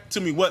repeated back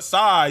to me what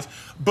size,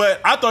 but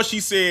I thought she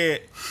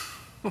said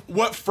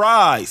what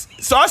fries.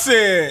 So I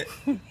said,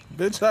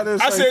 Bitch, I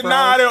didn't I say said,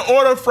 nah, I didn't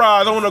order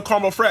fries. I want a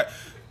caramel frap.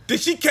 Then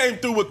she came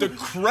through with the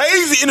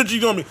crazy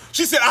energy on me.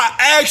 She said,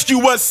 I asked you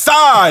what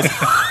size.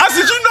 I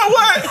said, you know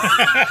what?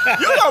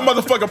 You got a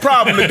motherfucking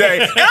problem today.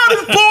 And I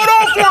just pulled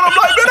off on her. I'm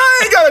like, man,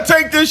 I ain't got to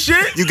take this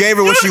shit. You gave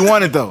her what she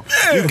wanted though.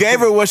 Yeah. You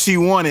gave her what she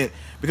wanted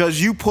because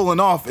you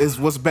pulling off is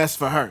what's best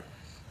for her.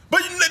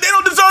 But they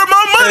don't deserve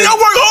my money. I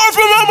work hard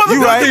for my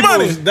You right. motherfucking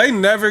money. They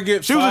never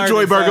get She was a fired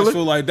joy in fast burglar.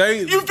 food. Like they,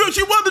 You feel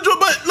she was the joy,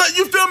 but like,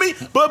 you feel me?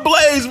 But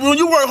Blaze, when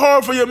you work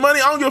hard for your money,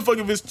 I don't give a fuck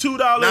if it's $2.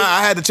 Nah,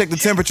 I had to check the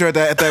temperature at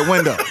that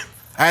window.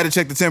 I I had to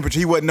check the temperature.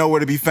 He wasn't nowhere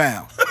to be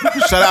found.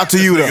 Shout out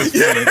to you though. because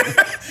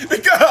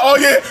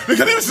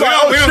he was like,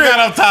 oh We shit. don't got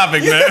off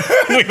topic, man.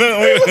 He was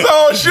like,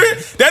 oh shit,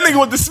 that nigga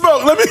with the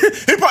smoke. He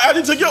probably after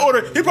he took your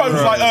order, he probably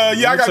was like,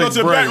 yeah, I gotta go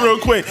to the back real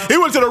quick. He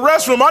went to the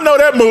restroom. I know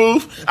that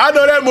move.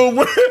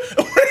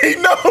 When he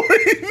know.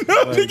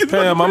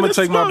 Pam, I'm gonna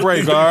take my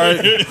break. All right.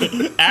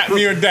 At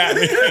me or dat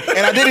me.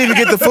 And I didn't even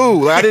get the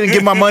food. Like, I didn't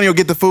get my money or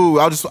get the food.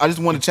 I just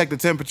wanted to check the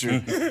temperature,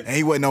 and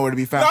he wasn't nowhere to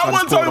be found. No, so I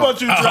just wasn't talking pulled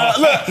about you,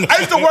 John. Look, I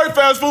used to work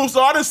fast food,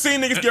 so I done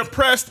seen niggas get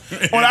pressed.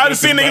 I done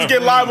seen niggas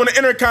get live on the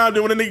intercom.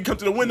 Then when the nigga come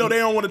to the window, they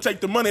don't want to take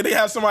the money. They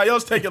have somebody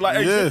else take it. Like,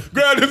 hey,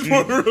 grab this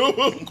one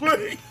real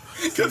quick.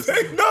 Because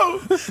they know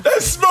that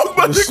smoke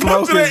about to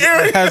come to the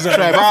area.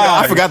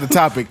 I forgot the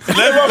topic.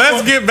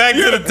 Let's get back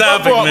to the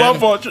topic, man. My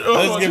fault.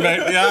 Let's get back.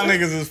 Y'all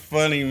niggas is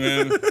funny,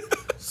 man.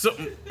 So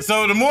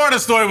the more of the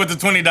story with the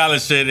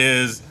 $20 shit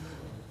is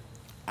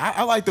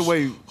I like the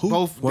way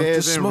both wants to Dez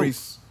and smoke?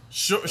 Reese.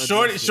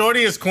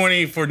 Shorty is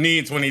corny for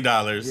needing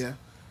 $20. Yeah.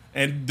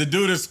 And the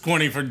dude is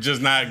corny for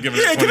just not giving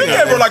Yeah, her because $20. they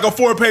gave her like a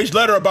 4-page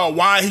letter about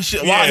why he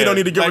don't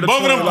need to give her the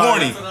both of them $20.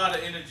 corny. That's a lot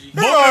of energy.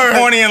 Both of them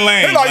corny and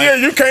lame. They're like, yeah,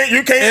 you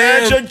can't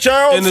add your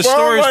child. And the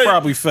story's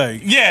probably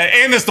fake. Yeah,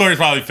 and the story's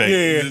probably fake.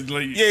 Yeah, It's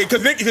like-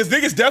 because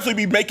niggas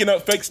definitely be making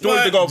up fake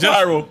stories to go Just-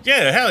 viral.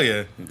 Yeah, hell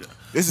yeah.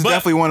 This is But-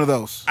 definitely one of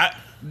those.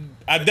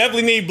 I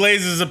definitely need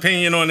Blaze's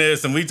opinion on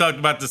this, and we talked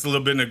about this a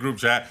little bit in the group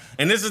chat.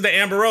 And this is the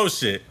Amber Rose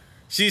shit.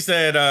 She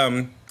said,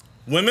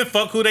 women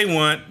fuck who they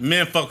want,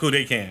 men fuck who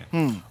they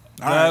can.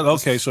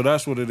 Okay, so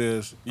that's what it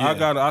is.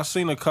 Yeah. I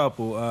seen a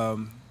couple.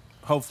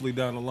 Hopefully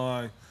down the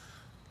line,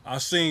 I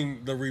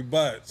seen the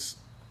rebuts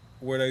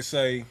where they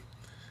say,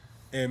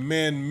 and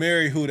men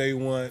marry who they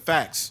want,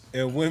 Facts.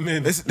 and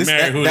women.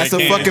 Marry who That's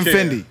they a can. fucking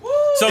Fendi.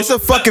 So It's a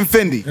fucking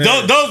Fendi.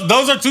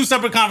 those are two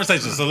separate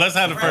conversations. So let's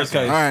have the first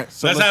Okay. one. All right.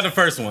 So let's have the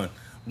first one.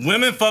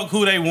 Women fuck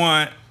who they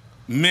want,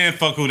 men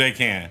fuck who they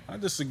can. I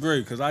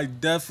disagree because I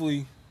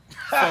definitely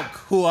fuck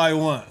who I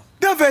want.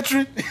 The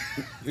veteran.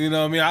 You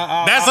know what I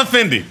mean? That's a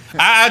Fendi.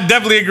 I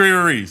definitely agree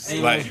with Reese. Hey,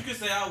 Like, you can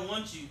say I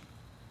want you,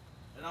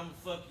 and I'm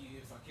gonna fuck you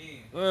if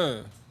I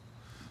can.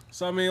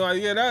 So I mean,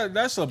 like, yeah,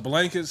 that's a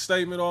blanket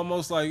statement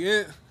almost. Like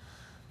it.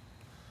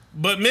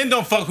 but men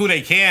don't fuck who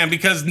they can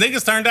because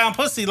niggas turn down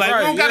pussy. Like, Right,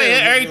 we don't gotta yeah,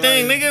 hit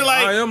everything, like, nigga.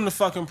 Like, I am the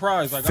fucking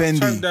prize. Like I Fendi.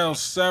 turned down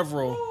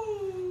several.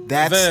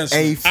 That's a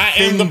Advancement. Fendi.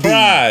 I am the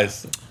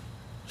prize.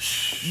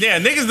 Yeah,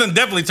 niggas done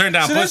definitely turned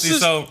down See, pussy.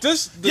 The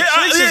chicks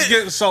yeah. is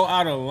getting so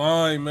out of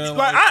line, man.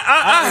 Like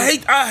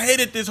I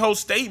hated this whole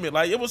statement.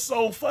 Like it was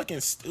so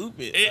fucking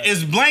stupid.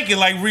 it's blanket,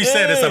 like Reese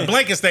said. It's a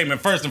blanket statement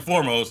first and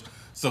foremost.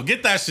 So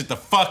get that shit the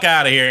fuck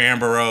out of here,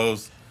 Amber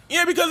Rose.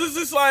 Yeah, because it's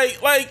just like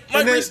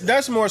and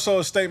that's more so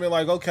a statement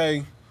like,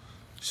 okay,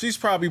 she's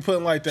probably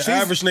putting like the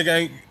average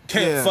nigga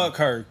can't Yeah. fuck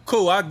her.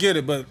 Cool, I get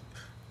it, but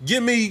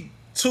give me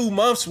 2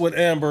 months with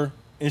Amber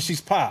and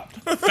she's popped.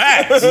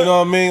 Facts. You know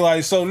what I mean?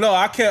 Like, so no,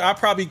 I can't. I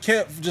probably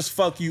can't just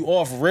fuck you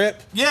off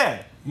rip.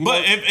 Yeah.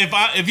 But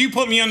if you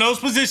put me in those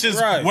positions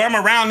Right. where I'm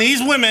around these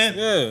women,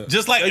 Yeah.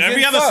 just like They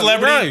every getting other fucked,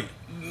 celebrity, right.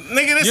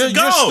 nigga, this You're, a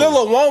go. you're still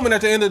a woman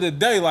at the end of the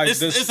day. Like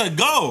this, it's a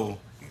go.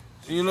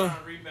 you know, Trying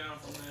to rebound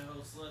from that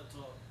whole slut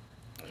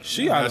talk.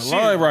 she out of She-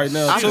 line right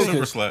now. She's a too.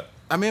 super slut.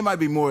 I mean, it might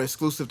be more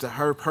exclusive to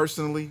her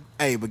personally.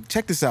 Hey, but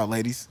check this out,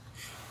 ladies.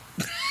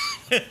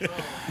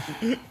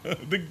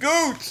 The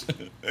gooch.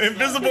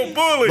 Invisible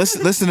bullet.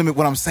 Listen to me.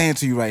 What I'm saying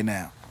to you right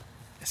now.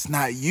 It's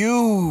not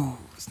you.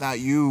 It's not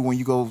you when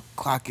you go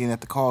clock in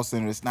at the call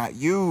center. It's not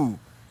you.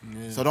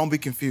 So don't be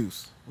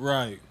confused.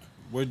 Right.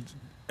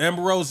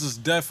 Amber Rose is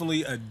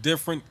definitely a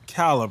different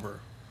caliber.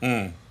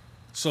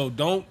 So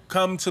don't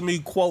come to me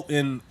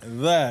quoting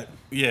that.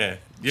 Yeah.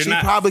 You're She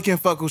not. probably can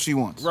fuck who she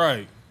wants.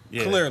 Right.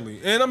 Yeah. Clearly.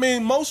 And I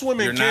mean, most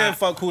women You're can not.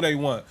 fuck who they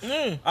want.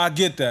 I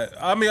get that.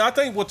 I mean, I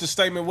think what the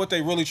statement, what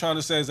they really trying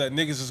to say is that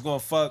niggas is going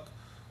to fuck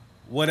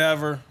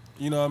whatever.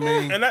 You know what I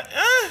mean? and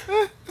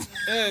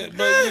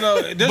But you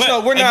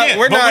know, we're again,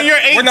 not when you're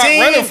 18, we're not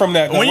running from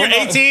that. though. When you're We're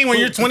not- 18, when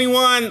you're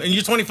 21, and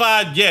you're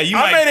 25, yeah, you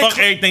might fuck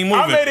everything moving.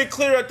 I made it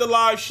clear at the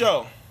live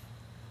show.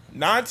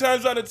 9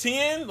 times out of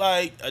 10,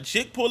 like a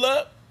chick pull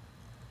up,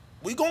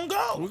 we gonna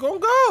go. We're gonna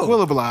go.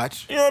 Will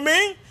oblige. You know what I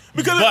mean?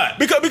 Because But-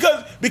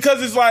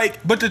 because it's like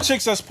But the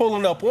chicks that's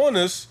pulling up on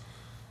us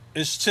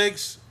is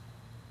chicks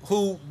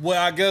who, well,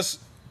 I guess,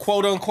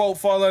 quote unquote,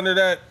 fall under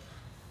that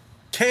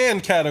can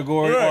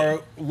category Right.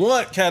 or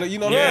want category. You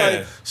know what I mean? Yeah.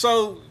 Like,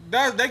 so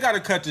that they got to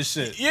cut this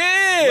shit.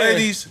 yeah,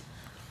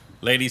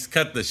 Ladies,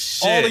 cut the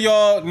shit. all of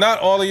y'all, not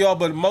all of y'all,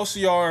 but most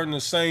of y'all are in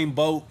the same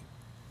boat.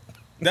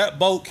 That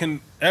boat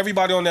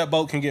everybody on that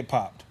boat can get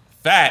popped.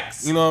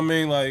 Facts. You know what I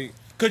mean? Like,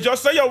 Cause y'all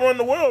say y'all run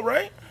the world,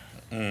 right?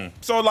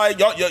 So like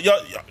y'all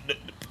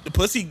the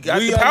pussy got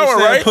we the power,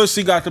 understand right?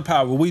 pussy got the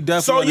power. We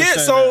definitely So, yeah,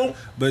 understand so- that.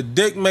 But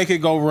dick make it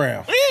go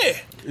round. Yeah.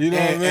 You know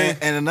what I mean?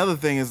 And another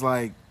thing is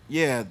like,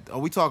 yeah, are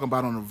we talking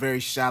about on a very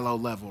shallow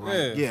level,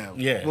 right? Yeah.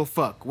 Yeah. Well,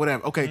 fuck,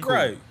 whatever. Okay, cool.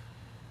 Right.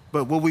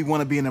 But will we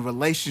want to be in a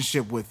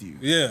relationship with you?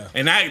 Yeah.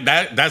 And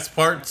that's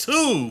part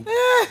 2.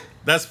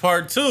 That's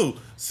part 2.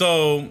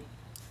 So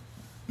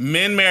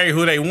men marry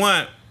who they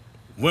want.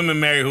 women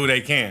marry who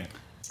they can.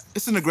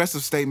 It's an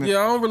aggressive statement. Yeah,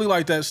 I don't really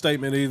like that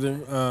statement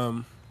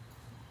either.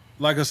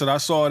 Like I said, I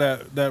saw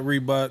that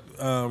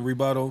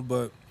rebuttal,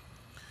 but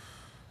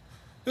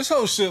this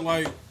whole shit,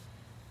 like,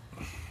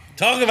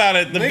 Talk about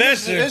it. The niggas,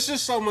 best shit. it's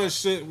just so much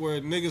shit where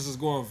niggas is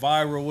going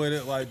viral with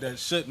it, like that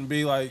shouldn't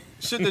be like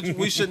shit that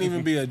we shouldn't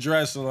even be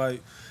addressing.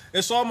 Like,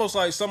 it's almost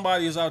like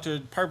somebody is out there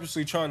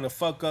purposely trying to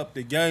fuck up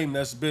the game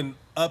that's been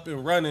up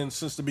and running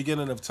since the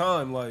beginning of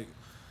time. Like,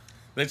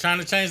 They trying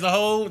to change the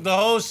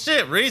whole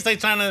shit, Reese. They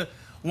trying to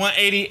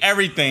 180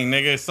 everything,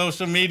 nigga.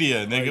 Social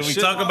media, nigga. We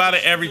shit. talk about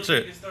it every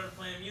trip. Niggas start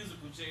playing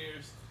musical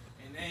chairs,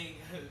 and they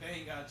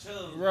ain't got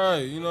chosen. right?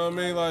 You know what I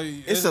mean? Like,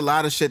 It's a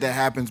lot of shit that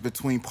happens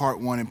between part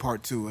 1 and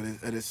part 2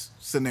 of this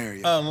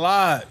scenario. a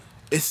lot.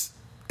 It's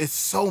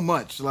so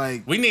much.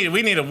 Like, We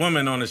need a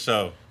woman on the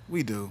show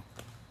we do.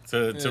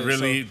 to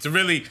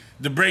really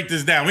break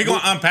this down. We gonna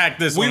unpack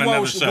this on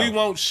another show. We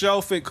won't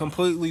shelf it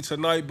completely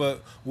tonight,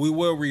 but we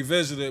will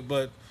revisit it.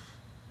 But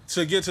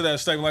to get to that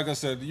statement, like I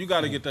said, you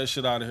got to get that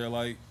shit out of here.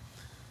 Like,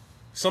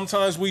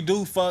 sometimes we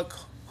do fuck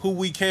who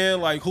we can,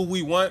 like who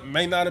we want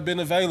may not have been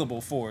available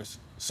for us.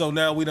 So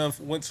now we done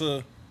went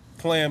to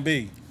plan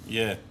B.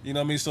 Yeah. You know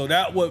what I mean? So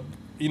that would,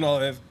 you know,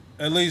 if,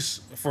 at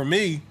least for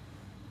me,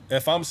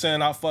 if I'm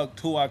saying I fucked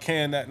who I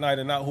can that night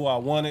and not who I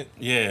wanted,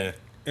 Yeah.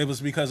 it was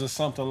because of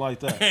something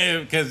like that.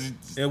 Because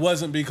It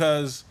wasn't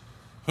because,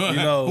 you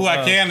know, who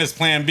I can is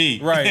plan B.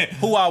 right,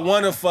 who I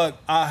want to fuck,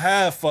 I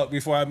have fucked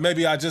before.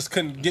 Maybe I just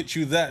couldn't get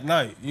you that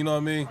night. You know what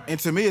I mean? And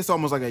to me, it's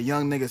almost like a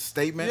young nigga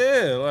statement.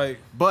 Yeah, like,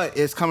 But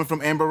it's coming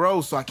from Amber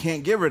Rose, so I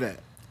can't give her that.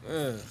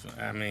 yeah.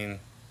 I mean,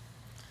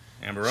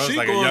 Amber Rose She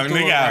like a going young through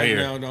nigga it out right here.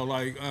 now, though,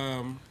 like,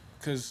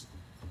 cause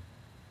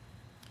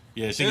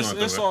Yeah, she going through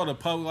it's it. all the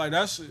public. Like,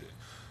 that's,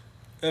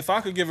 if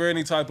I could give her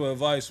any type of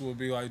advice, would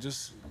be like,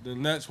 just the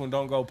next one,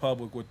 don't go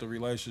public with the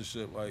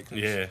relationship. Like, 'cause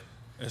Yeah. it's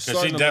Because she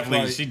starting to look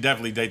definitely like she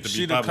definitely date to she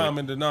be the public.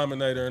 common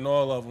denominator in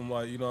all of them.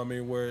 Like, you know what I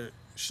mean? Where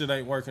shit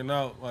ain't working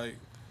out. Like,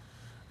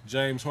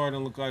 James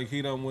Harden looked like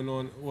he done went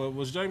on. Well,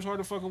 was James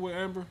Harden fucking with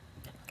Amber?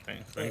 Think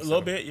A so.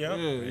 little bit, yeah.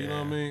 Yeah, you know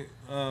what I mean.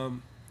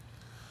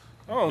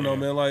 I don't know,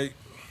 man. Like,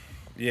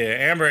 Yeah,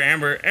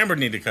 Amber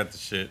need to cut the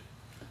shit.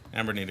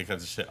 Amber need to cut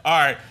the shit. All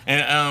right,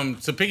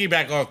 and to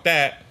piggyback off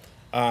that,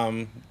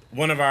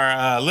 one of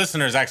our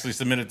listeners actually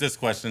submitted this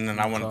question, and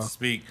I wanted to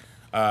speak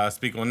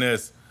on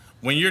this.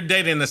 When you're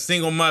dating a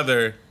single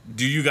mother,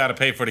 do you got to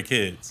pay for the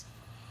kids?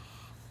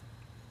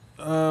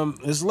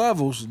 it's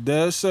levels.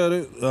 Dad said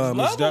it. It's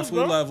levels, definitely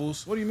bro.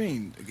 levels. What do you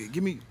mean?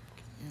 Give me.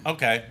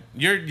 Okay,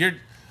 you're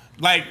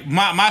like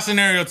my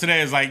scenario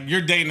today is like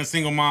you're dating a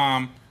single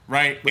mom,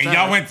 right? And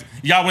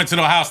y'all went to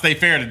the house state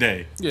fair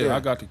today. Yeah, Yeah. I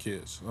got the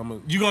kids.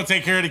 You gonna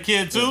take care of the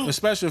kid too?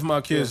 Especially if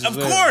my kids. Of is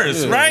there.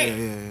 course, Yeah. right?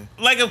 Yeah.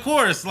 Like, of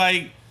course,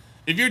 like,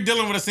 if you're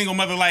dealing with a single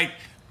mother, like,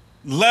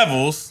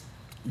 levels,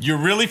 you're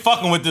really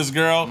fucking with this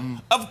girl,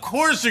 of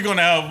course you're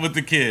gonna help with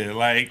the kid.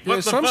 Like, Yeah, what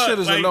the some fuck? shit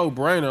is Like, a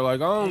no-brainer. Like,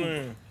 I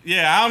don't.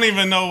 Yeah, I don't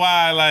even know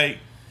why, like,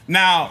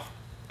 now,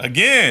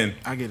 again,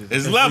 I get it.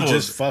 it's We levels.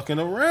 just fucking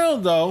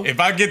around though. If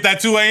I get that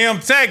 2 a.m.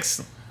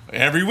 text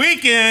every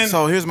weekend,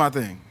 So here's my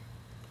thing.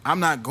 I'm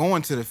not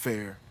going to the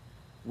fair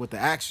with the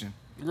action.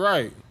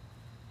 Right.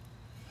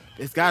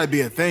 It's got to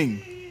be a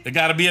thing. it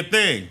gotta be a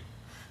thing.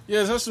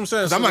 Yeah, that's what I'm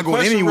saying. So I'm not the going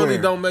question anywhere Really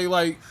don't make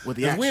like with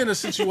the if we action. in a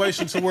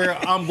situation to where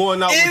I'm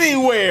going out with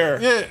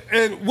Anywhere. yeah,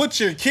 and with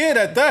your kid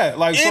at that.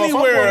 Like, so if I'm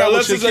Anywhere, going out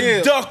unless with it's your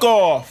a kid, duck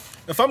off.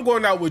 if I'm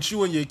going out with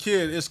you and your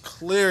kid, it's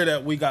clear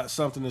that we got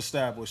something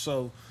established.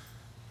 So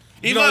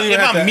you Even don't even if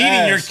have I'm to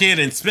meeting your ask. kid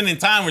and spending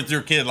time with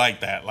your kid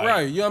like that, like,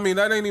 right, you know what I mean?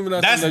 That ain't even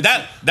nothing.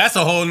 that's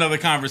a whole nother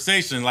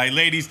conversation. Like,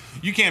 ladies,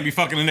 you can't be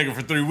fucking a nigga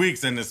for 3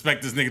 weeks and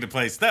expect this nigga to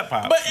play step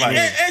pop. But Like,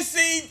 and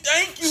see,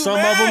 thank you. Some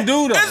man. of 'em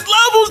do, though. There's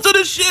levels to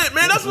the shit,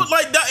 man. That's what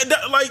like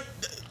that like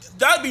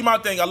that'd be my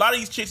thing. A lot of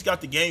these chicks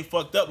got the game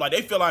fucked up. Like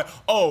they feel like,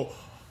 oh,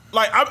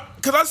 like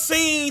cause I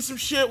seen some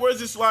shit where it's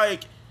just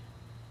like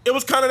it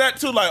was kind of that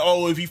too. Like,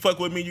 oh, if you fuck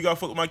with me, you gotta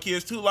fuck with my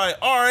kids too. Like,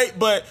 all right,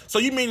 but so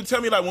you mean to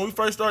tell me like when we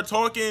first start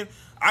talking,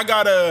 I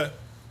gotta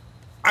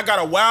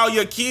wow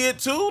your kid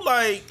too?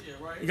 Like,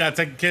 you gotta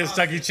take the kids to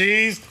Chuck E.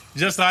 Cheese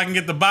just so I can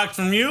get the box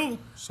from you.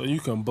 So you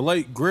can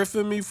Blake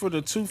Griffin me for the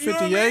you know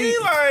what I 258.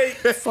 mean?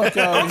 Like, Fuck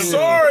out I'm here.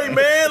 sorry,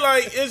 man.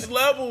 Like, it's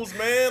levels,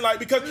 man. Like,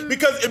 because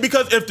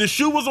if the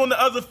shoe was on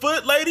the other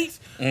foot, ladies,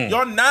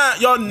 y'all not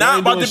Ain't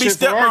about doing to be shit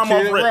for our stepmom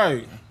off kid, rip.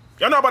 right?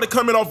 Y'all not about to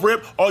come in off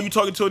rip. Oh, you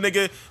talking to a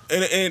nigga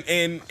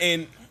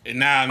and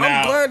Now, I'm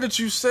glad that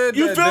you said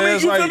you that. feel me?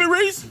 Daz. You Like, feel me,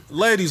 Reese?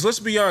 ladies, let's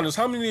be honest.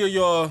 How many of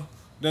y'all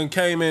done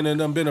came in and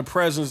done been a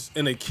presence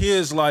in a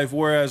kid's life,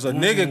 whereas a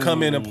nigga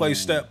come in and play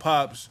step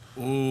pops?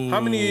 How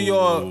many of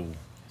y'all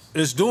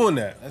is doing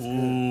that? Ooh.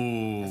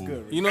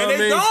 You know And what I they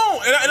mean?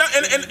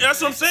 don't. And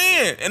that's what I'm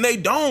saying. And they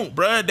don't,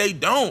 bruh. They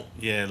don't.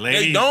 Yeah,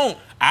 ladies. They don't.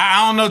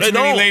 I don't know They too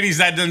many don't. ladies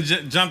that done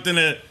jumped in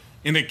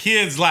a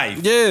kid's life.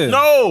 Yeah.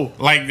 No.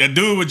 Like a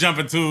dude would jump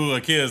into a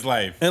kid's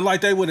life. And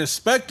like they would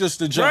expect us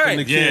to jump in Right.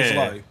 the kid's Yeah.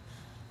 life.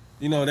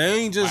 You know, they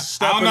ain't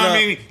just I stepping don't know up. how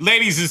many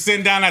ladies is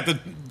sitting down at the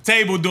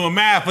table doing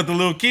math with the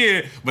little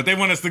kid, but they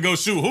want us to go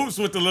shoot hoops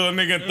with the little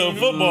nigga and throw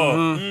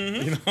football.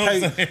 You know what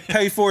I'm saying?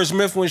 Pay Forrest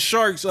Smith when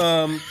Sharks,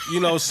 sign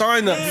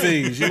up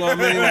fees. You know what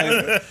I mean?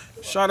 Like,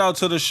 shout out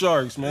to the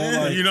Sharks, man.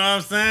 Like, You know what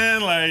I'm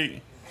saying?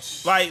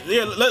 Like,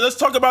 yeah, let's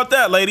talk about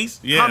that, ladies.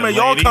 Yeah, How many of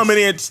y'all ladies. coming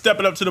in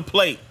stepping up to the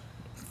plate?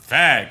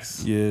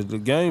 Facts. yeah, the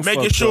game.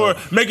 Making fucked sure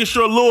up.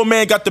 little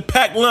man got the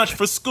packed lunch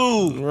for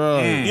school.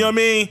 Right. You know what I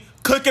mean?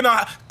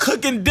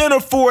 Cooking dinner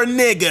for a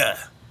nigga.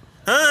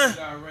 Huh? You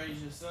gotta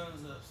raise your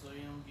sons up so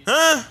you don't get.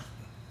 Huh?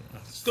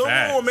 Come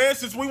Facts. on, man.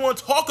 Since we want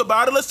to talk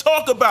about it, let's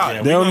talk about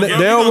it. They don't, We they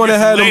gonna don't get want to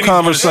some have them ladies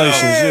on the show.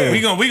 conversations.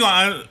 Yeah. We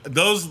gonna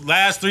those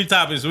last 3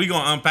 topics. We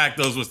gonna unpack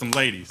those with some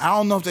ladies. I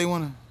don't know if they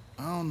want to.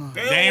 I don't know.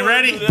 They ain't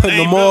ready. Putting They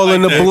ain't them all built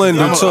in the like that.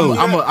 blender too.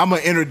 I'm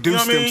gonna introduce You know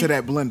what I them mean? to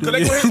that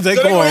blender. They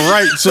going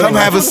right to Come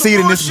them. have a seat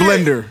in this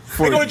Bullshit. blender for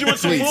They you. going to with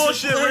some Please.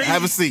 bullshit, man.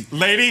 Have a seat.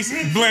 Ladies,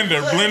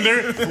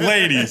 blender,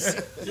 ladies.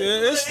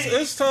 Yeah,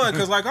 it's time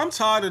because like I'm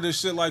tired of this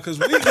shit. Like, cause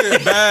we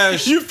get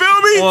bashed. You feel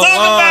me? Well, Talk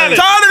about it.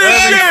 Tired of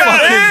this every shit,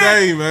 fucking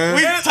man. day, man.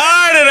 We tired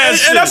of that And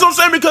shit. that's what I'm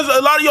saying, because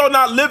a lot of y'all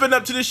not living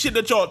up to this shit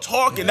that y'all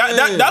talking.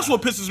 That's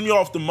what pisses me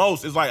off the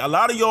most. Is like a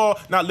lot of y'all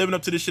not living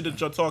up to this shit that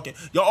y'all talking.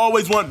 Y'all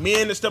always want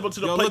men to step up to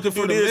the Y'all plate to looking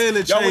do for the this.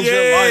 men to Y'all, change yeah,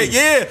 your life.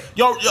 yeah.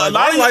 Y'all, a Like, lot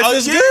my of y'all, life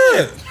is yeah.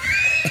 good.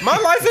 My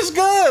life is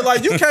good.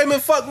 Like, you came and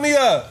fucked me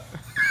up.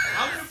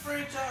 I'm the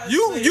franchise.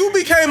 You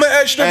became an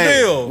extra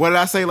Hey, bill. what did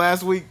I say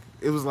last week?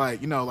 It was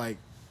like, like,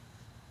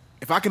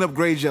 if I can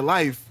upgrade your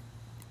life,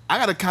 I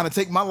gotta kind of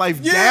take my life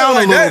Yeah, down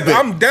like a little that. bit.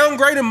 I'm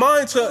downgrading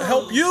mine to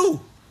help you.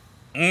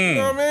 You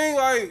know what I mean?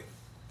 Like,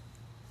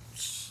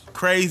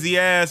 Crazy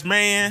ass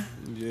man.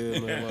 yeah,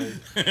 man.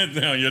 Like,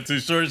 Damn, you're too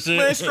short shit.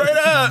 Man, straight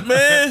up,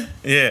 man.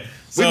 Yeah.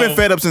 We've been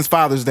fed up since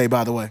Father's Day,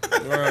 by the way,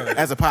 right.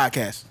 as a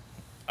podcast.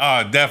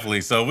 Oh,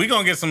 definitely. So we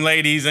gonna get some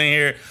ladies in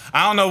here.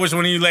 I don't know which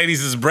one of you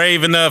ladies is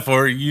brave enough,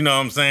 or you know what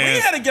I'm We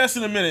saying. had a guest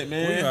in a minute,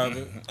 man. We have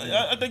it.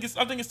 I think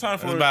it's time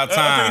for It's about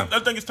time. I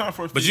think it's time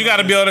for. But you got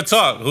to be able to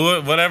talk.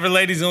 Whatever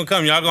ladies gonna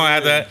come, y'all gonna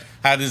have to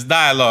have this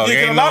dialogue. Yeah,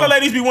 'cause Ain't a lot no of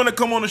ladies be want to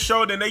come on the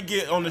show, then they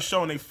get on the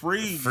show and they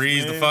freeze.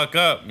 freeze man. the fuck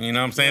up. You know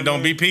what I'm saying? Yeah,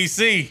 Don't be man.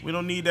 PC. We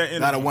don't need that A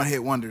lot of energy.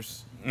 one-hit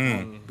wonders.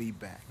 Be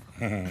back.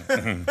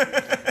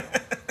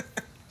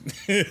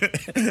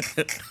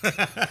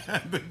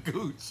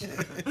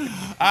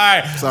 All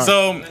right. Sorry.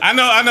 So I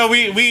know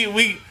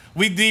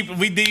we deep.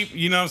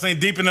 You know what I'm saying?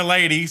 Deep in the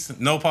ladies.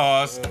 No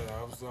pause.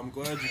 I'm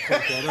glad you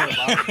picked that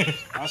up.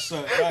 I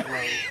sat back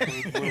like,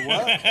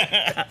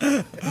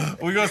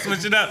 what? We're gonna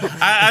switch it up.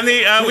 I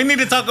need we need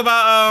to talk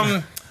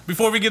about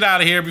before we get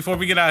out of here,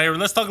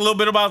 let's talk a little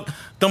bit about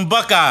them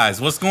Buckeyes.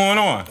 What's going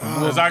on?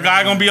 Is our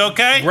guy gonna be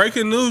okay?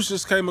 Breaking news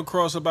just came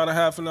across about a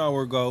half an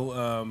hour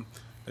ago.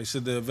 They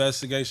said the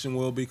investigation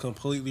will be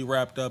completely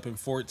wrapped up in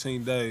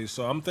 14 days.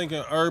 So I'm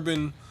thinking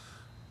Urban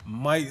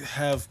might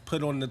have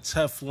put on the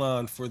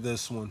Teflon for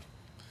this one.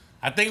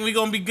 I think we're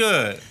gonna be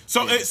good.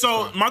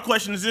 So my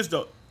question is this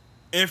though: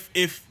 if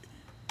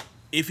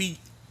he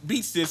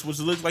beats this, which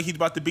looks like he's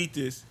about to beat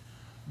this,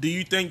 do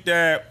you think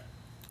that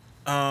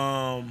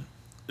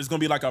there's gonna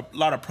be like a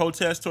lot of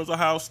protests towards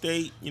Ohio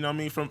State? You know what I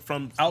mean?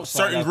 From Outside,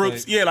 certain I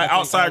groups, think. yeah, like I think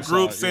outside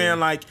groups outside, yeah. saying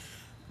like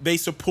they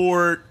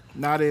support.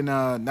 Not in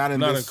Not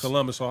in this,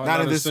 Columbus, Ohio. not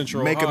in in this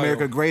Central Make Ohio.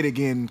 America Great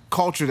Again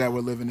culture that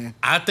we're living in.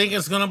 I think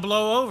it's gonna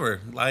blow over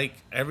like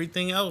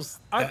everything else.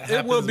 that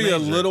It will happens be a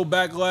major. little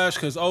backlash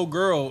because old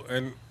girl,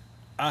 and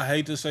I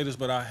hate to say this,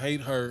 but I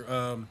hate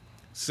her,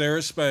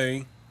 Sarah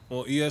Spain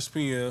on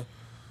ESPN.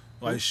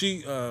 Like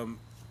she,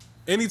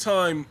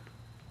 anytime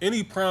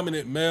any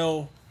prominent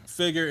male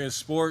figure in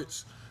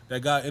sports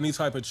that got any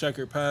type of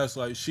checkered past,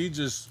 like she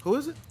just Who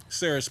is it?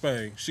 Sarah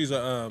Spain. She's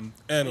a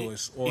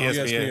analyst on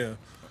ESPN. ESPN.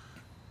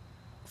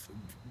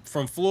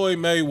 From Floyd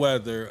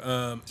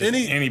Mayweather,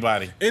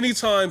 Anybody.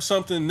 anytime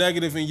something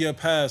negative in your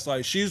past,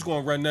 like she's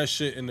gonna run that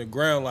shit in the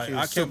ground. Like She's I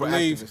can't super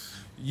believe, activist.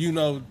 you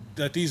know,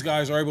 that these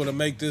guys are able to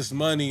make this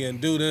money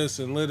and do this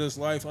and live this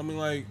life. I mean,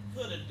 like,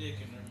 Put a dick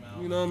in their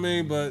mouth. you know what I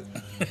mean? But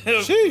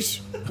Sheesh.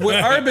 with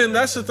Urban,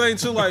 that's the thing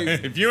too. Like,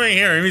 If you ain't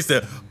hearing him, he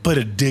said, put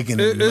a dick in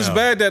his it's mouth.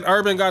 bad that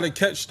Urban got to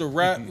catch the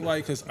rap,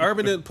 like, because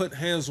Urban didn't put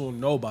hands on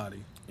nobody.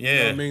 You know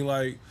Yeah. what I mean?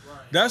 Like,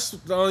 that's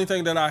the only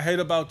thing that I hate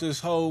about this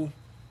whole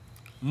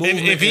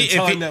movement If he,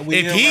 and time that we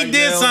in if he right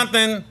did now.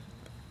 something,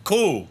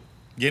 cool,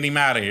 get him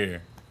out of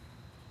here.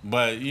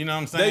 But you know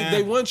what I'm saying?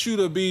 They want you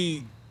to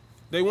be,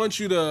 they want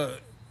you to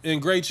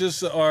ingrate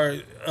yourself, or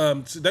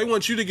they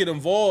want you to get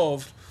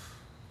involved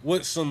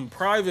with some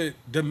private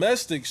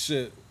domestic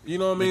shit. You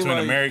know what I mean? Between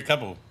like, a married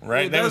couple,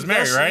 right? yeah, They was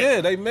married, that's- right?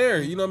 Yeah, they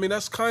married. You know what I mean?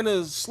 That's kind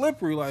of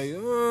slippery. Like,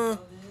 I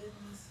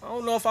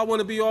don't know if I want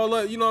to be all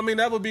up. You know what I mean?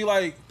 That would be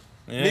like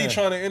Yeah. me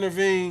trying to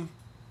intervene,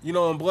 you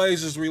know, in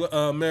Blaze's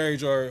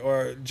marriage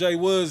or Jay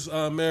Wood's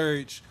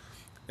marriage,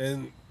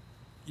 and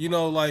you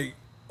know, like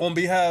on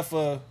behalf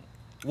of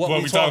what What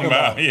we we talking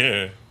about.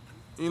 Yeah.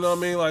 You know what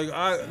I mean? Like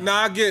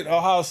I get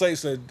Ohio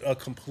State's a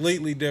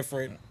completely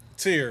different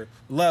tier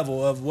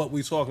level of what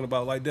we talking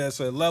about. Like Dad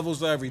said, levels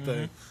to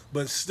everything.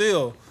 But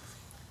still,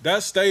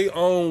 that's their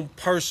own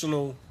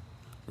personal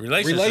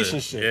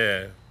relationship.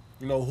 Yeah.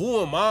 You know,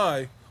 who am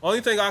I?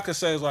 Only thing I could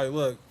say is like,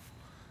 look,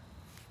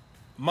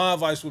 my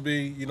advice would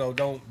be, you know,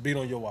 don't beat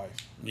on your wife.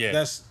 Yeah.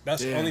 That's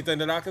the only thing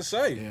that I can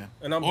say. Yeah.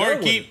 And I'm Or done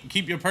with it.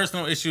 keep your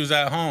personal issues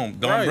at home.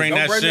 Don't Right. bring,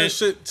 that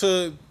shit.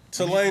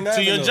 to Lane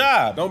to your Avenue.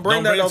 job. Don't bring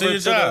Don't that bring it to over your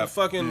to job. the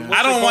fucking. Yeah. what's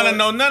I don't it want to called?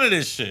 know none of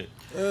this shit.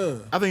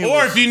 I think it Or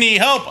was, if you need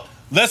help,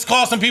 let's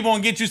call some people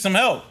and get you some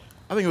help.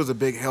 I think it was a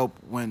big help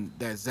when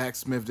that Zach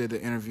Smith did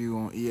the interview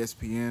on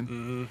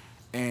ESPN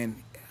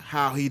and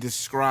how he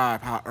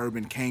described how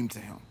Urban came to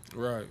him.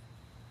 Right.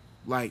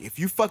 Like, if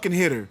you fucking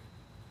hit her,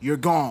 you're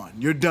gone.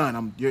 You're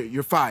done.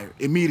 You're fired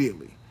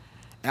immediately.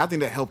 And I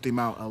think that helped him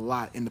out a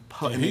lot in the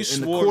And he in the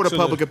swore court of to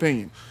public the-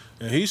 opinion.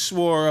 And he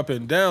swore up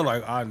and down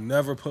like I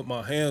never put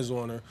my hands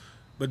on her.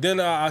 But then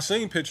I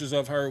seen pictures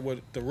of her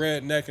with the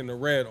red neck and the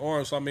red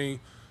arms. So, I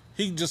mean,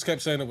 he just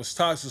kept saying it was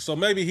toxic. So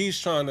maybe he's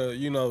trying to,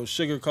 you know,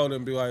 sugarcoat it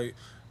and be like,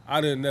 I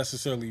didn't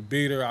necessarily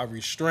beat her. I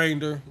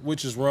restrained her,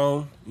 which is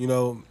wrong. You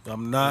know,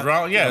 I'm not.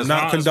 Wrong, yeah, I'm it's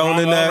not wrong- it's wrong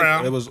condoning all that.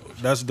 around.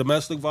 That's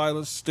domestic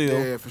violence still.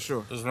 Yeah, for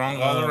sure. It's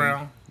wrong all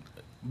around.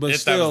 But If that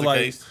still, was the like,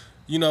 case.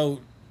 you know,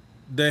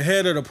 the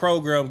head of the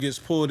program gets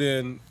pulled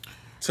in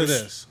to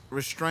this.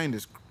 Restraint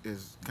is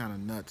kind of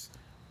nuts.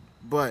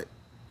 But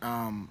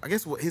I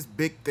guess what his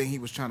big thing he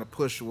was trying to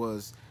push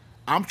was,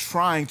 I'm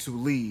trying to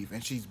leave,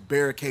 and she's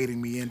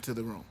barricading me into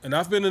the room. And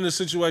I've been in a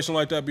situation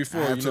like that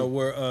before, I have you know, too.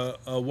 where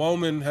a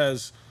woman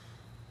has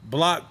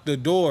blocked the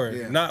door,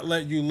 Yeah. not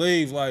let you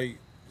leave, like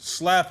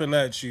slapping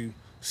at you,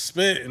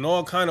 spit, and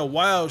all kind of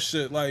wild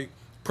shit, like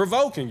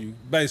provoking you,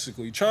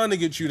 basically, trying to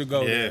get you to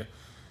go Yeah. there.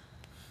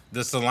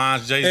 The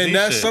Solange Jay-Z And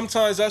that's shit.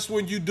 sometimes that's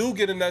when you do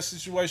get in that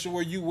situation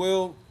where you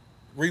will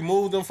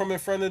remove them from in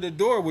front of the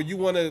door, where you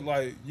want to,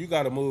 like, you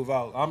got to move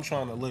out. I'm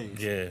trying to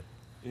leave. Yeah.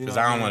 You know Because what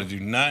I I don't mean? want to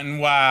do nothing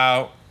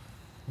wild.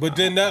 But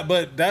then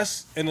but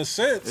that's in a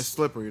sense, It's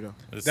slippery though.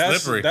 It's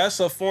that's slippery. that's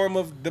a form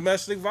of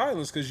domestic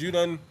violence because you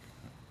done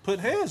put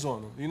hands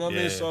on them. You know what I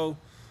mean? Yeah. So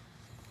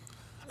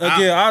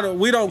again,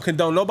 we don't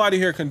condone. Nobody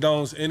here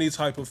condones any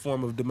type of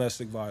form of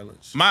domestic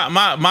violence.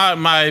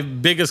 My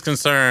biggest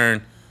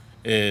concern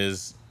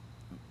is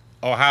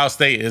Ohio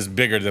State is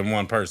bigger than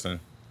one person.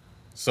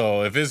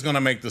 So if it's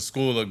gonna make the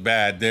school look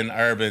bad, then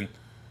Urban,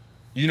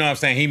 you know what I'm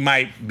saying, he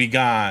might be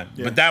gone.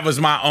 Yeah. But that was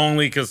my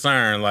only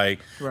concern, like,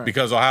 Right.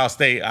 because Ohio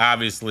State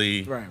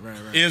obviously Right.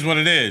 is what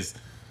it is.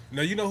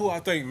 Now you know who I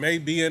think may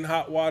be in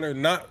hot water,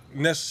 not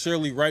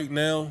necessarily right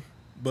now,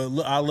 but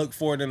I look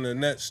forward in the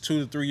next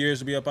 2 to 3 years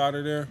to be up out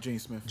of there. Gene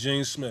Smith.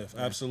 Gene Smith,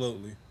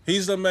 absolutely.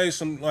 He's done made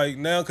some, like,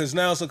 now, because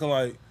now it's looking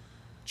like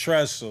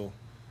Tressel,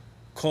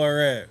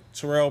 Claret,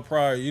 Terrell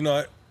Pryor, you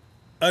know,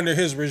 under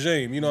his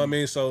regime, you know what I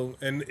mean? So,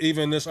 and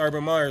even this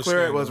Urban Meyer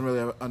Claret scandal. wasn't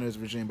really under his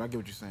regime, but I get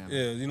what you're saying.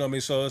 Yeah, you know what I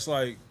mean? So it's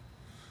like,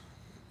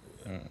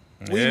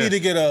 we Yeah. need to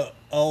get a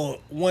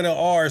one of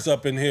ours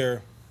up in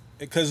here.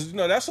 Because, you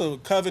know, that's a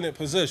covenant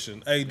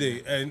position,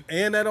 AD.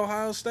 And at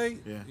Ohio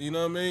State, Yeah. you know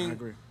what I mean? I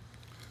agree.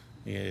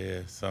 Yeah,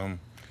 so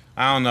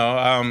I don't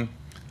know.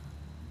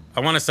 I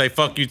want to say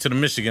fuck you to the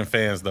Michigan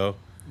fans though,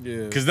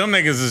 Yeah. because them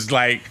niggas is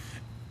like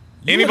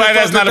You anybody would've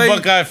that's thought not that a they-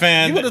 Buckeye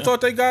fan. You would have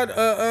thought they got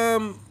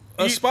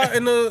a spot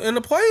in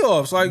the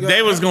playoffs. Like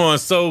They was going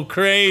so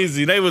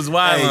crazy. They was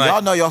wild. Hey, like,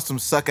 y'all know y'all some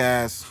suck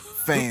ass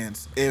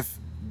fans. If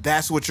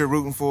that's what you're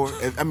rooting for,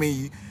 I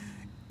mean,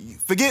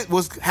 forget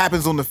what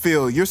happens on the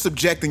field. You're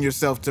subjecting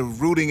yourself to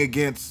rooting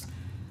against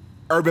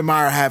Urban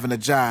Meyer having a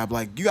job.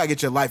 Like, you gotta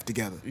get your life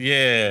together.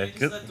 yeah.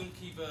 Just let them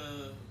keep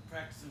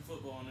practicing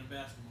football and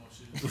basketball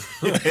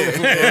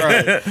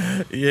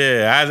shit.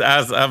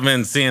 Yeah, I've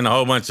been seeing a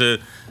whole bunch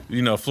of,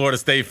 you know, Florida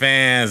State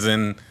fans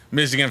and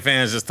Michigan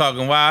fans just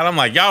talking wild. I'm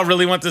like, y'all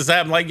really want this to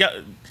happen? Like,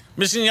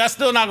 Michigan, y'all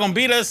still not gonna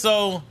beat us,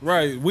 so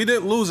right, we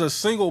didn't lose a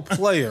single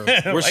player.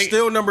 We're Like-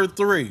 still number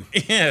 3.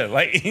 yeah,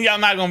 like y'all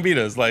not gonna beat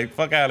us. Like,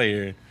 fuck out of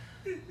here.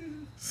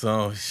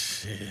 So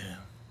shit.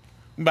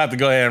 I'm about to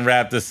go ahead and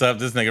wrap this up.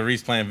 This nigga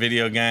Reese playing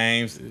video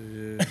games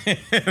and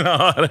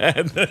all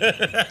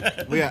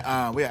that. We got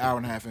an hour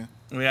and a half in.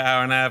 We got an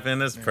hour and a half in.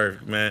 That's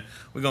perfect, man.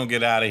 We're gonna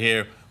get out of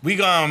here. We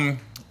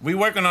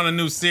working on a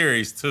new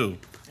series too.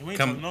 And we ain't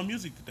Come- talking no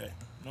music today.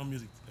 No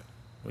music today.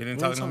 We didn't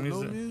talk no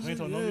music. We ain't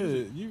talking no Yeah,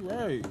 music. you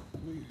right.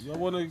 Y'all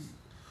want to?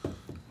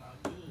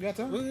 You got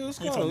time? Let's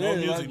We ain't go. talking no Yeah,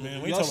 music, like,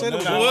 man. We y'all ain't said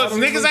talking it no was- Well,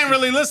 niggas ain't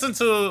really listened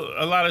to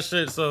a lot of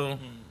shit, so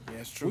Yeah,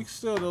 it's true. We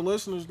still the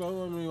listeners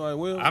though. I mean, like,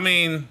 well, I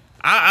mean,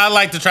 I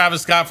like the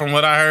Travis Scott from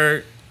what I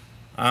heard.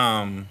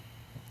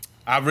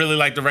 I really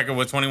like the record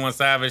with 21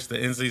 Savage, the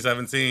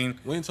NC-17.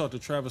 we ain't talked the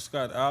Travis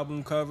Scott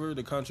album cover,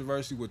 the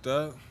controversy with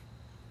that.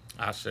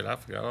 Ah, shit, I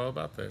forgot all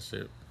about that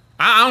shit.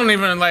 I don't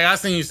even, like, I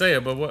seen you say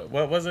it, but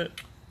what was it?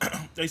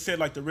 They said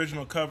like the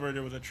original cover,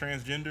 there was a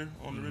transgender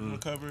on the original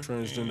cover.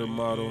 Transgender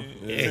model. And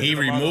he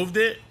Transgender model. removed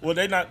it? Well,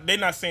 they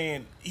not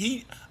saying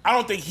he. I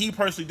don't think he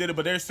personally did it,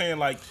 but they're saying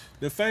like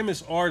The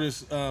famous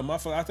artist,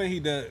 I think he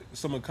did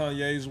some of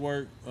Kanye's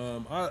work.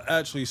 I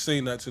actually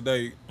seen that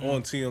today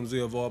on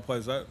TMZ of all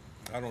places.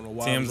 I don't know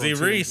why. it was on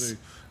TMZ Reese.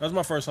 That's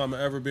my first time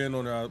ever being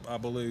on there, I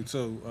believe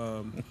too.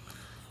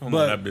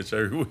 But that bitch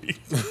every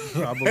week.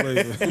 I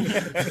believe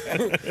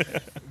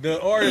it. The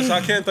artist,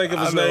 I can't think of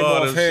his I know name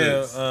all them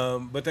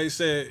offhand, but they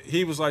said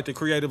he was like the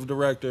creative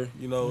director,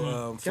 you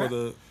know, for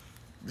the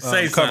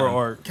Say cover something.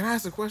 art. Can I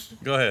ask a question?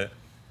 Go ahead.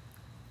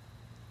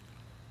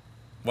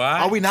 Why?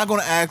 Are we not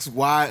going to ask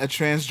why a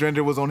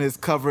transgender was on his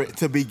cover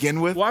to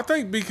begin with? Well, I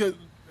think because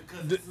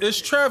it's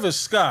Travis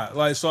Scott,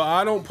 like, so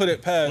I don't put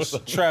it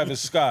past Travis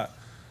Scott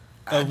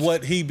of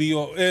what he be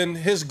on, and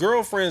his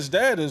girlfriend's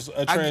dad is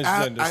a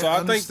transgender, so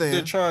I think they're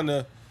understand. trying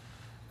to.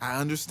 I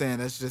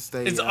understand. That's just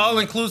a. It's all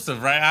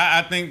inclusive, right?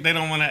 I think they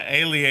don't want to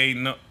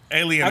alienate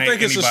I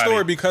think it's anybody. a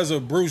story because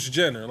of Bruce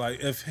Jenner. Like,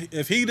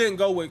 if he didn't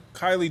go with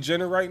Kylie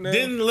Jenner right now,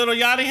 Didn't Lil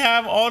Yachty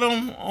have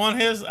Autumn on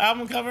his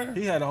album cover?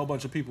 he had a whole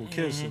bunch of people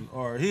kissing,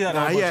 or he had a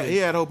Nah, whole bunch he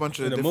had a whole bunch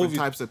of in the different movie-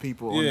 types of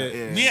people. On Yeah.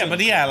 that. Yeah, but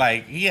he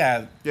had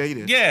Yeah, he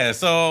did. Yeah,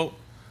 so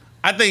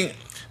I think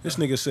This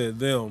nigga said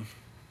them.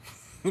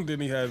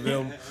 Then he had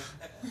them.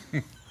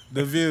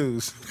 The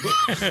views.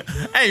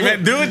 hey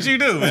man, do what you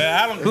do,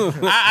 man.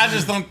 I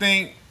just don't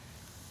think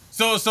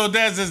so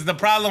Des, is the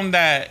problem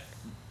that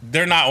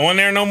they're not on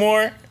there no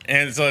more,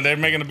 and so they're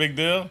making a big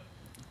deal.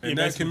 In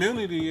that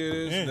community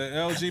is Yeah. the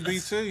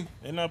LGBT.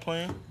 They're not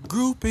playing.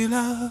 Groupie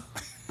love.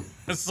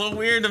 It's so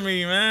weird to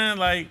me, man.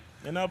 Like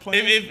They're not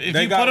playing. if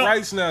They you got put up,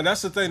 rights now.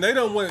 That's the thing. They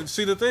don't want.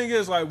 See, the thing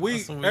is, like,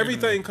 That's so weird,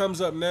 everything comes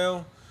up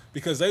now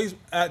because they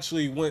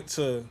actually went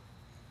to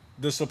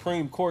the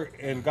Supreme Court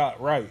and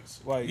got rights.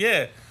 Like,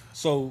 yeah.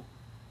 So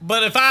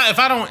But if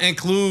I don't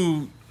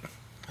include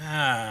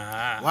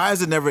Why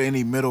is it never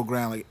any middle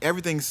ground? Like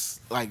everything's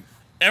like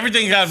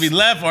everything got to be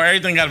left or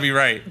everything got to be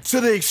right.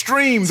 to the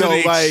extreme To though.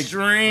 the Like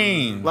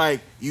extreme.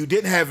 like you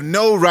didn't have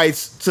no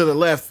rights to the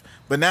left,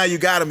 but now you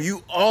got them.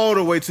 You all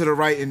the way to the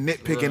right and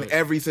nitpicking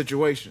every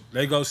situation.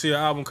 they go see an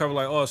album cover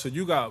like, oh, so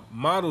you got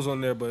models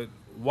on there, but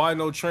why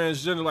no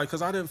transgender? Like,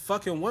 cause I didn't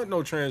fucking want no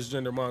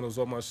transgender models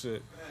on my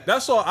shit.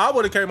 That's all. I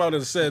would have came out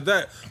and said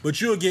that, but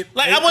you'll get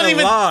Like I wouldn't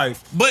even.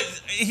 alive. But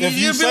If you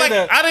you'd be say like,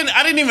 that-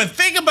 I didn't even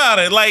think about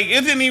it. Like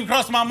it didn't even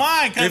cross my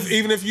mind. Cause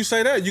Even if you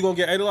say that, you're gonna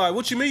get ate alive.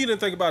 What you mean you didn't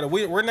think about it?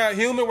 We're not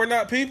human. We're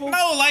not people.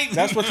 no, like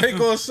That's what they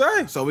gonna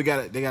say. So they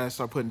gotta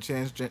start putting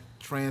transgender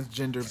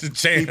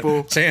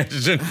people. people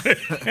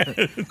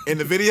in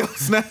the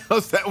videos now.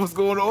 Is that what's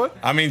going on?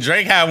 I mean,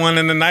 Drake had one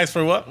in the Nice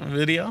for What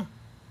video.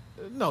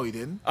 No, he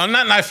didn't. Oh,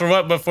 not Nice for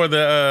What, but for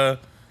the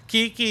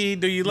Kiki,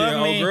 do you love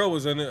Yeah, me? old girl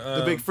was in it.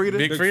 The Big Frida.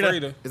 Big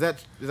Frida. Is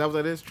that what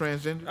that is?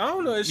 Transgender? I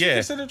don't know. Is she Yeah.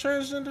 considered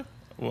transgender?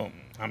 Well,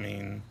 I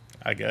mean,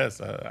 I guess.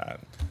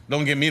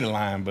 Don't get me the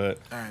line, but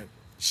All right.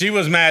 she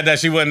was mad that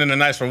she wasn't in the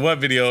Nice for What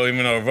video,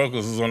 even though her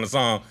vocals was on the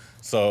song.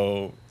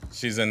 So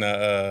she's in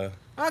the.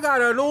 I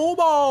got a new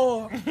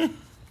ball.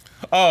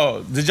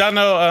 Oh, did y'all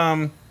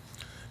know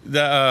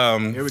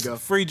Here we go.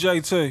 Free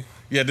JT.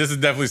 Yeah, this is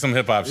definitely some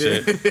hip hop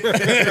shit.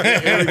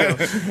 Here we go.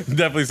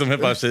 Definitely some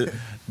hip hop shit.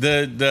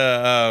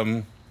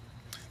 The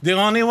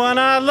only one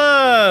I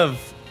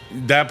love.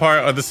 That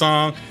part of the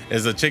song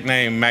is a chick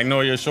named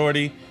Magnolia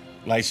Shorty.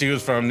 Like she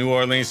was from New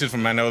Orleans. She's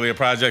from Magnolia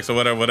Projects or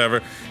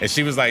whatever. And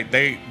she was like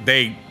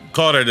they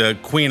called her the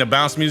queen of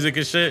bounce music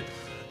and shit.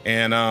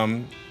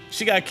 And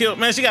she got killed.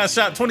 Man, she got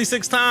shot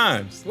 26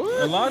 times.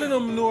 A lot of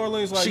them in New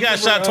Orleans, like She got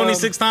shot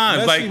 26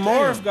 times, Leslie like-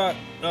 Marv got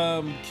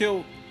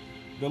killed.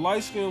 The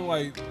light skin,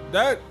 like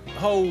that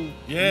whole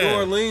Yeah. New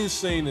Orleans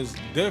scene is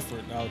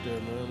different out there,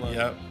 man. Like,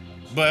 Yep.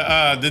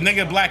 But the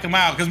nigga black him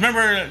out. Cause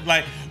remember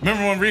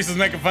when Reese was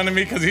making fun of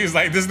me because he was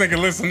like, this nigga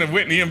listen to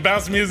Whitney and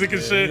bounce music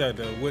and He shit. got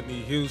that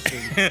Whitney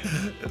Houston.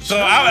 So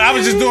I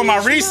was just doing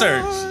my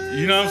research.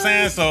 You know what I'm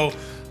saying? So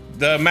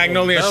the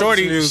Magnolia Bounce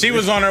Shorty, music. she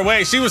was on her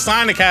way. She was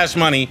signed to Cash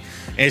Money,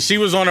 and she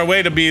was on her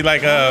way to be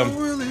like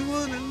really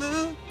wanna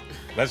know.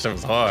 that shit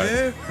was hard.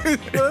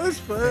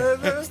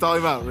 Stall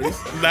him out,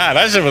 Reese. Nah,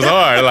 that shit was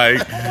hard. Like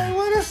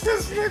What is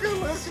this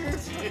nigga listening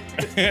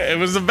to? it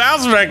was a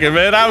bounce record,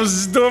 man. I was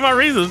just doing my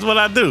research. That's what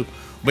I do.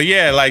 But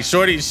yeah, like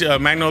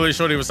Magnolia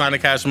Shorty was signed to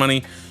Cash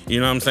Money. You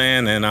know what I'm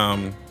saying?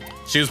 And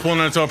she was pulling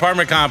into an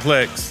apartment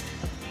complex.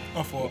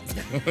 My fault.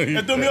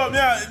 It threw me up.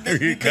 Yeah,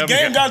 the Come game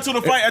here. got to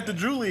the fight at the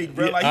Drew League,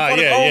 bro. Like, he Ah, fought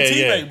his yeah, own yeah,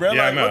 teammate, yeah. bro.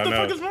 Yeah, I Like, know, what the I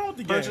know. fuck is wrong with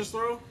the game? Purchase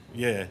throw?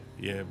 Yeah,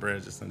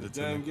 Brad just sent it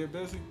to Damn, me. get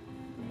busy.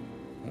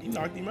 He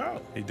knocked him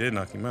out. He did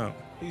knock him out.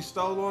 He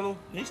stole on him,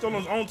 He stole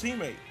on his own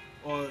teammate.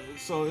 or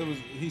so it was.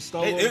 He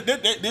stole. They, him?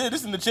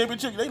 this in the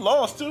championship. They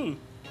lost too.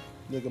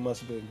 Nigga must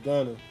have been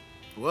gunning.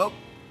 Well,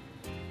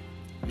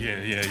 Yeah.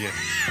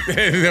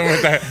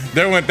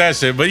 there went that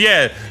shit. But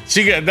yeah,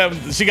 she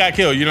got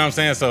killed. You know what I'm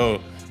saying?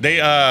 So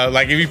they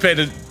like if you paid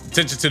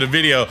attention to the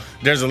video,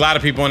 there's a lot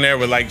of people in there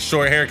with like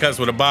short haircuts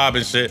with a bob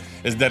and shit.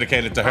 It's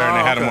dedicated to her, and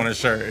they had him on her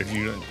shirt.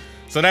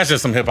 So that's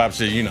just some hip hop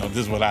shit. You know, this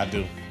is what I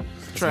do.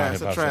 It's my trap,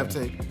 it's a hip-hop trap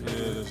shit. tape.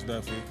 Yeah, that's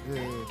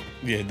definitely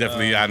Yeah,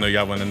 definitely. I know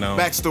y'all want to know.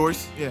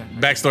 Backstories. Yeah.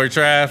 Backstory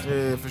Trav.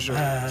 Yeah, for sure.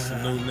 it's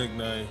a new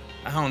nickname.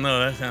 I don't know.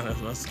 That's kind of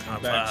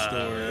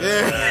Backstory.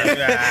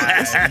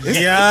 Yeah.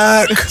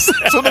 Yuck.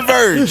 It's on the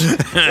verge.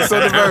 It's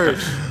on the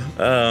verge.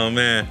 Oh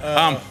man.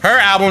 Her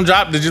album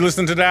dropped. Did you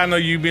listen to that? I know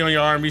you be on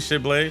your R&B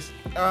shit, Blaze.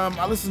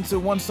 I listened to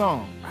one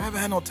song. I haven't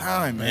had no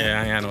time, man. Yeah,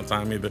 I ain't had no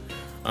time either.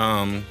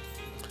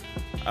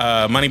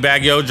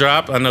 Moneybag Yo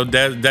dropped. I know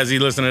Desi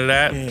listened to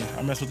that. Yeah,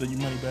 I mess with the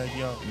money bag,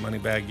 yo.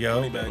 Moneybag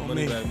Yo.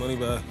 Money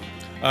back.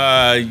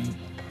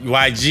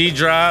 YG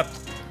dropped.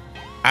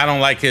 I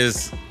don't like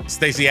his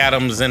Stacey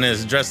Adams and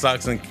his dress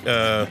socks and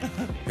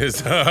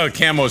his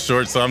camo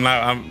shorts, so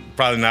I'm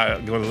probably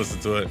not going to listen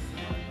to it.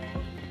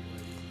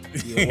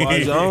 Yeah,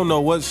 YG, I don't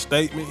know what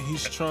statement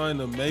he's trying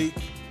to make.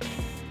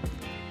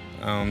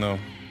 I don't know.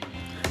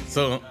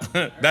 So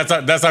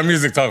that's our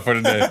music talk for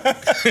today.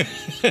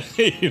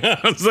 You know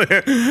what I'm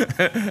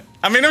saying?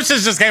 I mean, them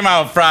shits just came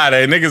out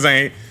Friday. Niggas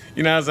ain't,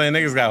 you know what I'm saying?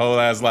 Niggas got whole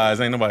ass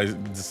lives. Ain't nobody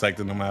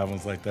dissecting them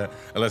albums like that.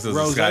 Unless it's a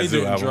Rose Sky Zoo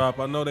didn't album. drop.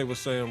 I know they were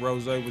saying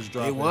Rose was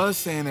dropping. It was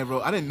saying that,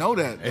 bro. I didn't know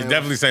that. It's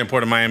definitely saying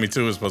Port of Miami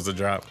 2 is supposed to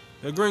drop.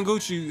 The Green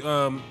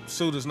Gucci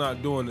suit is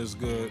not doing as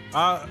good.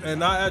 I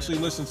actually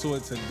listened to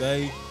it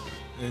today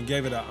and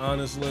gave it an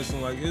honest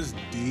listen. Like, it's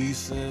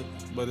decent,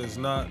 but it's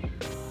not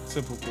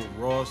typical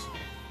Ross.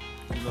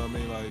 You know what I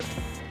mean? Like,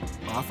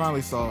 I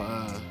finally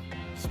saw,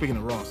 speaking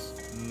of Ross,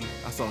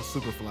 I saw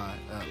Superfly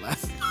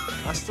last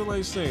I still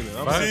ain't seen it.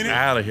 Fuck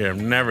out of here.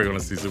 I'm never going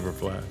to see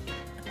Superfly.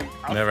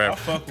 Never I ever.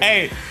 fuck with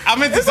Hey, I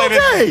meant to It's say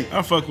this. okay.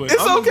 I fuck with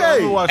It's it. I'm okay.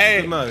 gonna watch it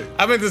Hey, tonight.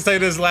 I meant to say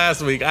this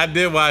last week. I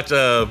did watch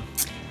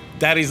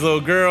Daddy's Little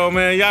Girl,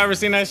 man. Y'all ever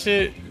seen that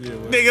shit? Yeah,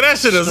 well, Nigga, that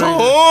shit is Stringer.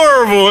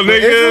 horrible, nigga.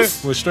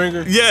 Idris? With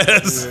Stringer?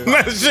 Yes.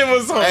 That shit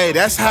was horrible. Hey,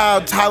 that's how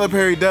Tyler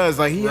Perry does.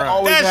 Like, he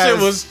always That has shit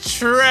was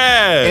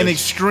trash. an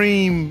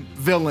extreme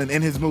villain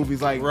in his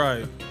movies. Like,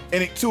 Right.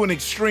 and to an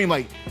extreme.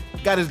 Like,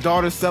 got his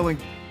daughter selling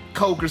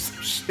coke or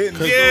some shit.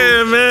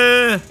 Yeah,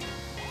 man.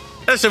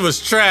 That shit was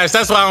trash.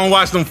 That's why I don't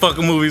watch them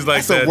fucking movies like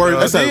That's the that. worst-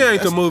 dog. that's These a-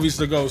 ain't the movies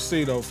to go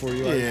see, though, for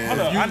you. Like, Yeah. Hold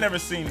up, I never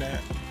seen that.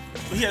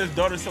 He had his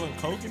daughter selling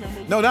coke in that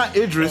movie? No, not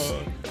Idris.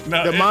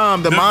 No, the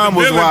mom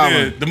was villain wilding.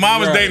 did. The mom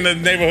was Right. dating the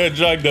neighborhood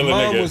drug dealer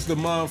Mom nigga. was the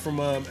mom from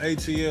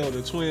ATL,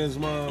 the twins'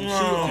 mom.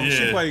 Oh.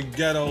 She Yeah. played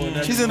ghetto in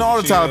that. She's in all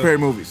the Tyler Perry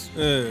movies.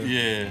 Yeah.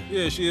 Yeah.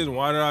 Yeah, she is.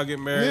 Why did I get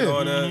married? Yeah.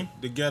 All that.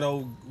 The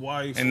ghetto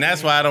wife. And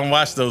that's why I don't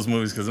watch those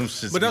movies, because them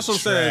shits But that's be what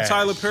I'm saying. trash.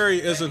 Tyler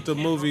Perry isn't the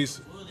movies.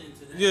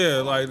 Yeah,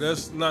 like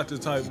that's not the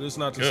type. That's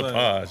not the Good same.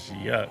 pause.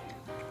 Yuck.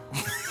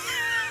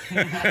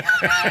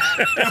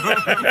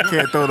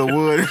 Can't throw the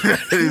wood.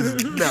 It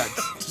is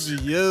nuts.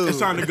 It's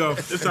time to go.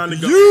 It's time to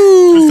go.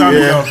 It's time to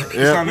Yeah, go. It's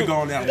yeah. time to go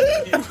on that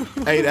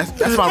one. Hey, that's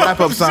my wrap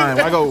up sign.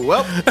 I go,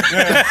 well,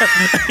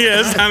 Yeah,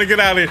 it's time to get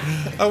out of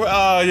here.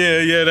 Oh,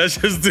 yeah, that's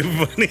just too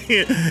funny.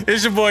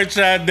 It's your boy,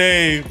 Chad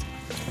Dave.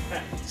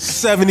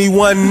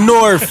 71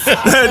 North.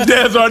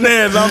 Dance or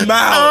dance, I'm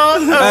out.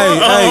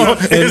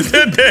 Hey, It's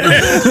the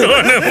dance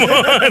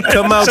on the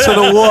come out to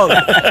the walk.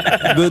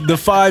 The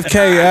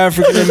 5K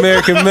African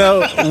American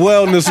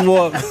Wellness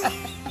Walk.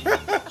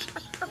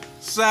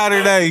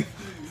 Saturday.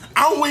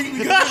 I'm weak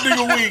because this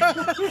nigga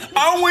weak.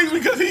 I'm weak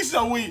because he's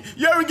so weak.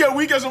 You ever get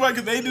weak at somebody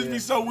because they just be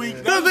so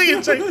weak? That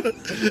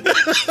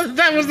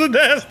was the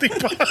nasty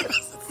part.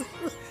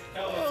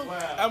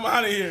 I'm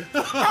out of here.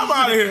 I'm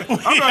out of here.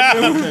 I'm not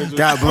doing it.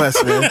 God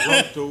bless, man.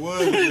 The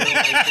wood.